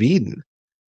Garden of Eden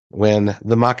when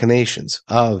the machinations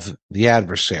of the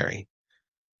adversary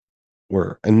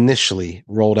were initially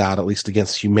rolled out, at least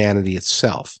against humanity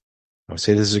itself. I would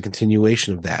say this is a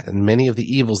continuation of that. And many of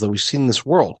the evils that we've seen in this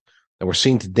world, that we're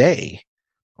seeing today,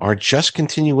 are just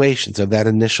continuations of that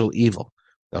initial evil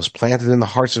that was planted in the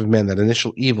hearts of men, that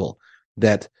initial evil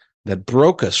that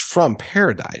broke us from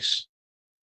paradise.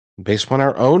 Based upon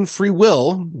our own free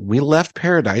will, we left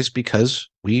paradise because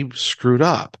we screwed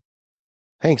up.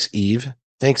 Thanks, Eve.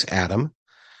 Thanks, Adam.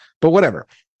 But whatever.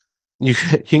 You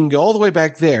can go all the way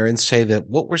back there and say that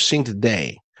what we're seeing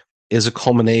today is a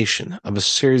culmination of a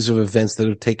series of events that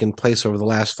have taken place over the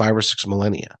last 5 or 6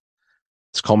 millennia.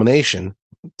 This culmination,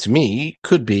 to me,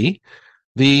 could be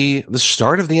the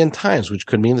start of the end times, which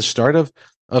could mean the start of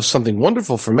something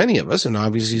wonderful for many of us, and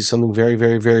obviously something very,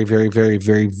 very, very, very, very,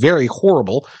 very, very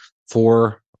horrible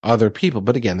for other people.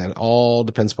 But again, that all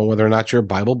depends upon whether or not you're a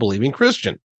Bible-believing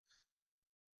Christian.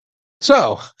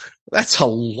 So that's a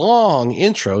long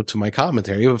intro to my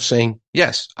commentary of saying,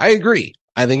 yes, I agree.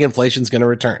 I think inflation's going to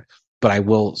return. But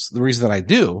the reason that I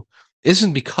do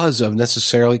isn't because of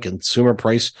necessarily consumer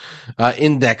price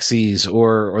indexes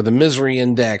or the misery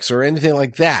index or anything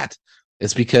like that.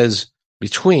 It's because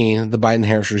between the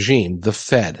Biden-Harris regime, the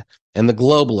Fed, and the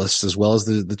globalists, as well as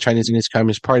the Chinese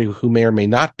Communist Party, who may or may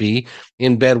not be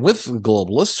in bed with the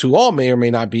globalists, who all may or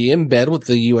may not be in bed with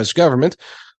the U.S. government,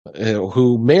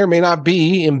 who may or may not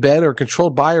be in bed or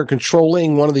controlled by or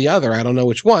controlling one or the other. I don't know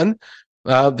which one.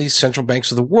 These central banks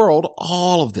of the world,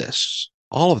 all of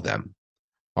them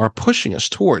are pushing us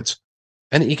towards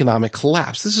an economic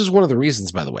collapse. This is one of the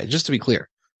reasons, by the way, just to be clear,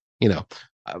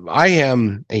 I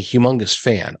am a humongous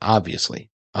fan, obviously,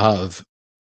 of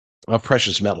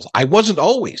precious metals. I wasn't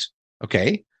always,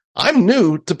 okay? I'm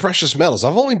new to precious metals.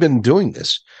 I've only been doing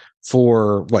this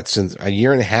for since a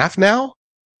year and a half now?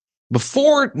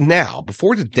 Before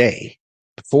today,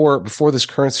 before this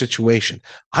current situation,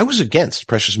 I was against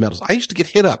precious metals. I used to get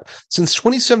hit up since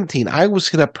 2017. I was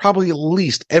hit up probably at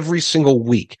least every single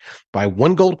week by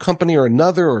one gold company or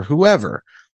another or whoever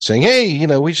saying, hey,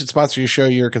 we should sponsor your show.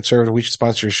 You're a conservative. We should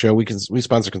sponsor your show. We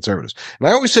sponsor conservatives. And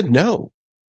I always said no.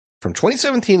 From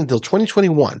 2017 until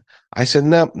 2021, I said,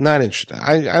 no, not interested.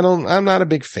 I'm not a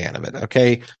big fan of it.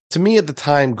 Okay. To me at the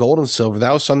time, gold and silver,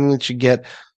 that was something that you get,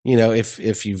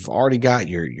 if you've already got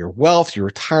your wealth, your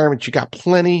retirement, you got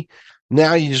plenty.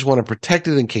 Now you just want to protect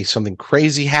it in case something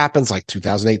crazy happens, like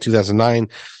 2008, 2009,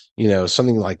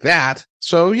 something like that.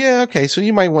 So yeah. Okay. So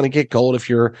you might want to get gold if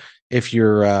you're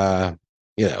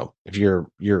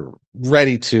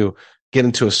ready to get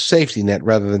into a safety net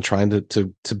rather than trying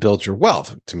to build your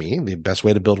wealth. To me, the best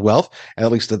way to build wealth, and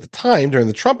at least at the time during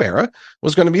the Trump era,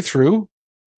 was going to be through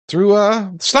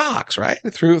stocks, right?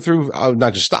 Through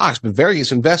not just stocks, but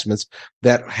various investments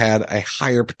that had a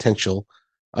higher potential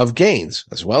of gains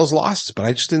as well as losses. But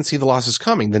I just didn't see the losses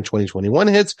coming. Then 2021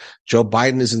 hits. Joe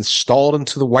Biden is installed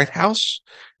into the White House.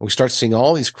 And we start seeing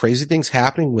all these crazy things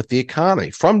happening with the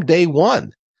economy from day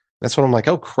one. That's when I'm like,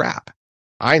 oh crap.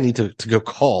 I need to go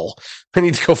call. I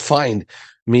need to go find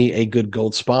me a good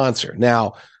gold sponsor.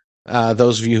 Now,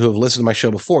 those of you who have listened to my show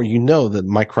before, you know that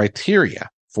my criteria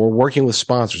for working with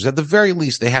sponsors, at the very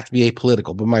least, they have to be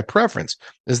apolitical, but my preference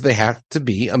is they have to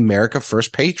be America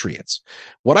First patriots.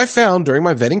 What I found during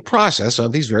my vetting process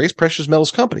of these various precious metals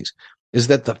companies is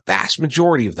that the vast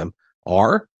majority of them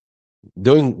are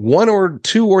doing one or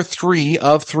two or three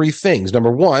of three things.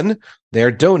 Number one,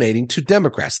 they're donating to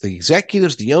Democrats. The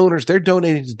executives, the owners, they're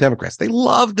donating to Democrats. They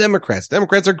love Democrats.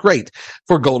 Democrats are great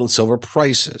for gold and silver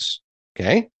prices.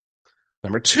 Okay.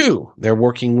 Number two, they're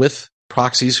working with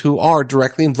proxies who are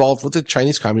directly involved with the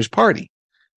Chinese Communist Party.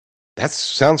 That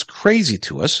sounds crazy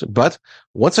to us, but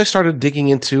once I started digging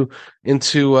into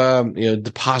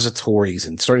depositories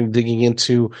and starting digging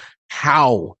into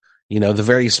how the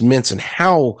various mints and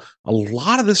how a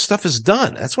lot of this stuff is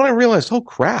done, that's when I realized, oh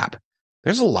crap,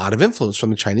 there's a lot of influence from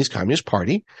the Chinese Communist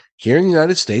Party here in the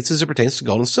United States as it pertains to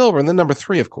gold and silver. And then number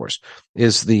three, of course,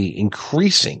 is the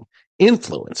increasing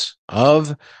influence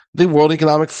of the World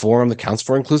Economic Forum, the Council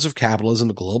for Inclusive Capitalism,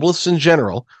 the globalists in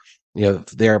general.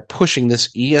 They're pushing this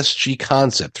ESG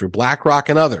concept through BlackRock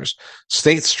and others,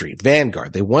 State Street,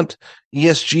 Vanguard. They want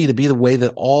ESG to be the way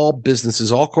that all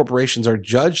businesses, all corporations are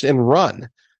judged and run.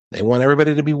 They want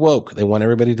everybody to be woke. They want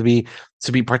everybody to be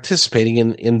participating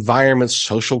in environment,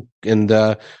 social,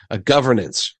 and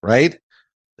governance, right?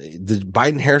 The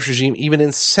Biden-Harris regime even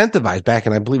incentivized back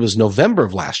in, I believe it was November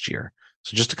of last year.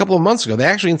 So just a couple of months ago, they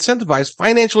actually incentivized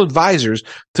financial advisors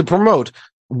to promote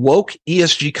woke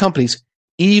ESG companies,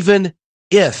 even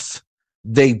if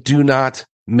they do not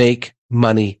make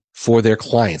money for their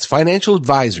clients. Financial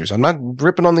advisors. I'm not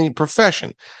ripping on the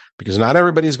profession, because not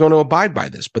everybody is going to abide by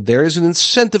this, but there is an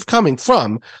incentive coming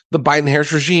from the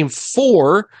Biden-Harris regime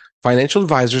for financial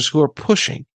advisors who are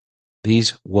pushing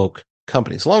these woke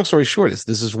companies. Long story short,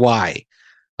 this is why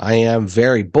I am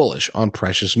very bullish on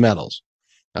precious metals.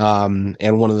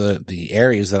 And one of the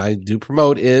areas that I do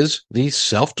promote is the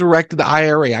self-directed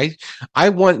IRA. I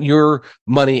want your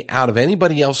money out of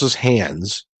anybody else's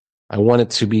hands. I want it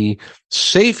to be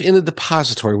safe in a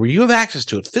depository where you have access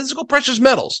to it. Physical precious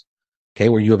metals. Okay,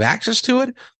 where you have access to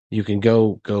it, you can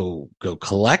go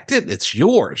collect it. It's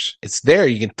yours. It's there.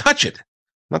 You can touch it. I'm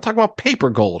not talking about paper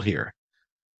gold here.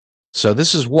 So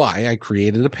this is why I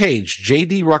created a page,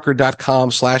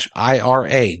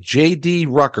 jdrucker.com/IRA,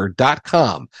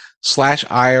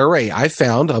 jdrucker.com/IRA. I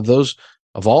found of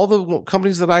all the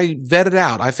companies that I vetted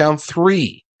out, I found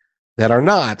three that are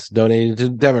not donating to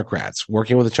Democrats,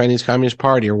 working with the Chinese Communist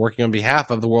Party, or working on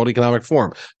behalf of the World Economic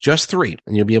Forum. Just 3.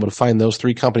 And you'll be able to find those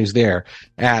 3 companies there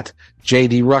at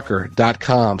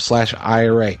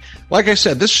jdrucker.com/IRA. Like I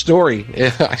said, this story,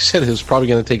 I said it was probably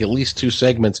going to take at least 2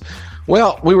 segments.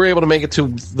 Well, we were able to make it to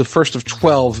the first of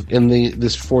 12 in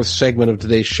this 4th segment of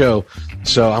today's show.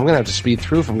 So I'm going to have to speed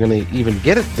through if I'm going to even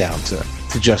get it down to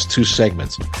just 2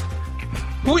 segments.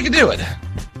 But we can do it.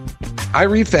 I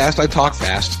read fast, I talk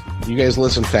fast. You guys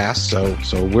listen fast, so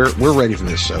we're ready for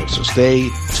this. So stay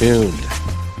tuned.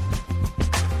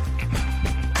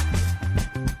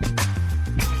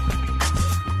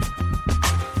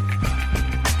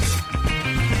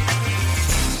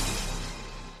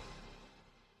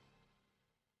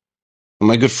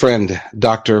 My good friend,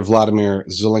 Dr. Vladimir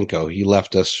Zelenko, he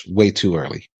left us way too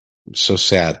early. I'm so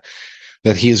sad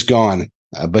that he is gone,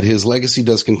 but his legacy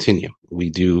does continue. We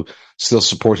do still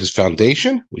support his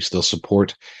foundation. We still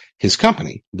support his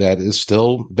company that is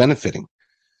still benefiting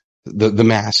the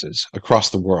masses across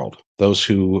the world. Those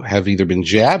who have either been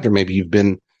jabbed, or maybe you've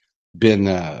been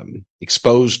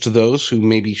exposed to those who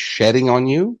may be shedding on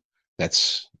you.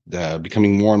 That's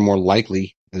becoming more and more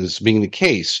likely as being the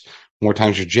case. More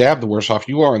times you're jabbed, the worse off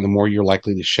you are, and the more you're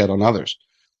likely to shed on others.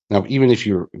 Now, even if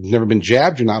you've never been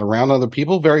jabbed, you're not around other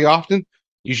people very often,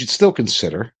 you should still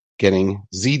consider getting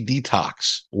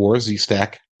Z-Detox or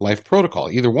Z-Stack Life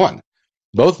Protocol, either one.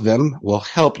 Both of them will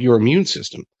help your immune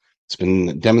system. It's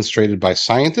been demonstrated by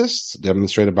scientists,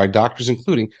 demonstrated by doctors,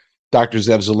 including Dr.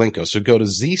 Zev Zelenko. So go to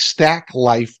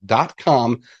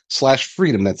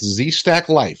zstacklife.com/freedom. That's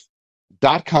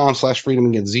zstacklife.com/freedom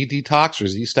and get Z-Detox or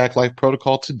Z-Stack Life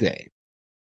Protocol today.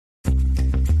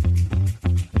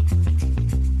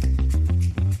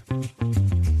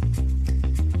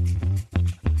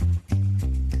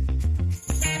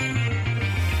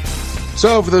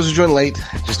 So for those who joined late,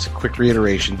 just a quick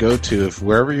reiteration. Go to,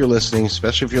 wherever you're listening,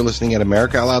 especially if you're listening at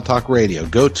America Out Loud Talk Radio,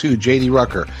 go to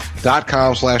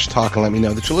jdrucker.com/talk and let me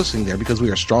know that you're listening there, because we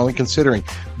are strongly considering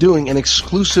doing an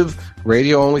exclusive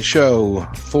radio-only show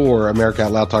for America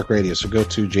Out Loud Talk Radio. So go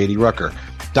to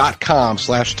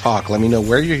jdrucker.com/talk. Let me know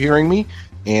where you're hearing me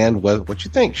and what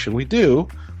you think. Should we do,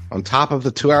 on top of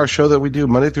the 2-hour show that we do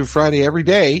Monday through Friday every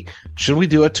day, should we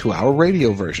do a 2-hour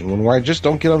radio version where I just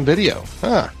don't get on video?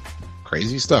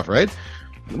 Crazy stuff, right?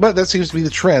 But that seems to be the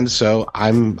trend, so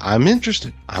I'm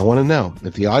interested. I want to know.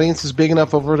 If the audience is big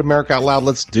enough over at America Out Loud,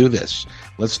 let's do this.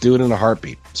 Let's do it in a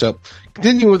heartbeat. So,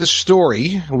 continuing with the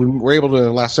story, we were able to, in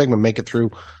the last segment, make it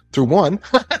through one.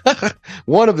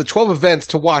 One of the 12 events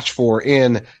to watch for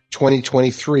in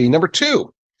 2023. Number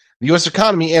 2, the U.S.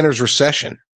 economy enters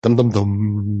recession. Dum, dum,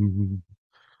 dum.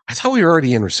 I thought we were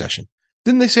already in recession.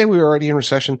 Didn't they say we were already in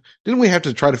recession? Didn't we have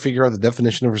to try to figure out the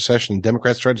definition of recession?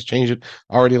 Democrats tried to change it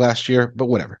already last year, but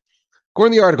whatever.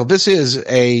 According to the article, this is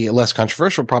a less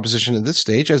controversial proposition at this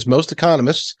stage, as most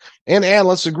economists and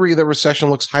analysts agree that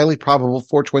recession looks highly probable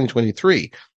for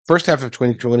 2023. First half of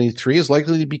 2023 is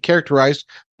likely to be characterized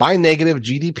by negative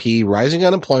GDP, rising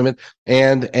unemployment,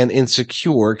 and an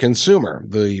insecure consumer.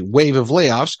 The wave of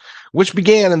layoffs, which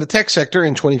began in the tech sector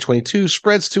in 2022,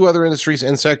 spreads to other industries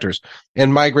and sectors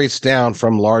and migrates down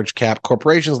from large cap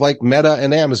corporations like Meta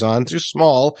and Amazon to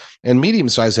small and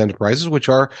medium-sized enterprises, which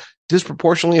are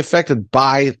disproportionately affected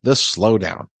by the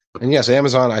slowdown. And yes,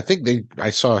 Amazon, I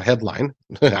saw a headline.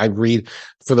 I read,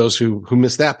 for those who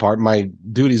missed that part, my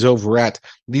duties over at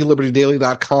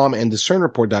thelibertydaily.com and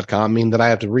discernreport.com mean that I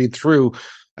have to read through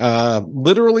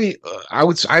literally, I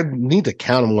need to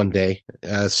count them one day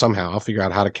somehow. I'll figure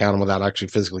out how to count them without actually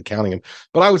physically counting them.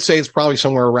 But I would say it's probably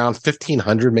somewhere around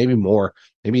 1,500, maybe more.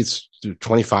 Maybe it's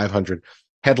 2,500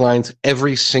 headlines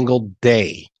every single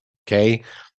day. Okay.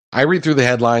 I read through the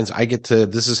headlines.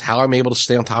 This is how I'm able to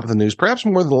stay on top of the news, perhaps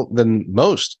more than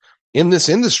most in this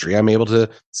industry. I'm able to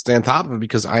stay on top of it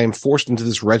because I am forced into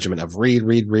this regimen of read.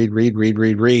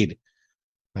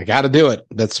 I got to do it.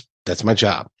 That's my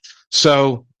job.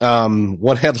 So,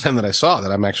 one headline that I saw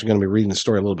that I'm actually going to be reading the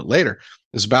story a little bit later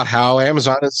is about how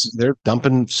Amazon they're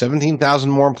dumping 17,000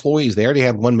 more employees. They already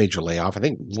had one major layoff. I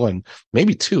think one,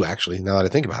 maybe two, actually, now that I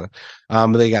think about it.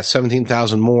 But they got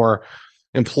 17,000 more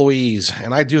employees.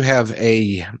 And I do have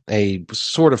a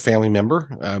sort of family member,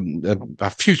 a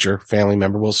future family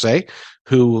member, we'll say,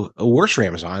 who works for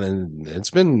Amazon. And it's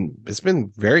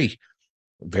been very,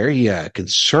 very,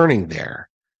 concerning there.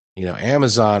 You know,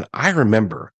 Amazon, I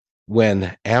remember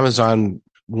when Amazon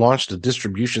launched a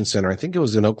distribution center, I think it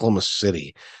was in Oklahoma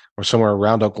City or somewhere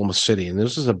around Oklahoma City. And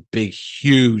this is a big,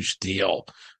 huge deal.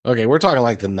 Okay. We're talking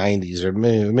like the 90s or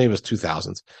maybe it was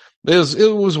 2000s. It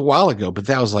was a while ago, but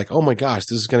that was like, oh my gosh,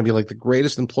 this is going to be like the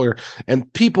greatest employer.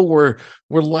 And people were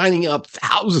lining up,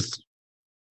 thousands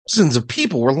of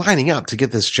people were lining up to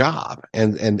get this job.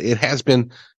 And it has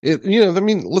been,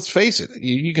 let's face it,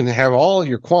 you can have all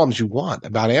your qualms you want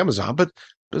about Amazon, but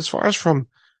as far as from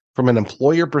an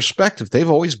employer perspective,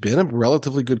 they've always been a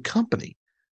relatively good company.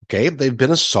 Okay. They've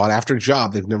been a sought after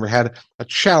job. They've never had a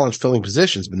challenge filling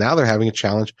positions, but now they're having a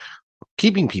challenge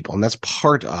keeping people. And that's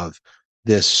part of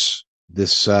this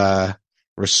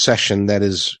recession that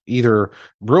is either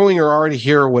brewing or already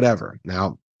here or whatever.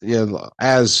 Now,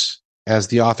 as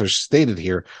the author stated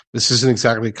here, this isn't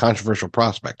exactly a controversial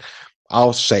prospect.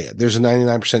 I'll say it. There's a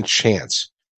 99% chance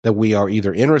that we are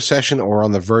either in recession or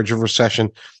on the verge of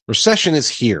recession. Recession is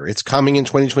here. It's coming in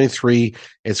 2023.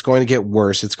 It's going to get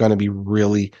worse. It's going to be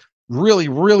really, really,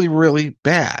 really, really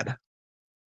bad.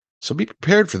 So be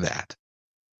prepared for that.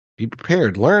 Be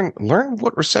prepared. Learn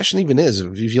what recession even is.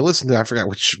 If you listen to, I forgot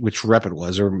which rep it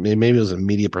was, or maybe it was a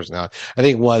media personality. I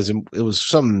think it was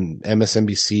some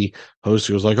MSNBC host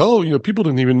who was like, "Oh, people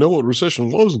didn't even know what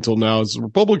recession was until now. It's the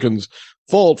Republicans'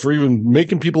 fault for even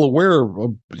making people aware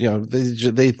of,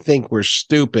 they think we're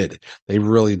stupid. They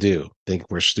really do think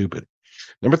we're stupid."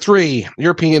 Number 3,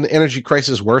 European energy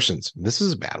crisis worsens. This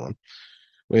is a bad one.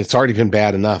 It's already been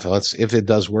bad enough. If it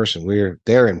does worsen,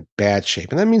 they're in bad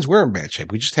shape. And that means we're in bad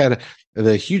shape. We just had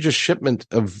the hugest shipment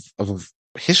of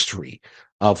history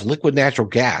of liquid natural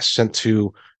gas sent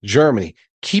to Germany.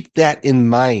 Keep that in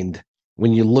mind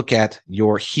when you look at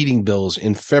your heating bills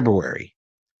in February,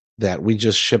 that we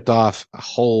just shipped off a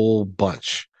whole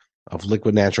bunch of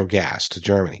liquid natural gas to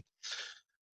Germany.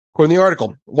 According to the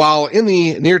article, while in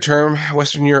the near term,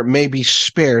 Western Europe may be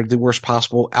spared the worst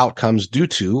possible outcomes due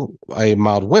to a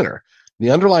mild winter,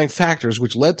 the underlying factors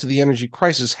which led to the energy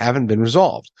crisis haven't been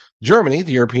resolved. Germany,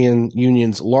 the European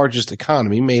Union's largest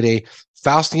economy, made a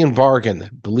Faustian bargain,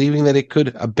 believing that it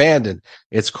could abandon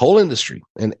its coal industry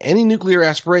and any nuclear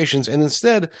aspirations and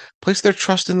instead place their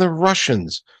trust in the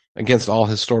Russians against all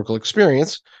historical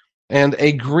experience and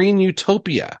a green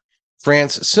utopia.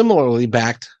 France similarly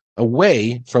backed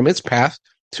away from its path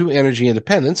to energy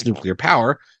independence, nuclear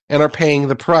power, and are paying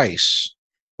the price.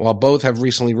 While both have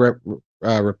recently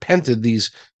repented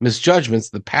these misjudgments,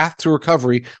 the path to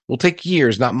recovery will take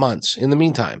years, not months. In the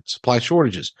meantime, supply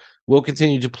shortages will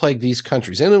continue to plague these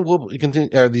countries, and it will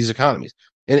continue these economies,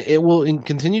 and it will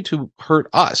continue to hurt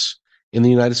us in the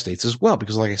United States as well.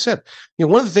 Because, like I said,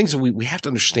 one of the things that we have to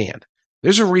understand,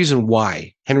 there's a reason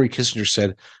why Henry Kissinger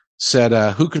said,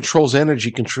 who controls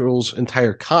energy controls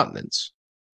entire continents.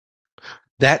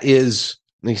 That is,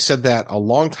 he said that a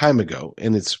long time ago,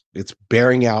 and it's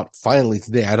bearing out finally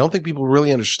today. I don't think people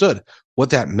really understood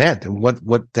what that meant and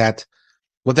what that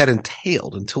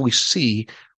entailed until we see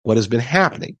what has been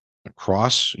happening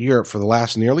across Europe for the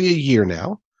last nearly a year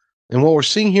now, and what we're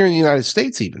seeing here in the United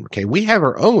States even. Okay, we have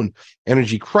our own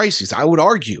energy crises. I would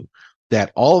argue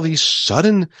that all these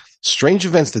sudden strange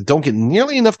events that don't get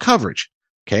nearly enough coverage,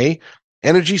 okay,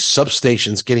 energy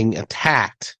substations getting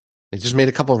attacked. They just made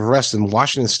a couple of arrests in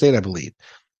Washington State, I believe.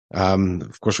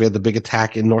 Of course, we had the big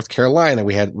attack in North Carolina.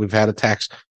 We've had attacks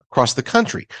across the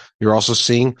country. You're also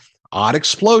seeing odd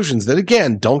explosions that,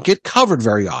 again, don't get covered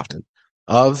very often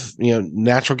of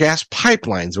natural gas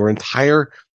pipelines or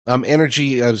entire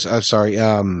energy.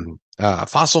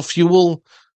 Fossil fuel.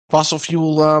 What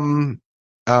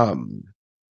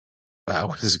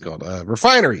is it called?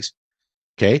 Refineries.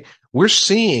 Okay, we're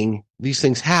seeing these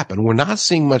things happen. We're not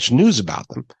seeing much news about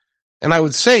them. And I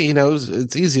would say,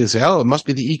 it's easy to say, oh, it must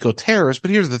be the eco-terrorists.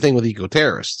 But here's the thing with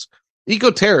eco-terrorists.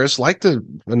 Eco-terrorists like to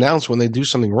announce when they do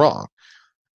something wrong.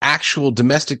 Actual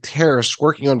domestic terrorists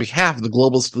working on behalf of the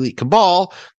globalist elite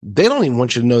cabal, they don't even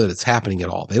want you to know that it's happening at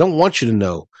all. They don't want you to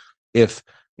know if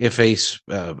a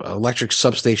electric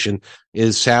substation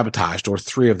is sabotaged, or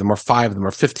 3 of them, or 5 of them,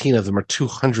 or 15 of them, or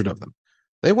 200 of them.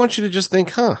 They want you to just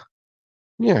think,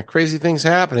 yeah, crazy things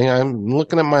happening. I'm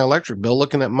looking at my electric bill,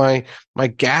 looking at my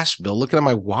gas bill, looking at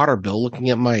my water bill,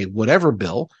 looking at my whatever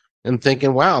bill, and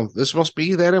thinking, wow, this must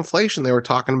be that inflation they were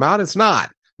talking about. It's not.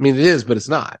 I mean, it is, but it's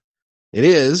not. It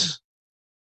is,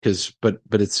 but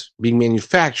it's being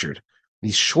manufactured.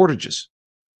 These shortages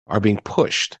are being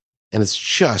pushed, and it's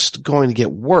just going to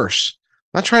get worse.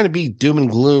 I'm not trying to be doom and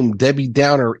gloom, Debbie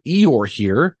Downer, Eeyore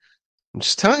here. I'm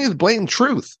just telling you the blatant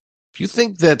truth. If you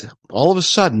think that all of a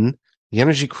sudden the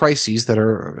energy crises that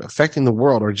are affecting the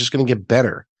world are just going to get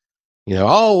better,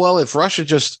 if Russia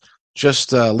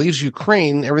just leaves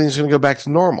Ukraine, everything's going to go back to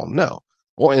normal. No.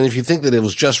 Well, and if you think that it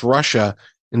was just Russia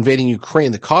invading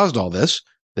Ukraine that caused all this,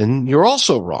 then you're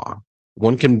also wrong.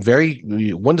 One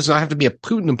does not have to be a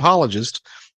Putin apologist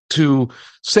to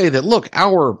say that, look,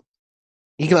 our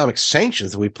economic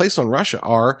sanctions that we place on Russia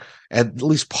are at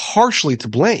least partially to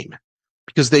blame,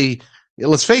 because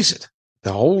let's face it,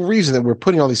 the whole reason that we're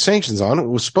putting all these sanctions on it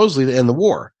was supposedly to end the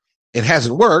war. It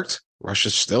hasn't worked.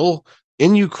 Russia's still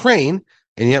in Ukraine,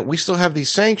 and yet we still have these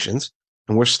sanctions,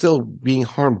 and we're still being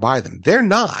harmed by them. They're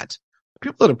not.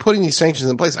 People that are putting these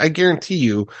sanctions in place, I guarantee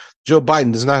you, Joe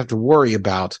Biden does not have to worry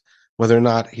about whether or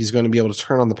not he's going to be able to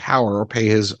turn on the power or pay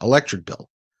his electric bill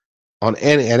at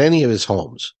any of his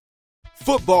homes.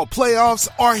 Football playoffs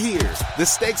are here. The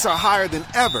stakes are higher than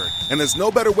ever, and there's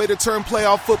no better way to turn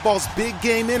playoff football's big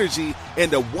game energy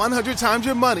into 100 times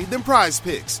your money than Prize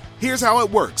Picks. Here's how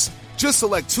it works. Just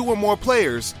select 2 or more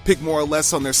players, pick more or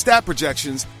less on their stat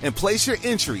projections, and place your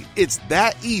entry. It's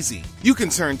that easy. You can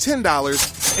turn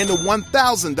 $10 into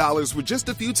 $1,000 with just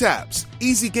a few taps.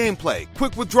 Easy gameplay,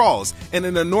 quick withdrawals, and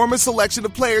an enormous selection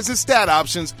of players and stat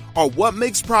options are what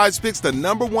makes Prize Picks the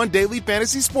 #1 daily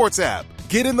fantasy sports app.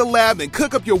 Get in the lab and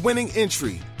cook up your winning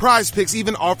entry. Prize Picks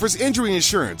even offers injury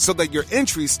insurance so that your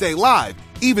entries stay live,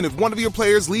 even if one of your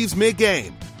players leaves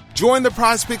mid-game. Join the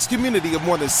Prize Picks community of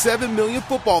more than 7 million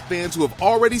football fans who have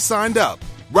already signed up.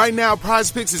 Right now,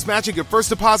 Prize Picks is matching your first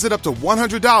deposit up to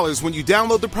 $100 when you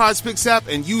download the Prize Picks app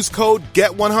and use code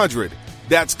GET100.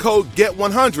 That's code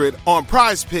GET100 on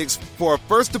Prize Picks for a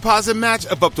first deposit match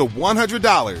of up to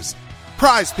 $100.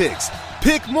 Prize Picks.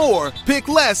 Pick more, pick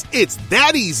less. It's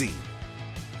that easy.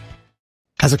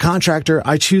 As a contractor,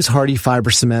 I choose Hardy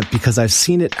Fiber Cement because I've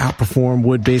seen it outperform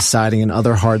wood-based siding and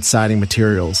other hard siding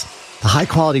materials. The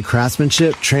high-quality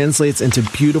craftsmanship translates into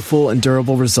beautiful and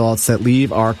durable results that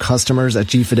leave our customers at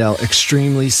G-Fidel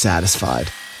extremely satisfied.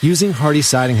 Using Hardy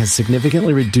siding has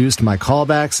significantly reduced my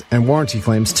callbacks and warranty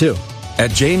claims, too.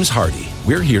 At James Hardy,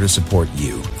 we're here to support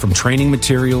you, from training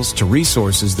materials to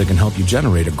resources that can help you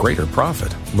generate a greater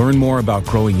profit. Learn more about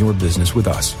growing your business with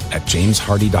us at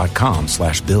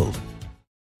jameshardy.com/build.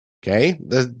 Okay,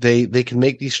 they can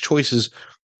make these choices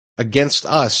against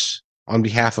us on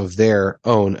behalf of their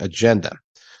own agenda.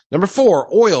 Number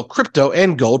 4, oil, crypto,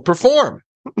 and gold perform.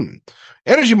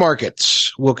 Energy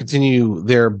markets will continue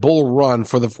their bull run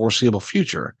for the foreseeable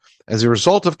future as a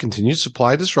result of continued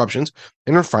supply disruptions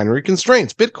and refinery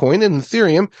constraints. Bitcoin and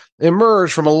Ethereum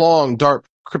emerge from a long, dark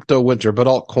crypto winter, but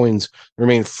altcoins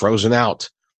remain frozen out.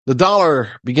 The dollar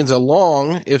begins a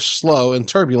long, if slow and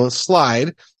turbulent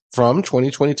slide from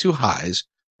 2022 highs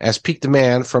as peak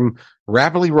demand from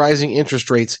rapidly rising interest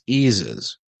rates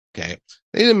eases. Okay.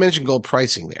 They didn't mention gold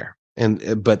pricing there.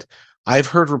 But I've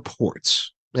heard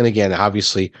reports. And again,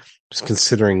 obviously, just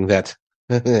considering that,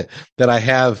 that I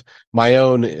have my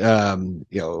own,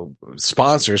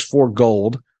 sponsors for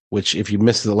gold, which if you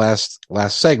missed the last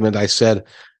segment, I said,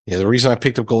 the reason I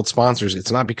picked up gold sponsors,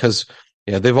 it's not because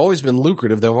they've always been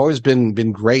lucrative. They've always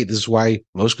been great. This is why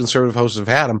most conservative hosts have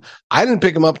had them. I didn't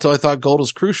pick them up until I thought gold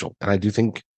was crucial. And I do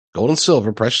think gold and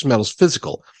silver, precious metals,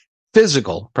 physical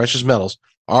precious metals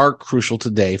are crucial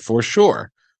today for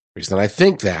sure. The reason I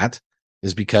think that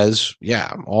is because,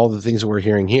 all the things that we're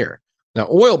hearing here. Now,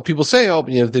 oil, people say,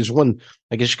 there's one,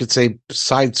 I guess you could say,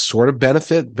 side sort of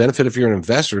benefit if you're an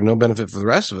investor, no benefit for the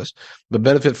rest of us, but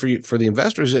benefit for the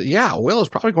investors. Oil is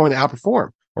probably going to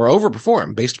outperform or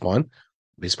overperform based upon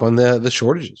the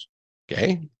shortages.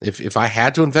 Okay. If I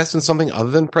had to invest in something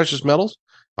other than precious metals,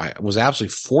 if I was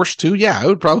absolutely forced to, it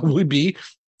would probably be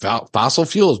fossil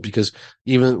fuels, because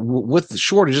even with the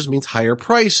shortages means higher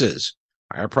prices.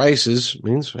 Higher prices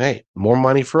means, hey, more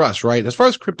money for us, right? As far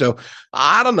as crypto,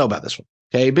 I don't know about this one.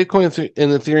 Okay. Bitcoin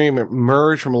and Ethereum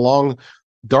emerge from a long,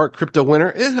 dark crypto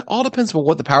winter. It all depends on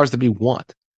what the powers that be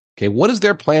want. Okay. What is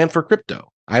their plan for crypto?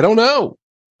 I don't know.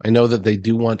 I know that they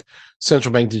do want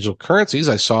central bank digital currencies.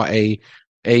 I saw a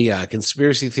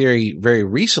conspiracy theory very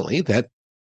recently that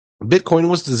Bitcoin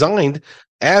was designed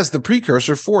as the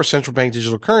precursor for central bank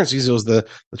digital currencies. It was the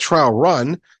trial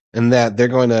run, and that they're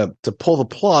going to pull the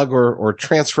plug or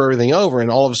transfer everything over.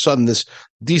 And all of a sudden this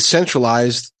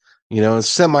decentralized,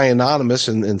 semi-anonymous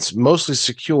and mostly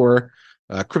secure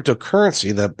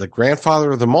cryptocurrency, the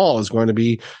grandfather of them all, is going to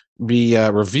be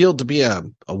revealed to be a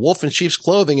wolf in sheep's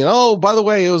clothing. And oh, by the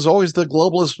way, it was always the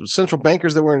globalist central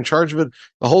bankers that were in charge of it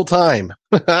the whole time.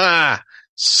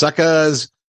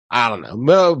 Suckers. I don't know.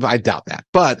 No, I doubt that.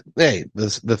 But hey,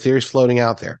 the theory's floating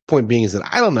out there. Point being is that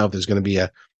I don't know if there's going to be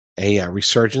a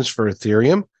resurgence for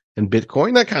Ethereum and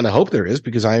Bitcoin. I kind of hope there is,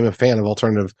 because I am a fan of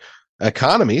alternative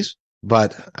economies.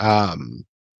 But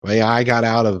I got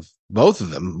out of both of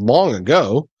them long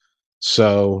ago.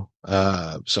 So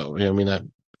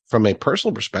from a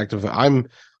personal perspective, I'm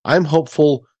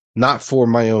hopeful, not for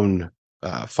my own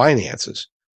finances,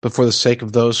 but for the sake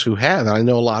of those who have. And I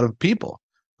know a lot of people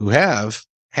who have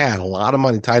had a lot of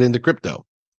money tied into crypto.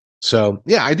 So,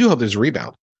 yeah, I do hope there's a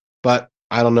rebound, but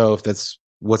I don't know if that's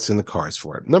what's in the cards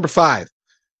for it. Number 5,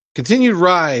 continued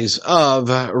rise of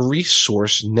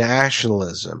resource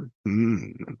nationalism.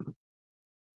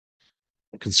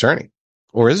 Concerning.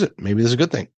 Or is it? Maybe this is a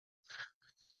good thing.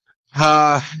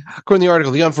 According to the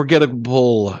article,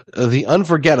 the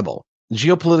unforgettable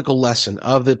geopolitical lesson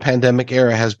of the pandemic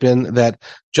era has been that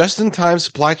just-in-time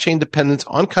supply chain dependence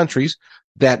on countries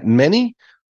that many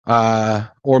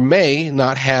or may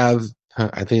not have,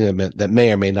 I think that meant that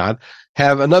may or may not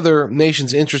have another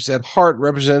nation's interests at heart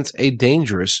represents a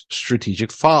dangerous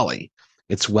strategic folly.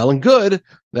 It's well and good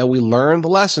that we learned the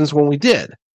lessons when we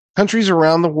did. Countries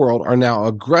around the world are now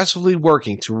aggressively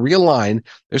working to realign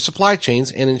their supply chains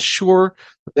and ensure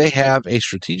they have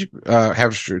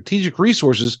strategic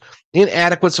resources in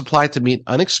adequate supply to meet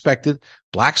unexpected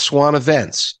black swan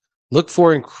events. Look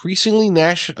for increasingly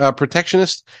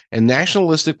protectionist and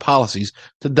nationalistic policies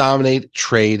to dominate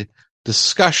trade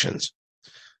discussions.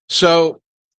 So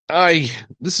I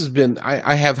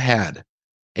have had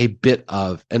a bit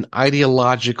of an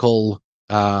ideological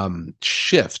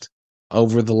shift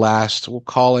over the last, we'll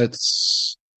call it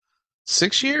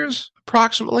 6 years,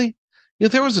 approximately.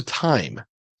 There was a time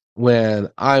when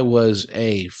I was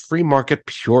a free market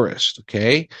purist,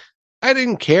 okay? I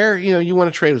didn't care. You want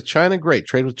to trade with China? Great,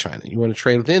 trade with China. You want to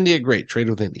trade with India? Great, trade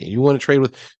with India. You want to trade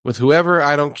with whoever?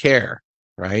 I don't care,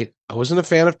 right? I wasn't a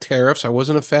fan of tariffs. I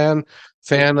wasn't a fan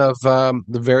of the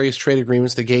various trade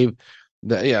agreements they gave.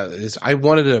 I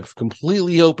wanted a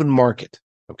completely open market,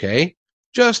 okay?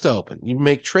 Just open. You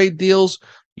make trade deals,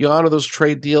 you honor those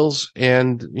trade deals,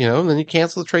 and then you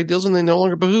cancel the trade deals and they no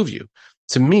longer behoove you.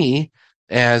 To me,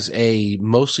 as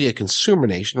mostly a consumer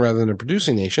nation rather than a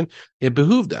producing nation, it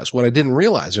behooved us. What I didn't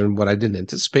realize and what I didn't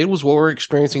anticipate was what we're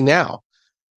experiencing now.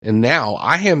 And now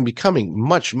I am becoming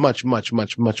much, much, much,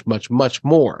 much, much, much, much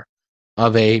more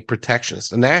of a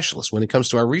protectionist, a nationalist when it comes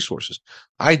to our resources.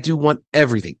 I do want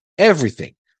everything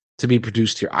to be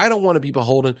produced here. I don't want to be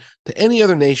beholden to any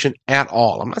other nation at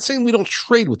all. I'm not saying we don't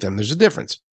trade with them. There's a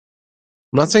difference.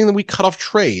 I'm not saying that we cut off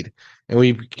trade and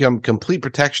we become complete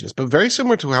protectionists, but very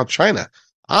similar to how China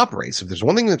operates. If there's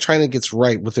one thing that China gets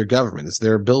right with their government, it's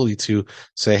their ability to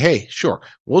say, hey, sure,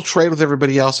 we'll trade with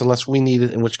everybody else unless we need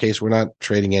it, in which case we're not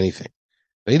trading anything.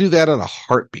 They do that on a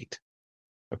heartbeat.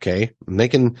 Okay.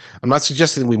 I'm not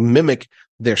suggesting we mimic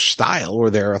their style or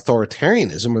their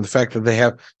authoritarianism or the fact that they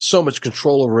have so much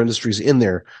control over industries in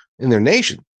their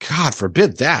nation. God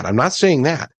forbid that. I'm not saying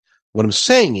that. What I'm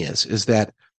saying is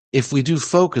that if we do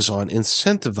focus on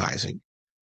incentivizing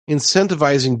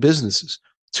businesses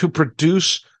to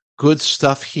produce good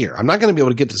stuff here, I'm not going to be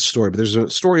able to get to the story, but there's a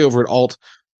story over at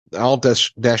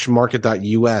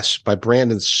alt-market.us by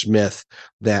Brandon Smith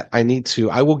that I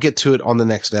will get to it on the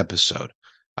next episode.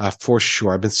 For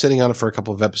sure. I've been sitting on it for a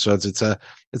couple of episodes. It's a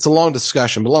long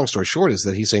discussion, but long story short is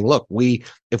that he's saying, look,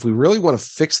 if we really want to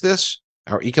fix this,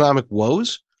 our economic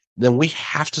woes, then we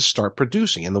have to start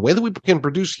producing. And the way that we can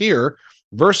produce here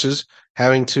versus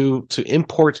having to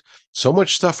import so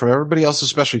much stuff from everybody else,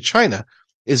 especially China,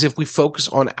 is if we focus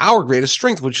on our greatest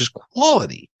strength, which is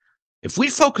quality. If we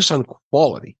focus on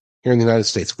quality here in the United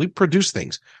States, if we produce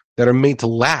things that are made to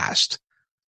last,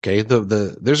 okay,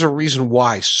 there's a reason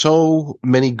why so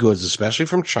many goods, especially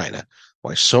from China,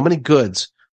 why so many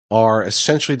goods are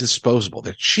essentially disposable.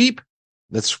 They're cheap.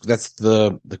 That's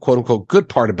the quote unquote good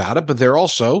part about it, but they're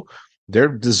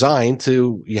designed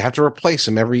you have to replace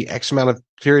them every X amount of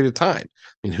period of time.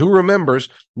 I mean, who remembers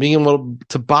being able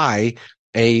to buy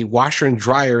a washer and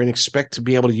dryer and expect to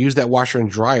be able to use that washer and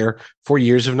dryer for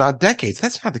years, if not decades?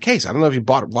 That's not the case. I don't know if you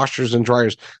bought washers and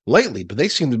dryers lately, but they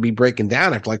seem to be breaking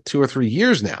down after like 2 or 3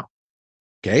 years now.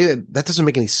 Okay. That doesn't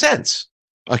make any sense,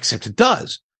 except it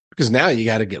does, because now you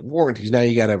got to get warranties. Now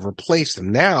you got to replace them.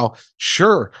 Now,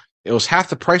 sure, it was half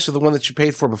the price of the one that you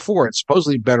paid for before. It's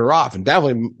supposedly better off and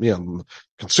definitely,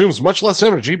 consumes much less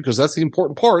energy because that's the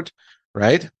important part,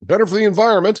 right? Better for the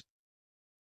environment.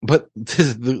 But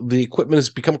the equipment has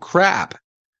become crap.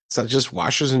 It's not just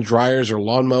washers and dryers or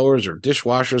lawnmowers or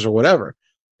dishwashers or whatever.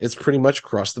 It's pretty much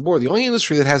across the board. The only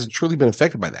industry that hasn't truly been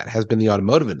affected by that has been the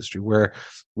automotive industry, where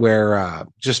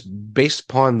just based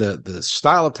upon the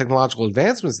style of technological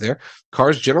advancements there,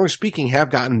 cars, generally speaking, have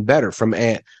gotten better from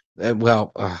I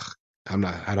don't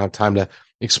have time to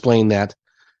explain that.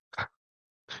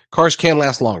 Cars can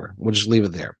last longer. We'll just leave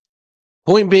it there.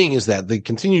 Point being is that the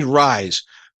continued rise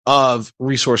of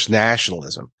resource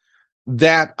nationalism,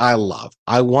 that I love.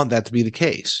 I want that to be the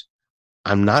case.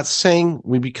 I'm not saying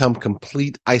we become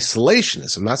complete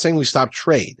isolationists. I'm not saying we stop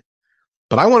trade.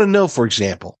 But I want to know, for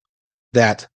example,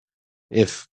 that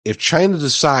if if China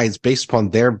decides, based upon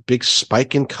their big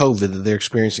spike in COVID that they're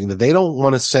experiencing, that they don't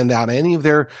want to send out any of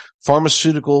their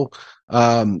pharmaceutical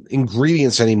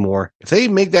ingredients anymore, if they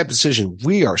make that decision,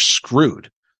 we are screwed,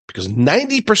 because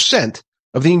 90%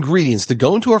 of the ingredients that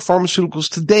go into our pharmaceuticals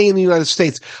today in the United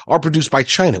States are produced by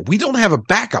China. We don't have a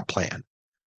backup plan.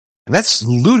 And that's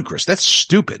ludicrous. That's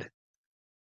stupid.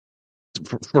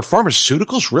 For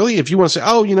pharmaceuticals, really? If you want to say,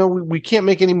 oh, we can't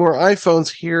make any more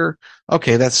iPhones here.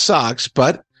 Okay, that sucks,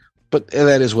 but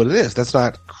that is what it is. That's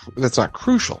not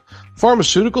crucial.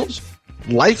 Pharmaceuticals,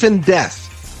 life and death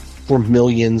for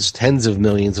millions, tens of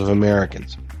millions of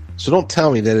Americans. So don't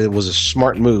tell me that it was a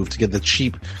smart move to get the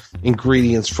cheap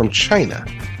ingredients from China.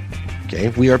 Okay,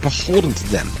 we are beholden to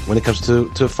them when it comes to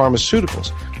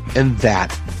pharmaceuticals, and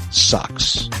that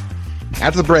sucks.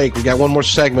 After the break, we got one more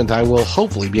segment. I will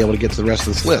hopefully be able to get to the rest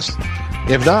of this list.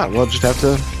 If not, we'll just have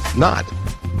to not.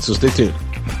 So stay tuned.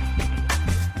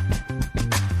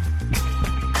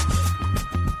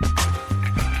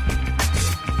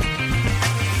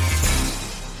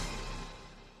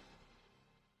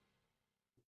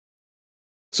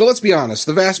 So let's be honest,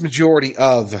 the vast majority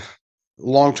of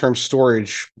long-term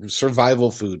storage,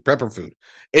 survival food, prepper food,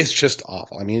 it's just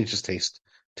awful. I mean, it just tastes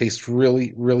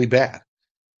really, really bad.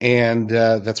 And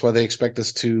that's why they expect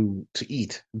us to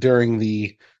eat during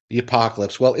the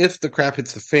apocalypse. Well, if the crap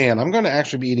hits the fan, I'm going to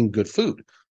actually be eating good food.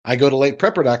 I go to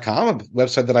lateprepper.com, a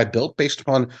website that I built based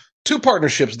upon two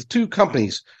partnerships, the two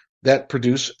companies that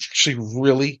produce actually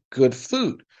really good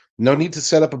food. No need to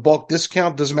set up a bulk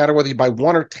discount. Doesn't matter whether you buy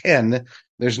 1 or 10.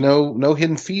 There's no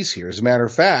hidden fees here. As a matter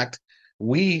of fact,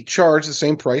 we charge the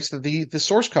same price that the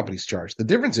source companies charge. The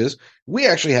difference is we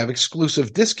actually have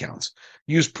exclusive discounts.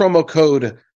 Use promo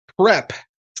code PREP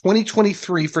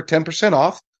 2023 for 10%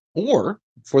 off, or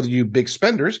for you big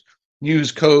spenders,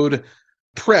 use code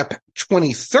PREP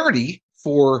 2030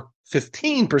 for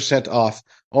 15% off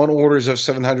on orders of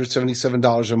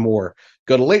 $777 or more.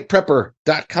 Go to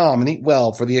lateprepper.com and eat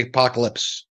well for the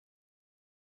apocalypse.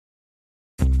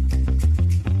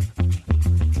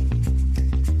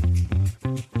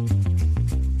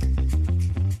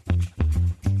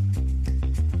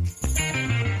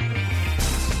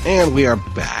 And we are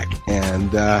back.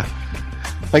 And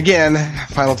again,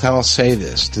 final time I'll say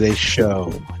this. Today's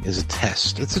show is a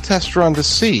test. It's a test run to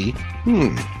see,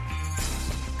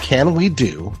 can we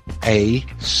do a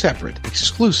separate,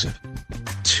 exclusive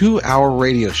 2-hour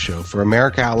radio show for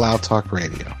America Out Loud Talk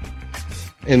Radio?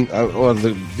 And well,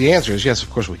 the answer is yes, of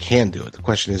course we can do it. The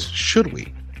question is, should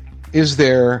we? Is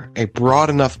there a broad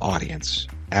enough audience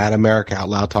at America Out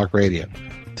Loud Talk Radio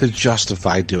to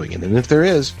justify doing it? And if there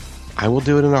is, I will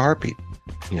do it in a heartbeat.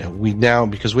 We now,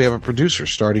 because we have a producer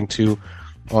starting to,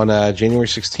 on January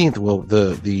 16th,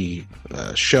 the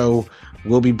show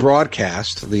will be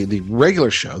broadcast, the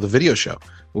regular show, the video show,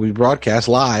 will be broadcast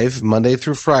live Monday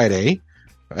through Friday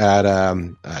at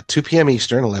 2 p.m.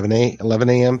 Eastern, 11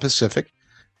 a.m. Pacific.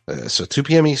 So 2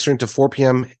 p.m. Eastern to 4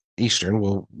 p.m. Eastern,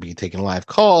 we'll be taking live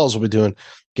calls. We'll be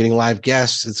getting live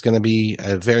guests. It's going to be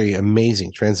a very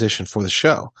amazing transition for the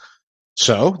show.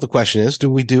 So the question is, do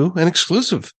we do an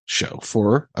exclusive show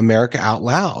for America Out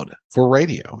Loud for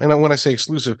radio? And when I say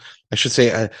exclusive, I should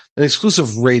say an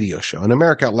exclusive radio show. And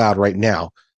America Out Loud right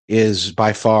now is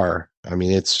by far, I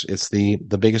mean, it's the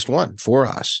biggest one for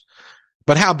us.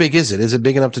 But how big is it? Is it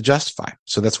big enough to justify?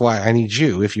 So that's why I need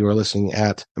you, if you are listening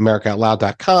at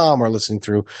AmericaOutloud.com or listening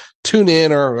through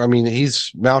TuneIn, or, I mean,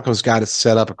 Malcolm's got it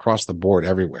set up across the board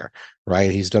everywhere,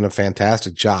 right? He's done a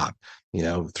fantastic job,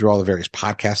 through all the various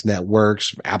podcast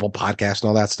networks, Apple Podcasts and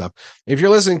all that stuff. If you're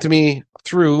listening to me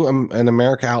through an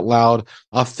America Out Loud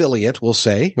affiliate, we'll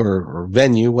say, or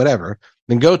venue, whatever,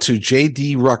 then go to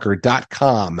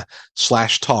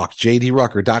jdrucker.com/talk,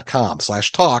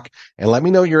 jdrucker.com/talk, and let me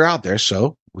know you're out there.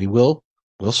 So we'll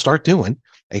start doing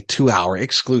a 2-hour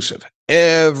exclusive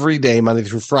every day, Monday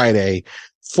through Friday,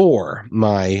 for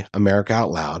my America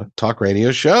Out Loud Talk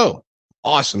Radio show.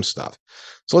 Awesome stuff.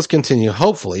 So let's continue.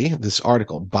 Hopefully, this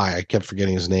article I kept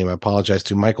forgetting his name. I apologize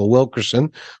to Michael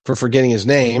Wilkerson for forgetting his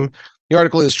name. The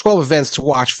article is 12 events to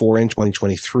watch for in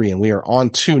 2023, and we are on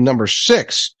to number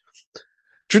 6.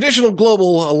 Traditional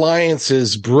global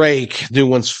alliances break, new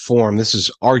ones form. This is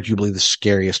arguably the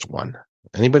scariest one.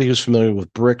 Anybody who's familiar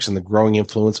with BRICS and the growing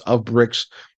influence of BRICS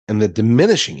and the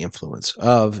diminishing influence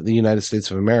of the United States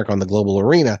of America on the global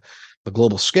arena, the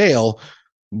global scale,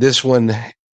 this one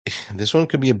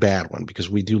could be a bad one, because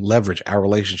we do leverage our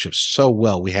relationships so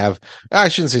well. I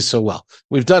shouldn't say so well.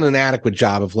 We've done an adequate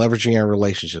job of leveraging our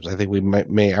relationships. I think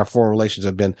our foreign relations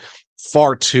have been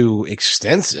far too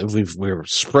extensive. We're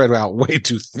spread out way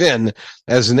too thin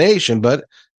as a nation, but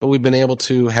but we've been able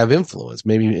to have influence,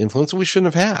 maybe influence that we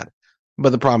shouldn't have had. But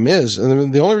the problem is,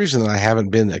 and the only reason that I haven't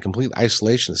been a complete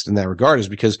isolationist in that regard is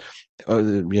because,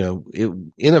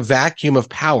 in a vacuum of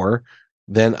power,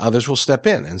 then others will step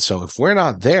in. And so if we're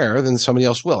not there, then somebody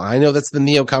else will. And I know that's the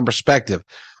neocon perspective.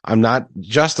 I'm not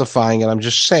justifying it. I'm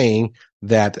just saying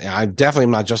that I definitely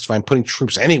am not justifying putting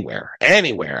troops anywhere. I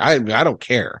don't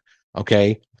care.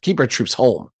 Okay. Keep our troops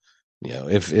home.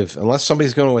 If unless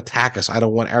somebody's going to attack us, I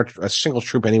don't want a single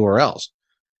troop anywhere else.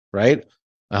 Right.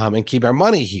 And keep our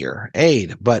money here,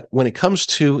 aid. But when it comes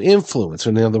to influence,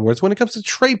 in other words, when it comes to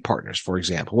trade partners, for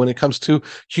example, when it comes to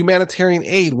humanitarian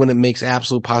aid, when it makes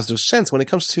absolute positive sense, when it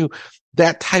comes to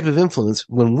that type of influence,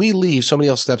 when we leave, somebody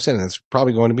else steps in, and it's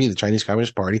probably going to be the Chinese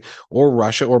Communist Party or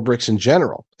Russia or BRICS in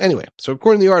general. Anyway, so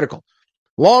according to the article,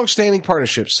 long-standing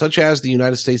partnerships, such as the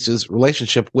United States'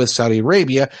 relationship with Saudi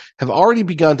Arabia, have already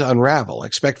begun to unravel.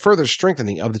 Expect further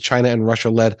strengthening of the China and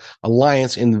Russia-led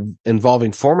alliance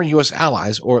involving former U.S.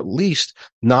 allies, or at least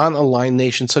non-aligned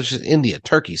nations such as India,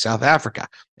 Turkey, South Africa,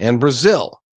 and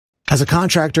Brazil. As a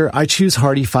contractor, I choose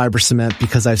Hardy Fiber Cement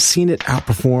because I've seen it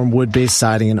outperform wood-based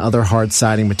siding and other hard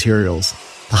siding materials.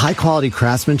 The high-quality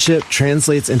craftsmanship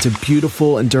translates into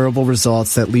beautiful and durable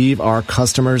results that leave our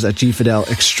customers at G-Fidel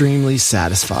extremely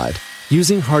satisfied.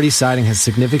 Using Hardy siding has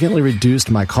significantly reduced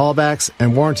my callbacks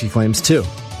and warranty claims, too.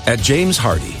 At James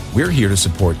Hardy, we're here to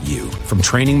support you, from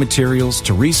training materials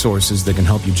to resources that can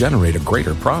help you generate a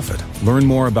greater profit. Learn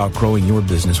more about growing your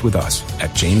business with us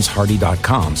at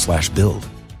jameshardy.com/build.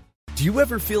 Do you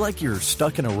ever feel like you're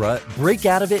stuck in a rut? Break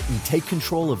out of it and take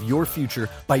control of your future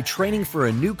by training for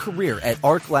a new career at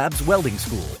Arc Labs Welding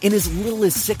School. In as little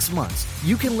as 6 months,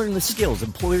 you can learn the skills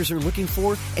employers are looking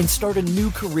for and start a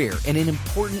new career in an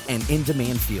important and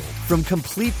in-demand field. From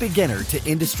complete beginner to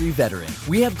industry veteran,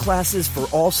 we have classes for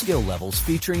all skill levels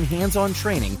featuring hands-on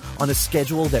training on a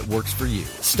schedule that works for you.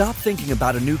 Stop thinking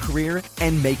about a new career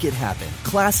and make it happen.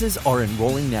 Classes are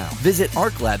enrolling now. Visit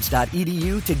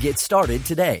arclabs.edu to get started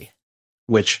today.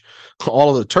 Which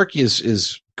all of the Turkey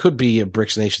could be a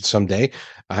BRICS nation someday.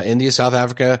 India, South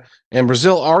Africa, and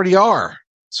Brazil already are.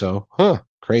 So,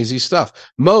 crazy stuff.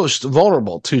 Most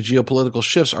vulnerable to geopolitical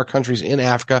shifts are countries in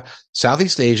Africa,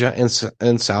 Southeast Asia,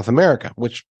 and South America,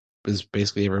 which is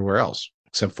basically everywhere else,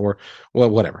 except for, well,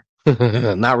 whatever.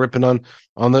 Not ripping on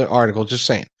the article, just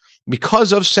saying.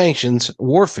 Because of sanctions,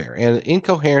 warfare, and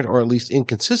incoherent or at least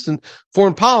inconsistent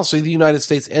foreign policy, the United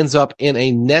States ends up in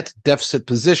a net deficit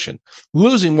position,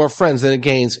 losing more friends than it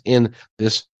gains in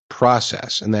this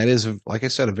process. And that is, like I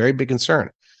said, a very big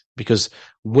concern, because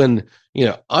when,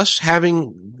 us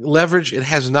having leverage,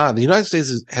 the United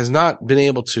States has not been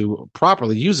able to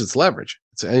properly use its leverage.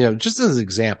 Just as an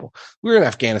example, we were in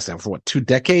Afghanistan for 2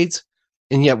 decades?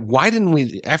 And yet, why didn't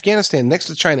we? Afghanistan, next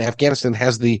to China, Afghanistan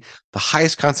has the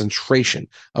highest concentration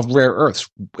of rare earths.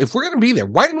 If we're going to be there,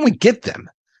 why didn't we get them?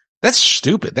 That's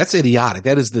stupid. That's idiotic.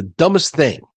 That is the dumbest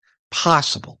thing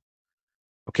possible.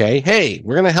 Okay? Hey,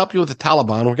 we're going to help you with the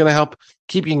Taliban. We're going to help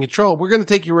keep you in control. We're going to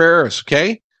take your rare earths,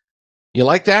 okay? You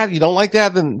like that? You don't like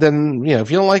that? Then if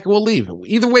you don't like it, we'll leave.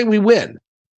 Either way, we win.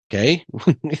 Okay?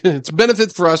 It's a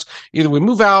benefit for us. Either we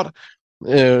move out,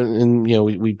 and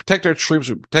we protect our troops,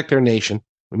 we protect our nation,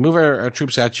 we move our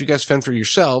troops out, you guys fend for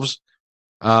yourselves,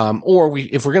 or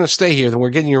if we're going to stay here, then we're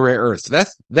getting your rare earths.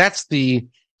 That's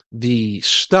the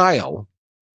style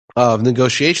of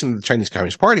negotiation that the Chinese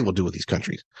Communist Party will do with these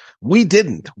countries. We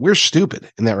didn't. We're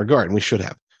stupid in that regard, and we should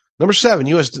have. Number 7,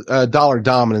 U.S. dollar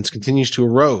dominance continues to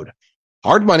erode.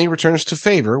 Hard money returns to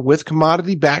favor, with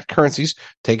commodity-backed currencies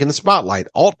taking the spotlight.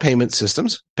 Alt payment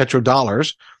systems,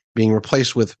 petrodollars, being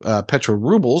replaced with petro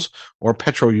rubles or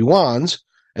petro yuans,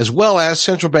 as well as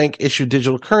central bank issued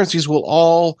digital currencies, will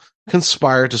all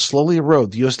conspire to slowly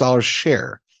erode the U.S. dollar's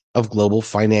share of global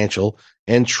financial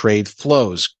and trade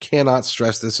flows. Cannot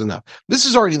stress this enough. This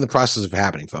is already in the process of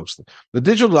happening, folks. The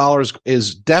digital dollar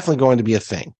is definitely going to be a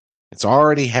thing. It's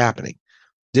already happening.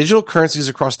 Digital currencies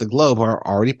across the globe are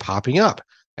already popping up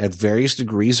at various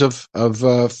degrees of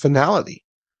finality.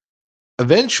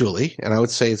 Eventually, and I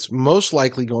would say it's most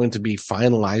likely going to be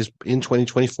finalized in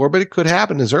 2024, but it could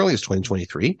happen as early as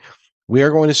 2023. We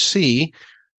are going to see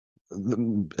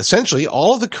essentially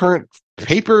all of the current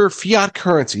paper fiat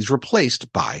currencies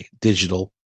replaced by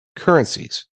digital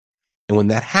currencies. And when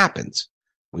that happens,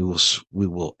 we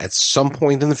will at some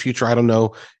point in the future, I don't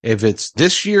know if it's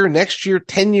this year, next year,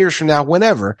 10 years from now,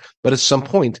 whenever, but at some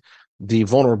point, the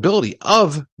vulnerability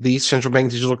of these central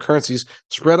bank digital currencies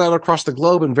spread out across the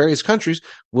globe in various countries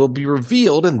will be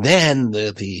revealed. And then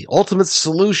the ultimate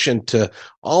solution to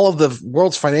all of the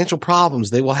world's financial problems,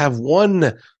 they will have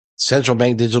one central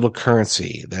bank digital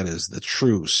currency. That is the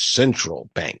true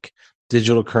central bank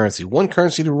digital currency. One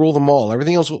currency to rule them all.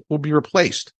 Everything else will be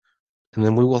replaced. And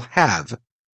then we will have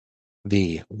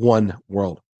the one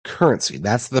world currency.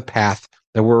 That's the path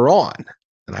that we're on.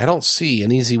 And I don't see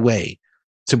an easy way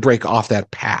to break off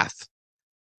that path.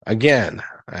 Again,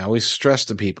 I always stress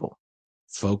to people,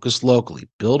 focus locally.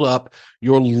 Build up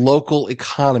your local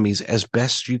economies as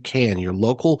best you can. Your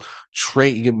local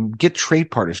trade, get trade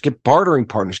partners, get bartering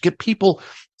partners, get people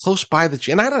close by that.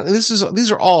 And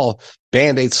these are all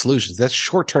Band-Aid solutions. That's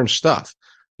short-term stuff,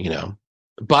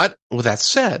 But with that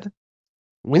said,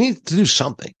 we need to do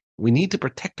something. We need to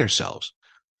protect ourselves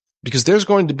because there's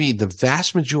going to be the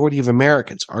vast majority of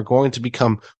Americans are going to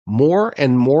become more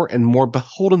and more and more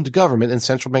beholden to government, and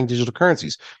central bank digital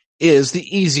currencies is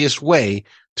the easiest way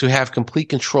to have complete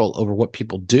control over what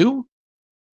people do,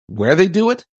 where they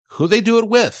do it, who they do it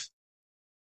with.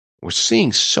 We're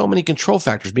seeing so many control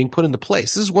factors being put into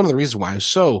place. This is one of the reasons why I'm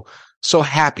so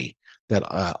happy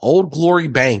that Old Glory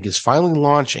Bank is finally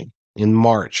launching in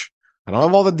March. I don't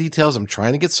have all the details. I'm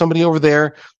trying to get somebody over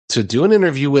there to do an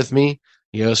interview with me.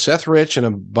 Seth Rich and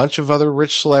a bunch of other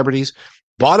rich celebrities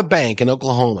bought a bank in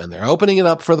Oklahoma, and they're opening it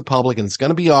up for the public, and it's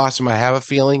going to be awesome. I have a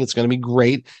feeling it's going to be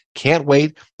great. Can't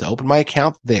wait to open my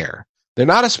account there. They're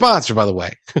not a sponsor, by the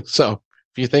way. So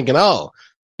if you're thinking,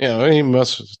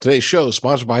 today's show is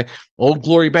sponsored by Old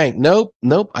Glory Bank. Nope.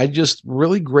 I just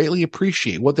really greatly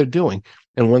appreciate what they're doing.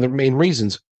 And one of the main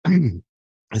reasons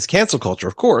is cancel culture,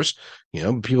 of course.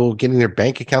 People getting their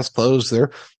bank accounts closed,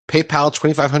 their PayPal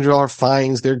 $2,500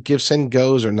 fines, their Give Send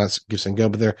Goes, or not Give Send Go,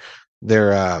 but their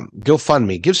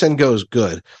GoFundMe. Give Send Go is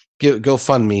good.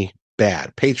 GoFundMe,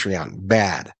 bad. Patreon,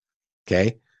 bad.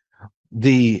 Okay.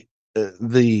 The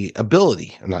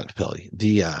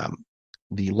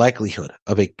likelihood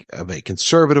of a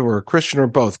conservative or a Christian or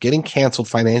both getting canceled,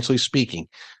 financially speaking,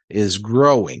 is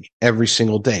growing every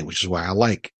single day, which is why I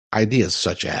like ideas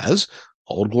such as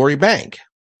Old Glory Bank,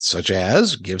 such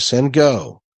as Give Send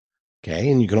Go.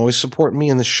 Okay. And you can always support me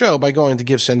in the show by going to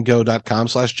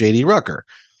givesendgo.com/JD Rucker.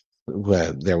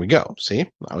 Well, there we go. See,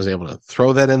 I was able to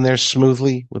throw that in there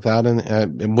smoothly without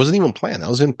it wasn't even planned. That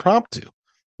was impromptu.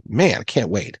 Man, I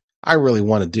can't wait. I really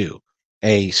want to do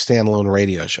a standalone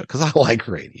radio show because I like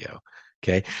radio.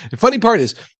 Okay. The funny part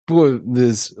is, one of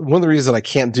the reasons that I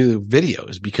can't do video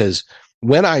is because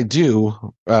when I do,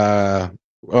 I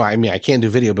can't do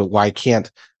video, but why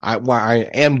I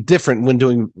am different when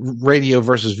doing radio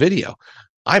versus video.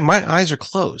 My eyes are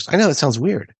closed. I know that sounds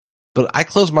weird, but I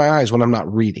close my eyes when I'm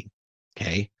not reading.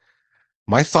 Okay.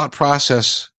 My thought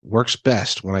process works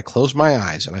best when I close my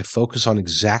eyes and I focus on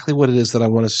exactly what it is that I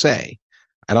want to say.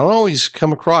 I don't always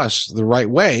come across the right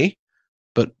way,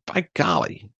 but by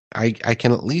golly, I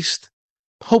can at least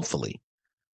hopefully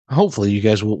you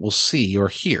guys will see or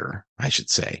hear, I should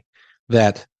say,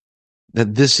 that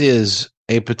this is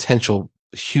a potential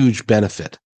huge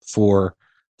benefit for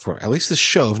at least this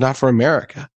show, if not for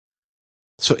America.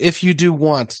 So if you do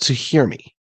want to hear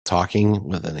me talking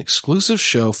with an exclusive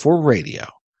show for radio,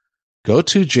 go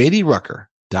to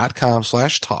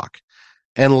jdrucker.com/talk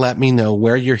and let me know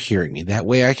where you're hearing me. That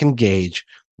way I can gauge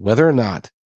whether or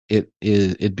not it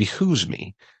behooves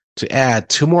me to add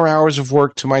 2 more hours of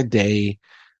work to my day.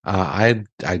 I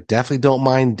definitely don't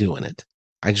mind doing it.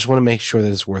 I just want to make sure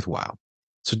that it's worthwhile.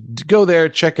 So go there,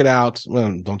 check it out.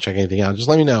 Well, don't check anything out. Just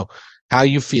let me know how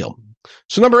you feel.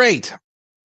 So number 8,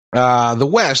 the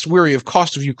West, weary of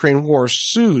cost of Ukraine war,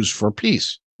 sues for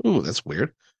peace. Ooh, that's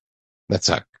weird. That's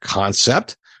a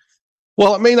concept.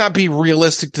 Well, it may not be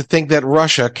realistic to think that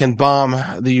Russia can bomb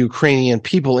the Ukrainian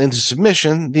people into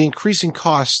submission. The increasing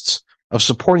costs of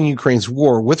supporting Ukraine's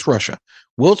war with Russia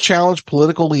will challenge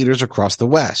political leaders across the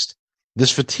West.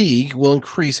 This fatigue will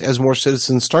increase as more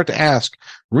citizens start to ask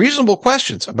reasonable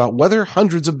questions about whether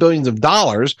hundreds of billions of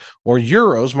dollars or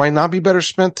euros might not be better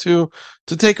spent to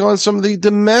take on some of the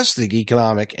domestic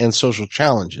economic and social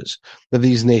challenges that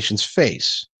these nations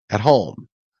face at home.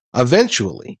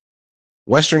 Eventually,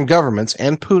 Western governments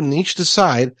and Putin each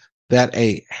decide that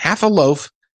a half a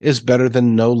loaf is better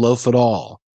than no loaf at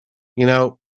all.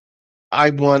 I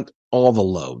want all the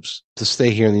loaves to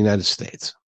stay here in the United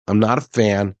States. I'm not a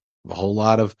fan of a whole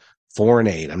lot of foreign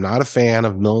aid. I'm not a fan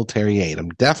of military aid. I'm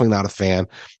definitely not a fan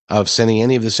of sending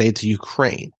any of this aid to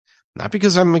Ukraine. Not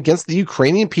because I'm against the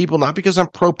Ukrainian people, not because I'm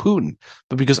pro-Putin,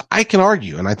 but because I can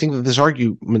argue, and I think that this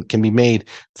argument can be made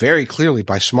very clearly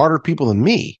by smarter people than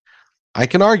me. I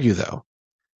can argue, though,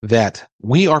 that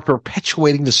we are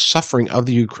perpetuating the suffering of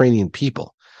the Ukrainian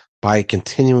people by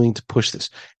continuing to push this.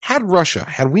 Had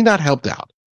we not helped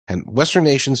out, and Western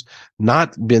nations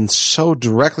not been so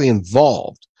directly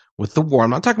involved with the war, I'm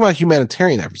not talking about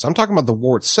humanitarian efforts, I'm talking about the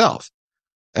war itself.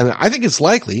 And I think it's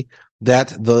likely that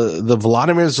the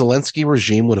Vladimir Zelensky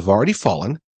regime would have already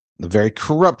fallen, the very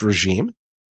corrupt regime,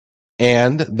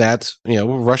 and that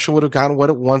Russia would have gotten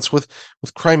what it wants with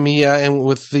Crimea and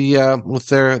with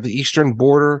the eastern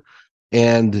border,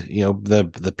 and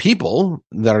the people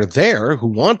that are there who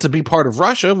want to be part of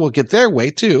Russia will get their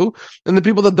way too, and the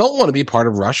people that don't want to be part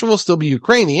of Russia will still be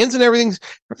Ukrainians, and everything's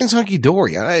hunky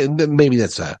dory. Maybe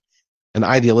that's an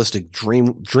idealistic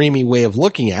dreamy way of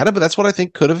looking at it, but that's what I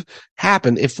think could have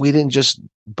happened if we didn't just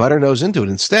butt our nose into it.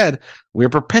 Instead, we're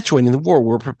perpetuating the war.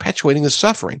 We're perpetuating the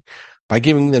suffering by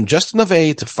giving them just enough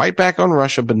aid to fight back on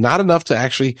Russia, but not enough to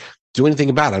actually do anything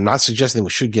about it. I'm not suggesting we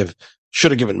should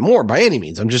have given more by any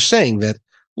means. I'm just saying that,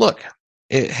 look,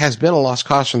 it has been a lost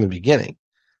cause from the beginning.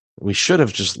 We should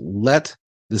have just let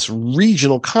this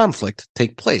regional conflict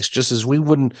take place, just as we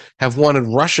wouldn't have wanted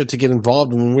Russia to get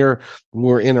involved when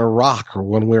we're in Iraq or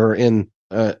when we're in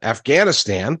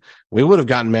Afghanistan. We would have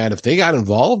gotten mad if they got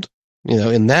involved,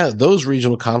 in those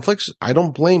regional conflicts. I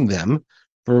don't blame them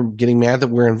for getting mad that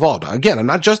we're involved. Again, I'm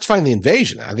not justifying the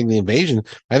invasion. I think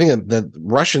that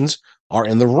Russians are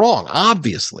in the wrong,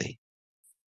 obviously.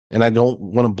 And I don't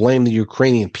want to blame the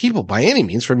Ukrainian people by any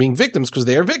means for being victims, because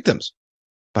they are victims.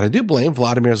 But I do blame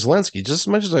Vladimir Zelensky just as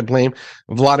much as I blame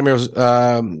Vladimir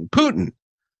Putin.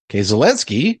 Okay,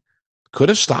 Zelensky could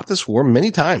have stopped this war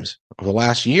many times over the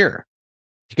last year.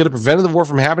 He could have prevented the war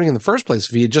from happening in the first place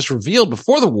if he had just revealed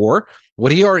before the war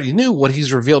what he already knew, what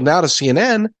he's revealed now to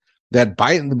CNN, that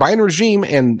the Biden regime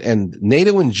and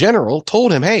NATO in general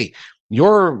told him, hey,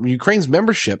 your Ukraine's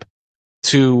membership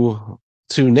to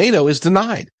NATO is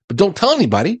denied. But don't tell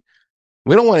anybody.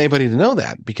 We don't want anybody to know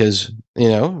that, because,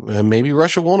 maybe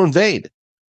Russia won't invade.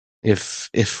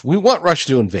 If we want Russia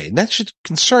to invade, that should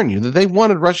concern you, that they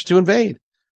wanted Russia to invade.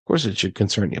 Of course it should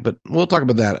concern you, but we'll talk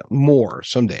about that more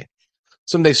someday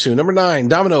soon. Number 9,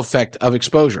 domino effect of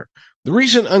exposure. The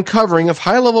recent uncovering of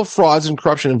high-level frauds and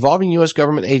corruption involving U.S.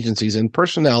 government agencies and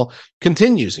personnel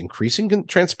continues. Increasing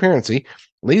transparency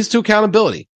leads to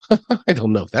accountability. I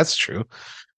don't know if that's true.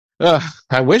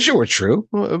 I wish it were true.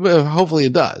 Hopefully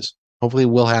it does. Hopefully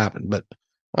it will happen, but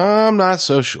I'm not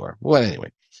so sure. Well,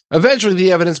 anyway, eventually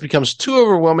the evidence becomes too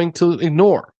overwhelming to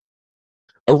ignore.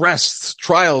 Arrests,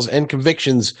 trials, and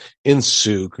convictions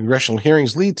ensue. Congressional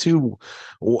hearings lead to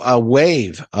a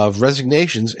wave of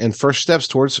resignations and first steps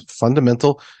towards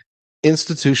fundamental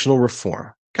institutional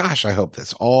reform. Gosh, I hope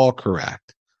that's all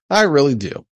correct. I really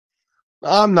do.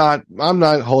 I'm not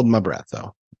holding my breath,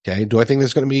 though. Okay. Do I think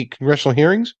there's going to be congressional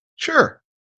hearings? Sure.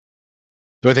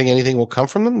 Do I think anything will come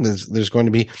from them? There's going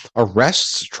to be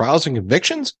arrests, trials, and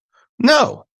convictions?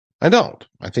 No, I don't.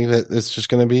 I think that it's just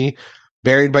going to be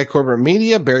buried by corporate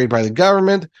media, buried by the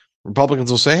government. Republicans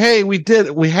will say, hey, we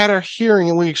had our hearing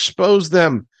and we exposed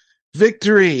them.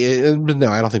 Victory. But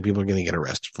no, I don't think people are going to get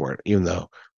arrested for it, even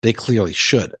though they clearly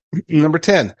should. Number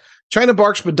 10, China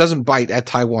barks but doesn't bite at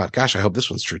Taiwan. Gosh, I hope this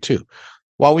one's true too.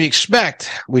 While we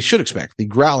should expect the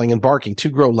growling and barking to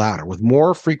grow louder with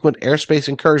more frequent airspace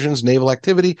incursions, naval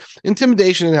activity,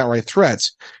 intimidation, and outright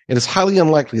threats, it is highly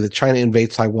unlikely that China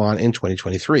invades Taiwan in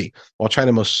 2023. While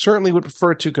China most certainly would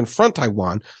prefer to confront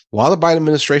Taiwan while the Biden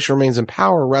administration remains in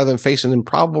power rather than face an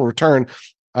improbable return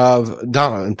of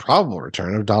Donald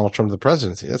Trump to the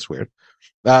presidency. That's weird.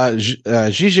 Xi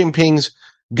Jinping's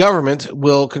government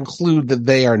will conclude that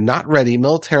they are not ready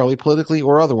militarily, politically,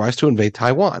 or otherwise to invade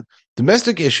Taiwan.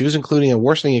 Domestic issues, including a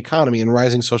worsening economy and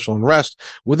rising social unrest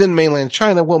within mainland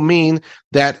China, will mean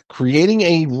that creating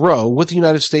a row with the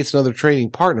United States and other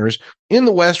trading partners in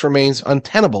the West remains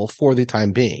untenable for the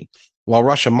time being. While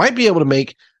Russia might be able to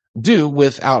make do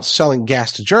without selling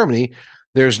gas to Germany,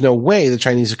 there's no way the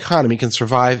Chinese economy can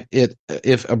survive it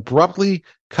if abruptly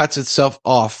cuts itself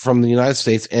off from the United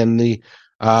States and the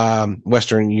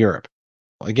Western Europe.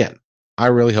 Again, I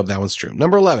really hope that one's true.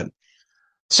 Number 11.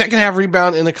 Second half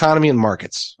rebound in economy and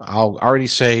markets. I'll already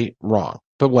say wrong,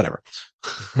 but whatever.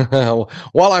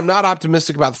 While I'm not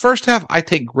optimistic about the first half, I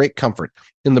take great comfort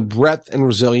in the breadth and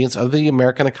resilience of the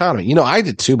American economy. I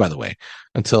did too, by the way,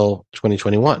 until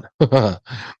 2021.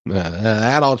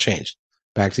 That all changed.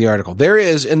 Back to the article. There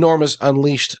is enormous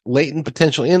unleashed latent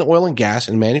potential in oil and gas,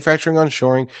 in manufacturing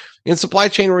onshoring, in supply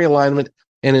chain realignment,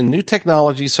 and in new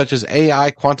technologies such as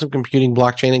AI, quantum computing,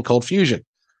 blockchain, and cold fusion.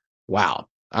 Wow.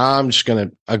 I'm just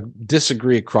going to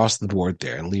disagree across the board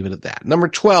there and leave it at that. Number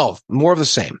 12, more of the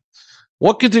same.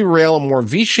 What could derail a more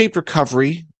V-shaped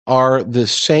recovery are the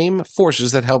same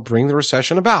forces that help bring the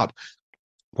recession about.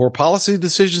 Poor policy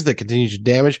decisions that continue to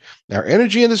damage our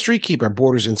energy industry, keep our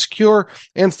borders insecure,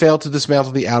 and fail to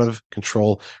dismantle the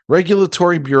out-of-control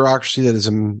regulatory bureaucracy that is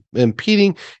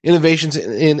impeding innovations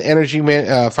in energy,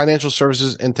 financial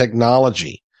services, and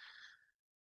technology.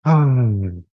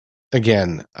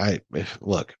 Again,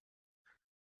 look,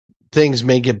 things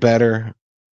may get better.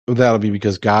 That'll be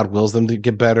because God wills them to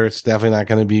get better. It's definitely not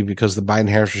going to be because the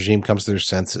Biden-Harris regime comes to their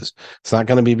senses. It's not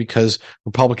going to be because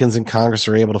Republicans in Congress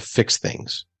are able to fix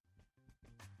things.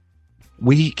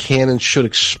 We can and should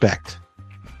expect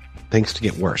things to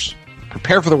get worse.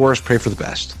 Prepare for the worst, pray for the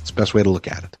best. It's the best way to look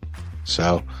at it.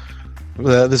 So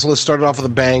this list started off with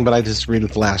a bang, but I disagreed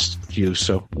with the last few.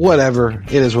 So whatever.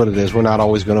 It is what it is. We're not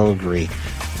always going to agree.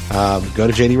 Go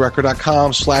to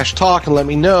jdrucker.com/talk and let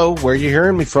me know where you're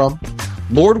hearing me from.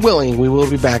 Lord willing, we will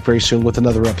be back very soon with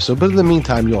another episode. But in the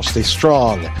meantime, you all stay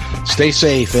strong, stay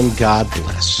safe, and God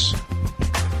bless.